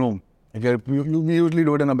same room. We usually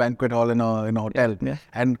do it in a banquet hall in a hotel. Yeah.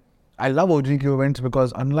 And I love OGQ events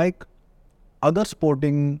because unlike other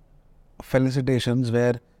sporting felicitations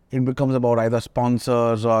where it becomes about either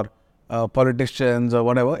sponsors or politicians or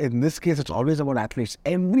whatever, in this case it's always about athletes.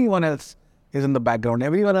 Everyone else is in the background.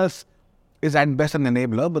 Everyone else is at best an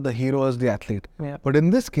enabler, but the hero is the athlete. Yeah. But in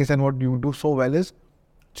this case, and what you do so well is,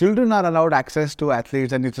 children are allowed access to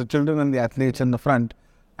athletes, and it's the children and the athletes in the front,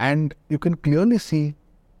 and you can clearly see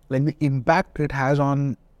like the impact it has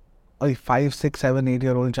on a 5, 6, 7,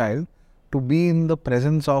 8-year-old child to be in the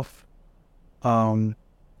presence of an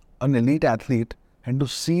elite athlete and to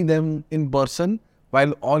see them in person,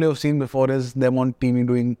 while all you've seen before is them on TV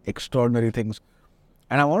doing extraordinary things.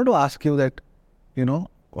 And I wanted to ask you that,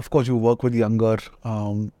 of course you work with younger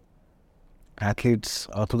athletes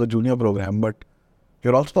through the junior program, but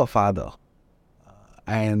you're also a father,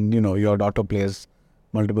 and your daughter plays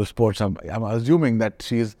multiple sports. I'm assuming that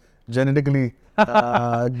she's genetically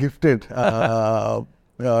gifted to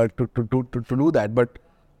do that. But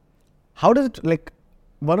how does it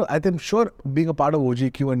I'm sure being a part of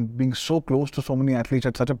OGQ and being so close to so many athletes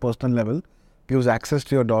at such a personal level gives access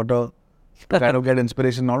to your daughter to kind of get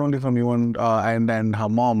inspiration not only from you and her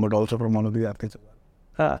mom, but also from one of the athletes as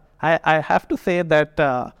well. I have to say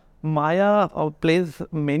that Maya plays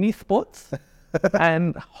many sports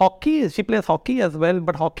and hockey. She plays hockey as well,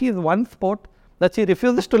 but hockey is one sport that she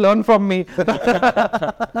refuses to learn from me.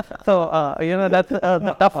 So that's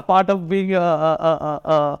the tough part of being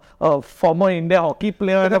a former India hockey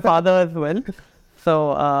player and a father as well.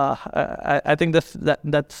 So I think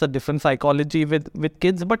that's a different psychology with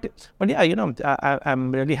kids. But yeah,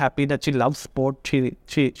 I'm really happy that she loves sport. She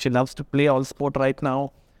loves to play all sport right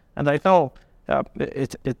now, and right now.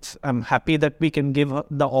 I'm happy that we can give her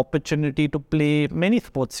the opportunity to play many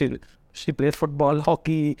sports. She plays football,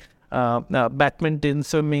 hockey, badminton,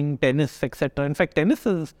 swimming, tennis, etc. In fact, tennis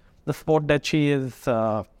is the sport that she is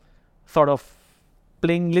sort of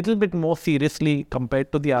playing a little bit more seriously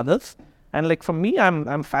compared to the others. And like for me,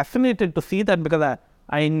 I'm fascinated to see that because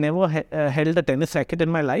I never held a tennis racket in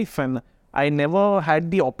my life, and I never had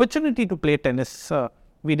the opportunity to play tennis.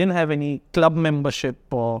 We didn't have any club membership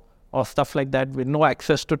or stuff like that, with no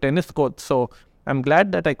access to tennis courts. So I'm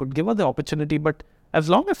glad that I could give her the opportunity. But as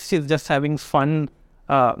long as she's just having fun,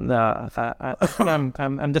 I'm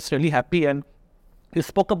just really happy. And you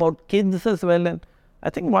spoke about kids as well, and I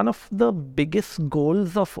think one of the biggest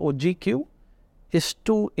goals of OGQ is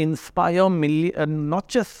to inspire not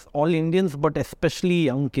just all Indians, but especially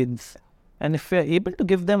young kids. And if we're able to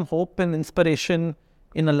give them hope and inspiration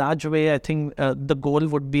in a large way, I think the goal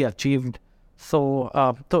would be achieved. So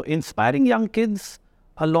inspiring young kids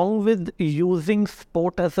along with using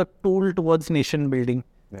sport as a tool towards nation building.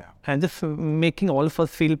 Yeah. And just making all of us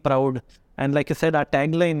feel proud. And like I said, our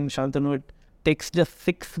tagline, Shantanu, it takes just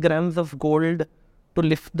 6 grams of gold to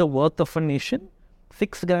lift the worth of a nation.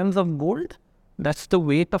 6 grams of gold, that's the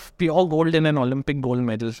weight of pure gold in an Olympic gold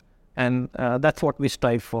medal. And that's what we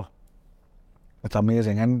strive for. That's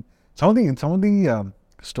amazing. And some of the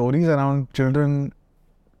stories around children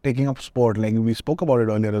taking up sport, like we spoke about it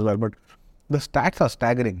earlier as well, but the stats are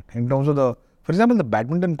staggering in terms of for example, the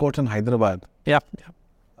badminton courts in Hyderabad. Yeah.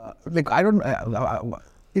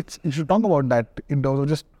 You should talk about that in terms of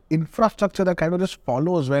just infrastructure that kind of just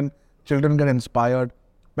follows when children get inspired,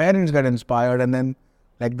 parents get inspired, and then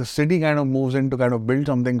like the city kind of moves in to kind of build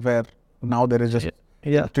something where now there is just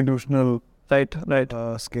institutional Right.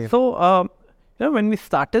 scale. So, when we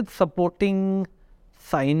started supporting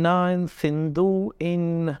Saina and Sindhu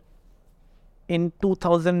in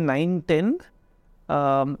 2009-10,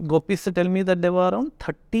 Gopi used to tell me that there were around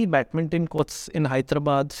 30 badminton courts in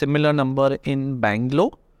Hyderabad, similar number in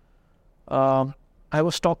Bangalore. I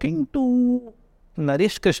was talking to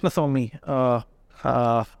Naresh Krishnaswamy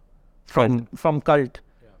from Cult.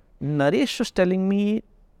 Yeah. Naresh was telling me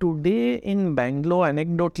today in Bangalore,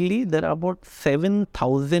 anecdotally, there are about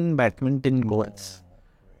 7,000 badminton courts.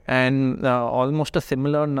 And almost a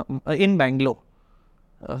similar in Bangalore.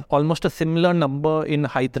 Almost a similar number in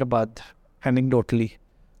Hyderabad, anecdotally.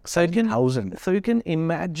 So you can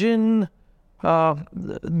imagine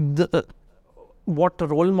what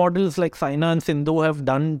role models like Saina and Sindhu have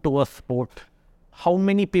done to a sport. How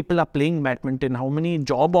many people are playing badminton? How many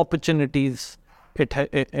job opportunities it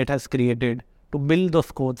has created to build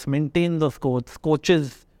those courts, maintain those courts,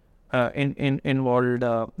 coaches involved,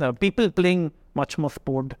 people playing much more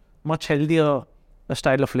sport, much healthier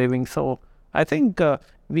style of living. So I think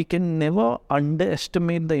we can never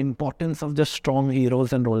underestimate the importance of just strong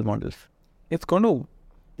heroes and role models. It's going to,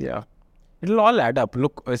 it'll all add up.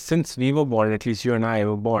 Look, since we were born, at least you and I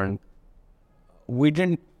were born, we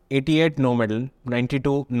didn't 88 no medal,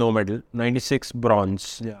 92 no medal, 96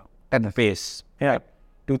 bronze at the pace. Yeah.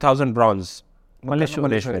 2000 bronze.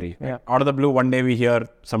 Maleshwari. Yeah. Out of the blue, one day we hear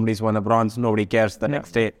somebody's won a bronze, nobody cares. The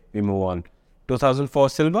next day we move on. 2004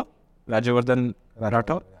 silver, Rajavardhan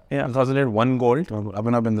Rathore. Yeah. 2008 one gold,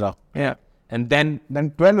 Abhinav Bindra. Yeah. And then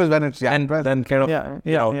 12 is when it's then kind of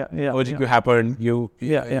OGQ happened. You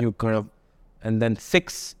kind of, and then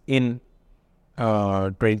 6 in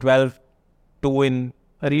 2012, 2 in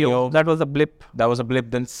Rio. That was a blip.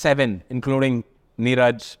 Then 7, including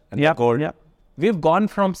Neeraj and the gold. Yeah. We've gone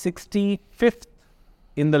from 65th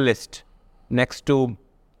in the list, next to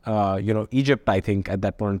Egypt, I think, at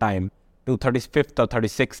that point in time, to 35th or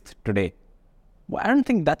 36th today. Well, I don't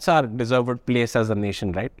think that's our deserved place as a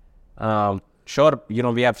nation, right? Sure,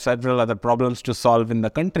 we have several other problems to solve in the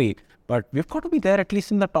country, but we've got to be there at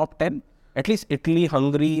least in the top 10. At least Italy,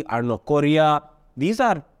 Hungary, I don't know, Korea. They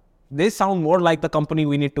sound more like the company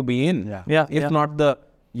we need to be in. If not the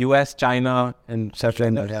US, China, and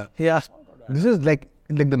China. Yeah. This is like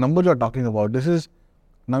the numbers you're talking about. This is,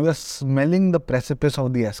 now you're smelling the precipice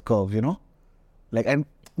of the S-curve, and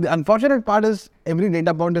the unfortunate part is every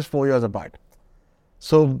data point is 4 years apart.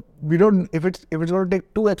 So we don't, if it's going to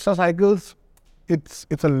take 2 extra cycles, it's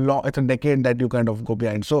a decade that you kind of go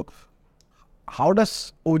behind. So how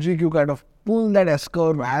does OGQ kind of pull that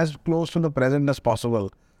S-curve as close to the present as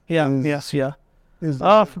possible? Is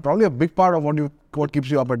probably a big part of what keeps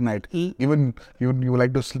you up at night. Even you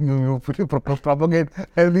like to propagate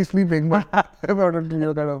healthy sleeping, but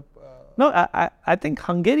No, I think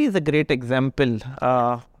Hungary is a great example.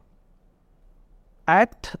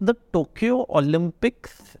 At the Tokyo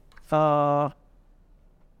Olympics,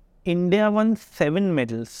 India won 7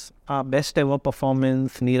 medals. Our best ever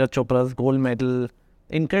performance, Neeraj Chopra's gold medal,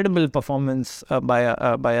 incredible performance by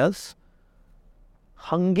us.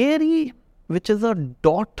 Hungary, which is a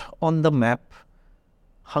dot on the map,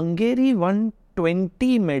 Hungary won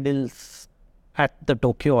 20 medals at the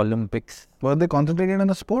Tokyo Olympics. Were they concentrated on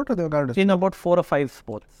a sport or they were In about 4 or 5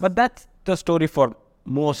 sports. But that's the story for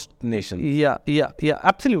most nations. Yeah,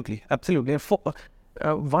 absolutely.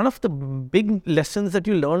 One of the big lessons that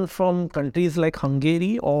you learn from countries like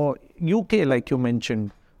Hungary or UK, like you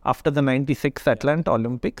mentioned, after the 96 Atlanta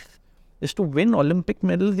Olympics, is to win Olympic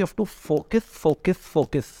medals, you have to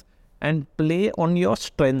focus and play on your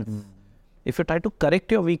strengths. If you try to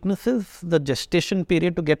correct your weaknesses, the gestation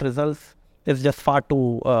period to get results is just far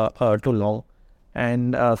too long.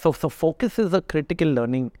 And so focus is a critical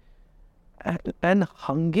learning. And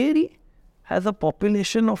Hungary has a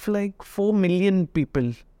population of like 4 million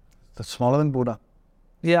people. That's smaller than Pune.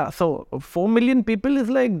 Yeah, so 4 million people is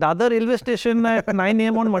like Dadar railway station at 9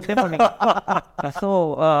 a.m. on Monday morning.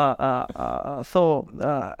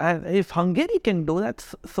 And if Hungary can do that,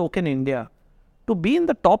 so can India. To be in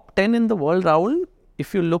the top 10 in the world, Rahul,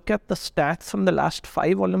 if you look at the stats from the last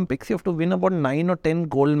 5 Olympics, you have to win about 9 or 10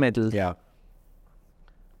 gold medals. Yeah.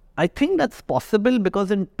 I think that's possible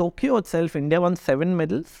because in Tokyo itself, India won 7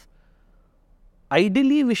 medals.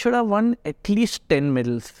 Ideally, we should have won at least 10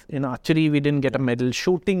 medals. In archery, we didn't get a medal.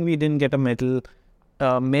 Shooting, we didn't get a medal.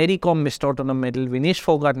 Mary Kom missed out on a medal. Vinesh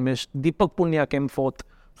Fogart missed. Deepak Punya came fourth.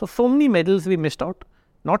 So many medals we missed out.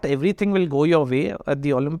 Not everything will go your way at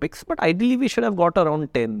the Olympics, but ideally, we should have got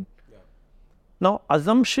around 10. Yeah. Now,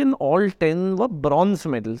 assumption all 10 were bronze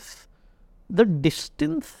medals. The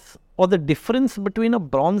distance or the difference between a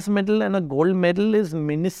bronze medal and a gold medal is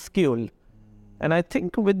minuscule. And I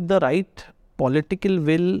think with the right political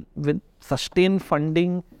will, with sustained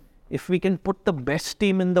funding, if we can put the best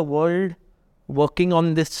team in the world working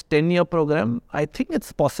on this 10-year program, I think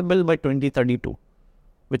it's possible by 2032,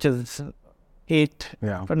 which is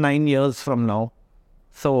 9 years from now.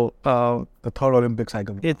 So the third Olympic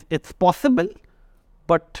cycle. It's possible,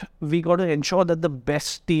 but we got to ensure that the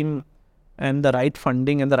best team and the right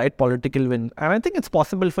funding and the right political will. And I think it's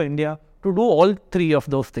possible for India to do all 3 of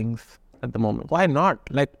those things at the moment. Why not?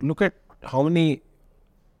 Like, look at how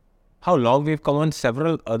long we've come on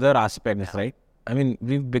several other aspects, right? I mean,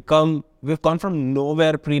 we've gone from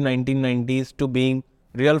nowhere pre-1990s to being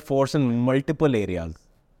real force in multiple areas.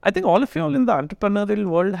 I think all of you all in the entrepreneurial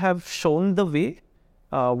world have shown the way,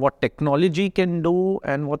 what technology can do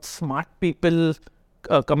and what smart people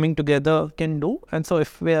coming together can do. And so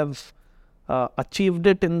if we have achieved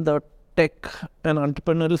it in the tech and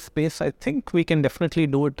entrepreneurial space, I think we can definitely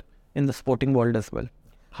do it in the sporting world as well.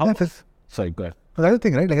 Sorry, go ahead. That's the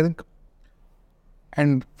thing, right? Like I think,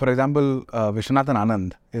 and for example, Vishwanathan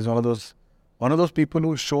Anand is one of those people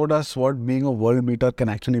who showed us what being a world beater can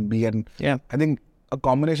actually be. And I think a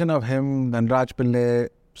combination of him, Dhanraj Pillai,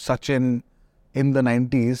 Sachin in the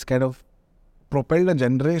 90s kind of propelled a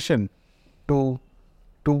generation to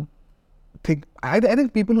think. I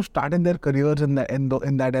think people who started their careers in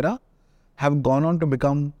that era have gone on to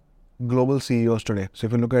become global CEOs today. So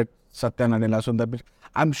if you look at Satya Nadella, Sundar,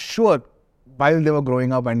 I'm sure while they were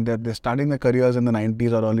growing up and they're starting their careers in the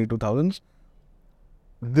 90s or early 2000s,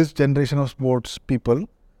 this generation of sports people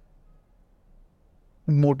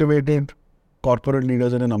motivated corporate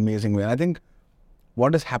leaders in an amazing way. I think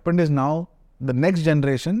what has happened is now the next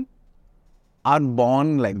generation are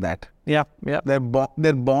born like that. Yeah. They're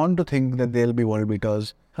born to think that they'll be world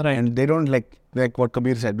beaters. Right. And they don't like what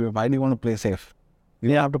Kabir said, why do you want to play safe? You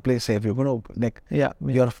don't have to play safe. You're going to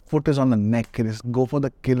your foot is on the neck. Just go for the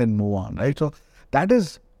kill and move on, right? So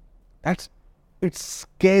it's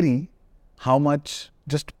scary how much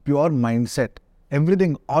just pure mindset,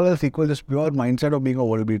 everything, all else equal, just pure mindset of being a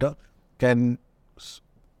world beater can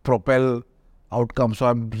propel outcomes. So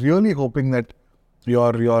I'm really hoping that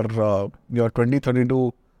your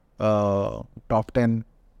 2032 top 10.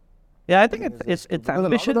 Yeah, I think it's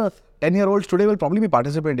ambitious. 10-year-olds today will probably be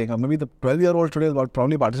participating, or maybe the 12-year-olds today will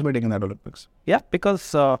probably participating in that Olympics. Yeah,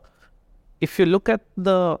 because if you look at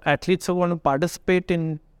the athletes who want to participate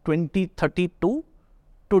in 2032,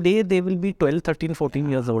 today they will be 12, 13, 14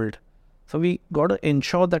 years old. So we got to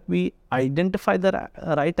ensure that we identify the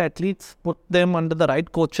right athletes, put them under the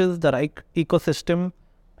right coaches, the right ecosystem,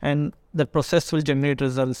 and the process will generate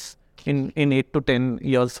results in 8 to 10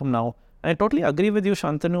 years from now. I totally agree with you,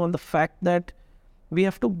 Shantanu, on the fact that we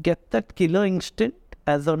have to get that killer instinct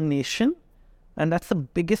as a nation. And that's the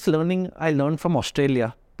biggest learning I learned from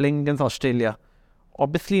Australia, playing against Australia.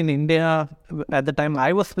 Obviously in India, at the time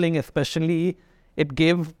I was playing especially, it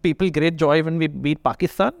gave people great joy when we beat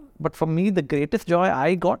Pakistan. But for me, the greatest joy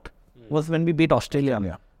I got was when we beat Australia.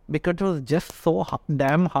 Yeah. Because it was just so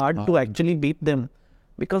damn hard to actually beat them.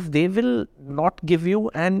 Because they will not give you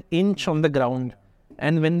an inch on the ground.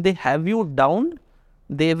 And when they have you down,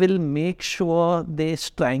 they will make sure they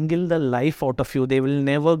strangle the life out of you. They will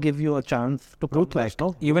never give you a chance to come back.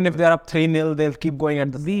 No? Even if they're up 3-0, they'll keep going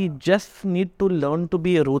at the... We just need to learn to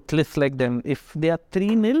be ruthless like them. If they are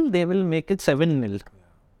 3-0, they will make it 7-0.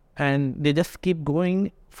 And they just keep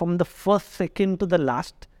going from the first second to the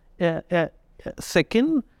last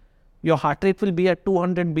second. Your heart rate will be at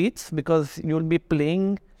 200 beats because you will be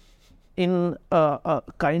playing in a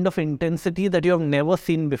kind of intensity that you have never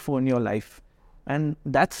seen before in your life. And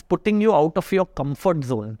that's putting you out of your comfort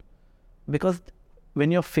zone. Because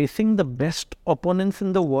when you're facing the best opponents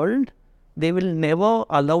in the world, they will never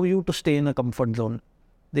allow you to stay in a comfort zone.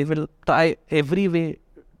 They will try every way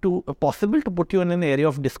possible to put you in an area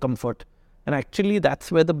of discomfort. And actually,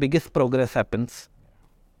 that's where the biggest progress happens.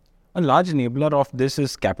 A large enabler of this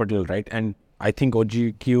is capital, right? And I think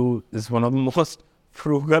OGQ is one of the most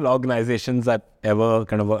frugal organizations I've ever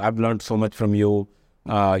I've learned so much from you,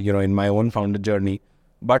 in my own founder journey.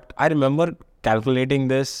 But I remember calculating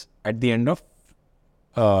this at the end of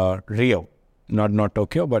Rio, not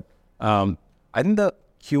Tokyo, but I think the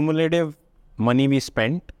cumulative money we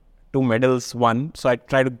spent, 2 medals won. So I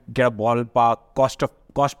try to get a ballpark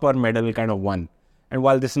cost per medal kind of won. And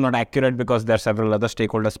while this is not accurate because there are several other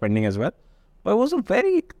stakeholders spending as well, but it was a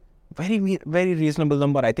very, very, very reasonable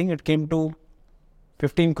number. I think it came to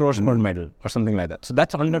 15 crores per medal or something like that. So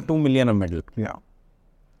that's under 2 million a medal. Yeah.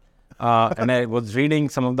 And I was reading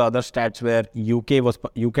some of the other stats where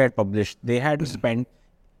UK had published. They had spent,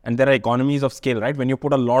 and there are economies of scale, right? When you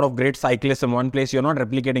put a lot of great cyclists in one place, you're not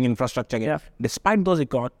replicating infrastructure again. Yeah. Despite those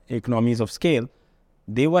economies of scale,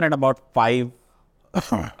 they were at about 5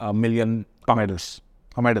 million medals.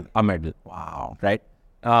 A medal. Wow. Right.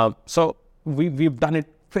 So we've done it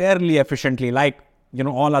fairly efficiently, like,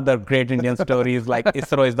 all other great Indian stories, like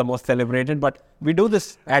ISRO is the most celebrated, but we do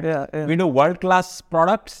this we do world-class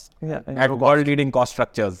products at world-leading cost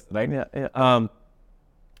structures, right?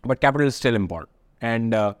 But capital is still important.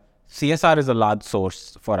 And CSR is a large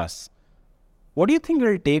source for us. What do you think it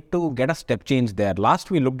will take to get a step change there?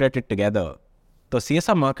 Last we looked at it together, the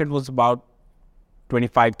CSR market was about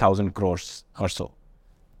 25,000 crores or so.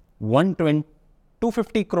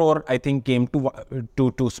 250 crore, I think, came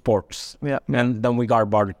to sports. Yeah. And then we got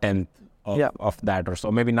about a tenth of that or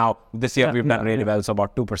so. Maybe now, this year, we've done really well, so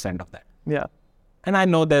about 2% of that. Yeah. And I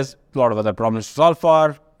know there's a lot of other problems to solve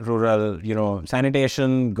for, rural,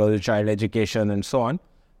 sanitation, girl child education, and so on.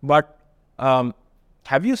 But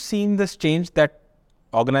have you seen this change that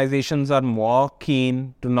organizations are more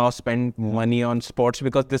keen to now spend money on sports?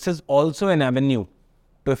 Because this is also an avenue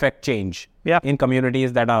to effect change in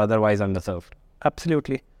communities that are otherwise underserved.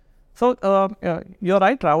 Absolutely. So you're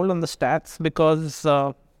right, Rahul, on the stats, because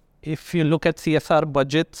if you look at CSR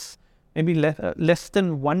budgets, maybe less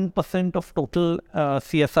than 1% of total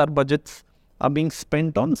CSR budgets are being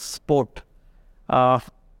spent on sport.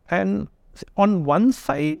 And on one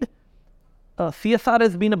side, CSR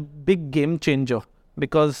has been a big game changer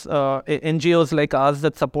because NGOs like ours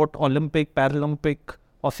that support Olympic, Paralympic,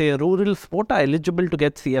 or say rural sport are eligible to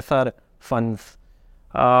get CSR funds.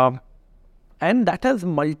 And that has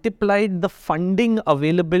multiplied the funding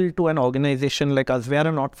available to an organization like us. We are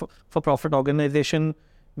a not-for-profit organization.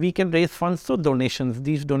 We can raise funds through donations.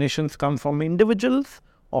 These donations come from individuals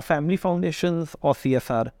or family foundations or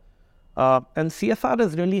CSR. And CSR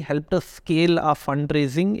has really helped us scale our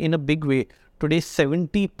fundraising in a big way. Today,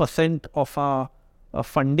 70% of our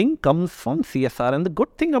funding comes from CSR. And the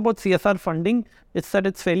good thing about CSR funding is that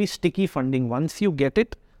it's fairly sticky funding. Once you get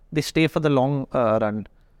it, they stay for the long run.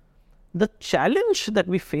 The challenge that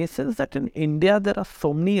we face is that in India, there are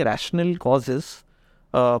so many rational causes,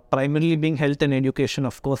 primarily being health and education,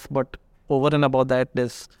 of course, but over and above that,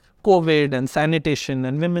 there's COVID and sanitation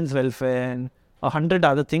and women's welfare and 100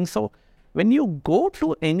 other things. So when you go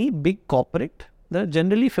to any big corporate, there are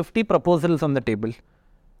generally 50 proposals on the table.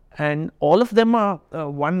 And all of them are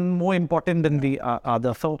one more important than the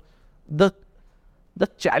other. So the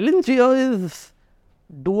challenge here is,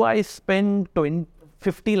 do I spend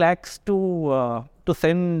 50 lakhs to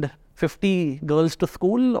send 50 girls to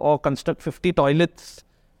school or construct 50 toilets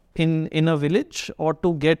in a village, or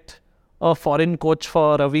to get a foreign coach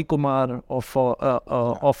for Ravi Kumar or for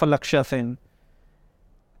Lakshya Sen?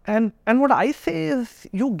 And what I say is,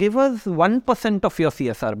 you give us 1% of your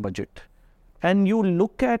CSR budget and you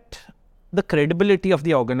look at the credibility of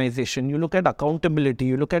the organization, you look at accountability,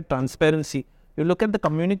 you look at transparency, you look at the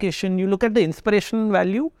communication, you look at the inspiration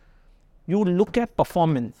value, you look at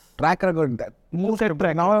performance. Track record, that Look at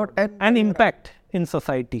track record and impact in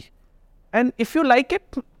society. And if you like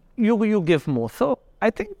it, you give more. So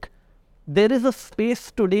I think there is a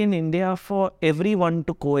space today in India for everyone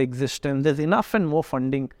to coexist, and there's enough and more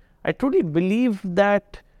funding. I truly believe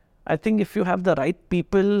that. I think if you have the right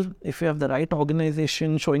people, if you have the right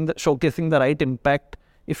organization showcasing the right impact,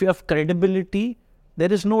 if you have credibility,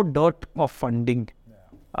 there is no dearth of funding.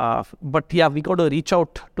 But yeah, we got to reach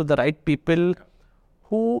out to the right people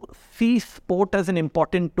who see sport as an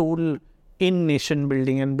important tool in nation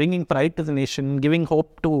building and bringing pride to the nation, giving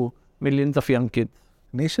hope to millions of young kids.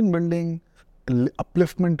 Nation building,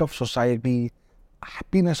 upliftment of society,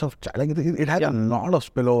 happiness of child. Like it has a lot of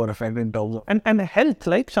spillover effect in terms of and health.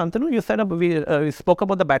 Like Shantanu, you said we spoke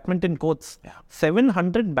about the badminton courts.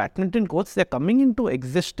 700 badminton courts, they're coming into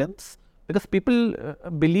existence because people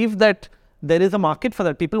believe that there is a market for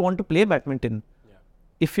that. People want to play badminton.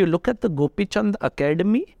 If you look at the Gopi Chand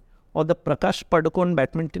Academy or the Prakash Padukone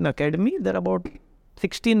Badminton Academy, there are about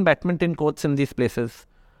 16 badminton courts in these places.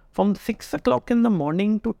 From 6 o'clock in the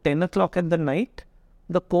morning to 10 o'clock at the night,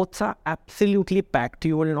 the courts are absolutely packed.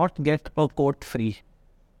 You will not get a court free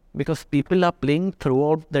because people are playing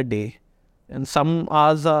throughout the day. And some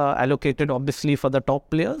hours are allocated obviously for the top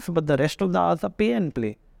players, but the rest of the hours are pay and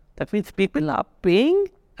play. That means people are paying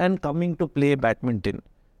and coming to play badminton.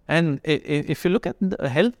 And if you look at the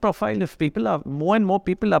health profile, if people are, more and more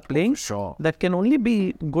people are playing, that can only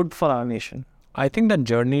be good for our nation. I think the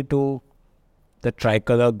journey to the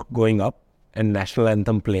tricolor going up and national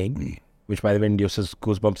anthem playing, which by the way induces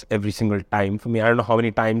goosebumps every single time. For me, I don't know how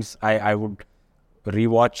many times I would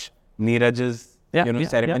rewatch Neeraj's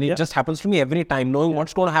ceremony. It just happens to me every time. Knowing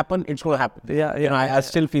what's going to happen, it's going to happen. I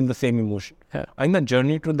still feel the same emotion. I think the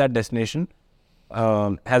journey to that destination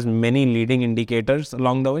has many leading indicators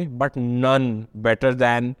along the way, but none better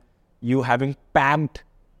than you having packed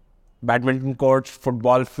badminton courts,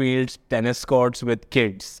 football fields, tennis courts with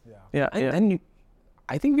kids. And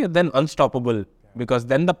I think we are then unstoppable because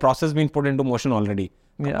then the process being put into motion already.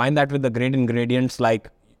 Combine that with the great ingredients like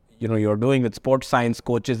you're doing with sports science,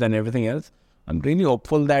 coaches and everything else. I'm really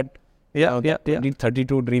hopeful that the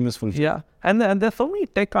 2032 dream is fulfilled. And there's so many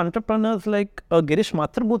tech entrepreneurs like Girish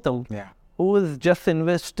Mathrubootham, who is just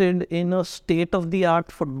invested in a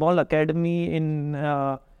state-of-the-art football academy in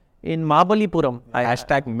Mahabalipuram.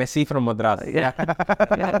 Hashtag Messi from Madras.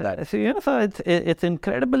 So it's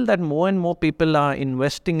incredible that more and more people are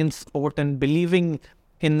investing in sport and believing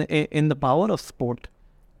in the power of sport.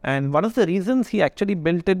 And one of the reasons he actually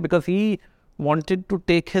built it because he wanted to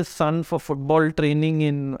take his son for football training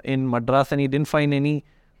in Madras, and he didn't find any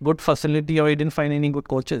good facility or he didn't find any good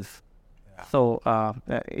coaches. So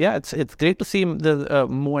it's great to see the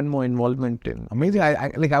more and more involvement in. Amazing.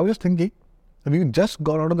 I was just thinking, we just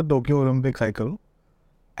got out of the Tokyo Olympic cycle,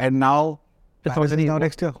 and now it's already now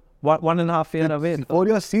next year. 1.5 years away. 4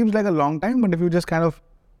 years seems like a long time, but if you just kind of,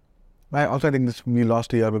 I think we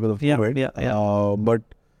lost a year because of COVID. But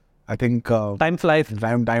I think time flies.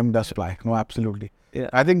 Time does fly. No, absolutely.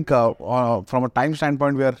 I think from a time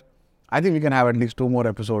standpoint, I think we can have at least 2 more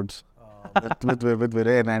episodes with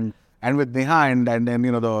Viren and with Neha and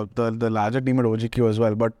the larger team at OGQ as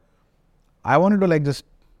well. But I wanted to just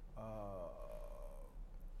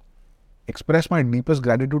express my deepest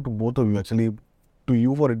gratitude to both of you, actually, to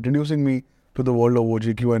you for introducing me to the world of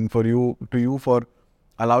OGQ and to you for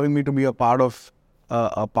allowing me to be a part of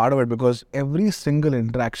it, because every single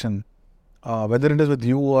interaction, whether it is with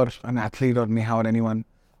you or an athlete or Neha or anyone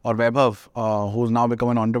or Vaibhav, who's now become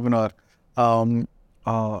an entrepreneur,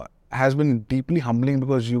 has been deeply humbling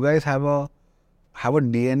because you guys have a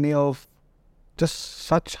DNA of just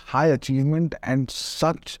such high achievement and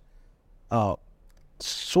such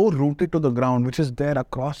so rooted to the ground, which is there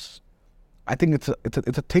across. I think it's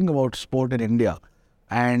a thing about sport in India,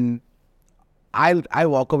 and I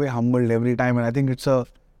walk away humbled every time, and I think it's a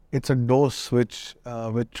dose which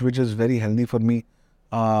is very healthy for me,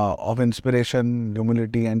 of inspiration,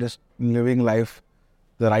 humility, and just living life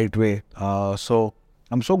the right way. So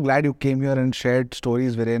I'm so glad you came here and shared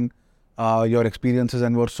stories wherein your experiences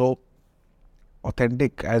and were so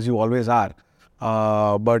authentic as you always are.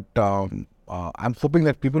 But I'm hoping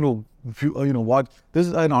that people who watch, this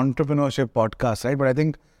is an entrepreneurship podcast, right? But I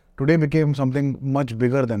think today became something much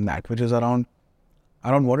bigger than that, which is around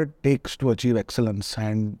what it takes to achieve excellence,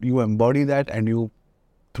 and you embody that, and you,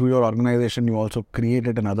 through your organization, you also create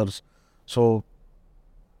it in others. So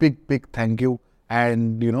big thank you,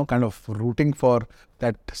 and kind of rooting for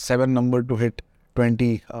that 7 number to hit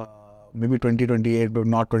 20, maybe 2028, but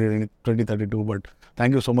not 2032. But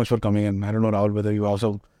thank you so much for coming in. I don't know, Rahul, whether you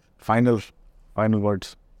also final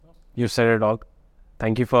words. You said it all.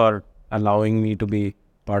 Thank you for allowing me to be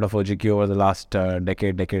part of OGQ over the last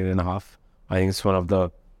decade and a half. I think it's one of the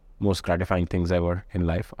most gratifying things ever in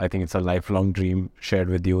life. I think it's a lifelong dream shared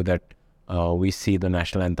with you that we see the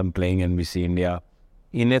national anthem playing and we see India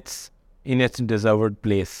in its deserved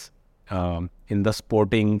place in the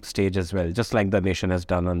sporting stage as well, just like the nation has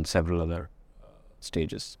done on several other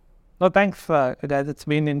stages. No, thanks, guys. It's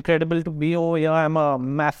been incredible to be over here. I'm a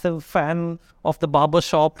massive fan of the barber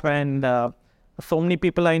shop, and so many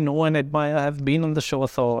people I know and admire have been on the show.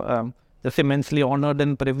 So just immensely honored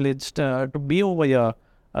and privileged to be over here,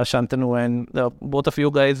 Shantanu. And both of you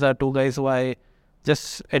guys are two guys who I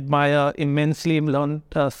just admire immensely, learned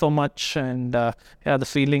so much, and the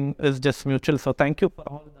feeling is just mutual. So thank you for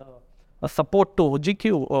all the support to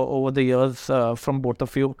OGQ over the years from both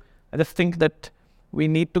of you. I just think that we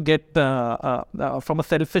need to get, from a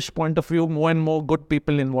selfish point of view, more and more good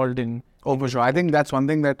people involved in. Oh, for sure. I think that's one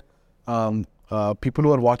thing that people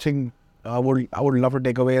who are watching would love to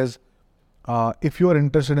take away is if you are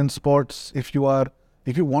interested in sports, if you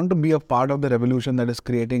want to be a part of the revolution that is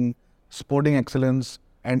creating sporting excellence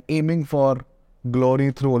and aiming for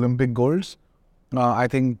glory through Olympic golds, I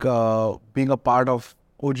think being a part of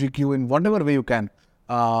OGQ in whatever way you can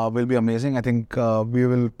will be amazing. I think we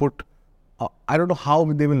will put. I don't know how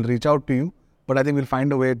they will reach out to you, but I think we'll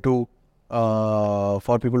find a way to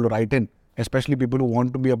for people to write in, especially people who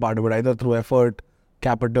want to be a part of it, either through effort,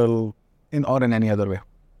 capital, or in any other way.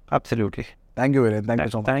 Absolutely. Thank you, Viren. Thank you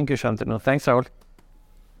so much. Thank you, Shantanu. Thanks, Rahul.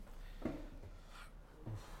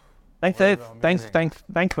 Thanks, guys. Thanks,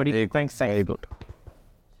 buddy. Thanks. Very good.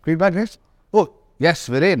 Feedback next? Oh, yes,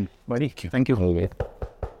 Viren. Buddy. Thank you. Okay.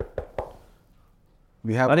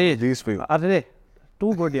 We have Buddy. these for you. Arre,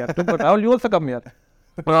 too good, yeah. Too good. Rahul, you also come here.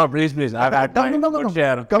 No, please. I've had No.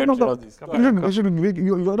 share. Come.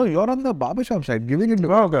 You're on the barbershop side, giving it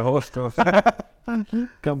to Okay, host.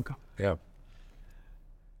 Come. Yeah.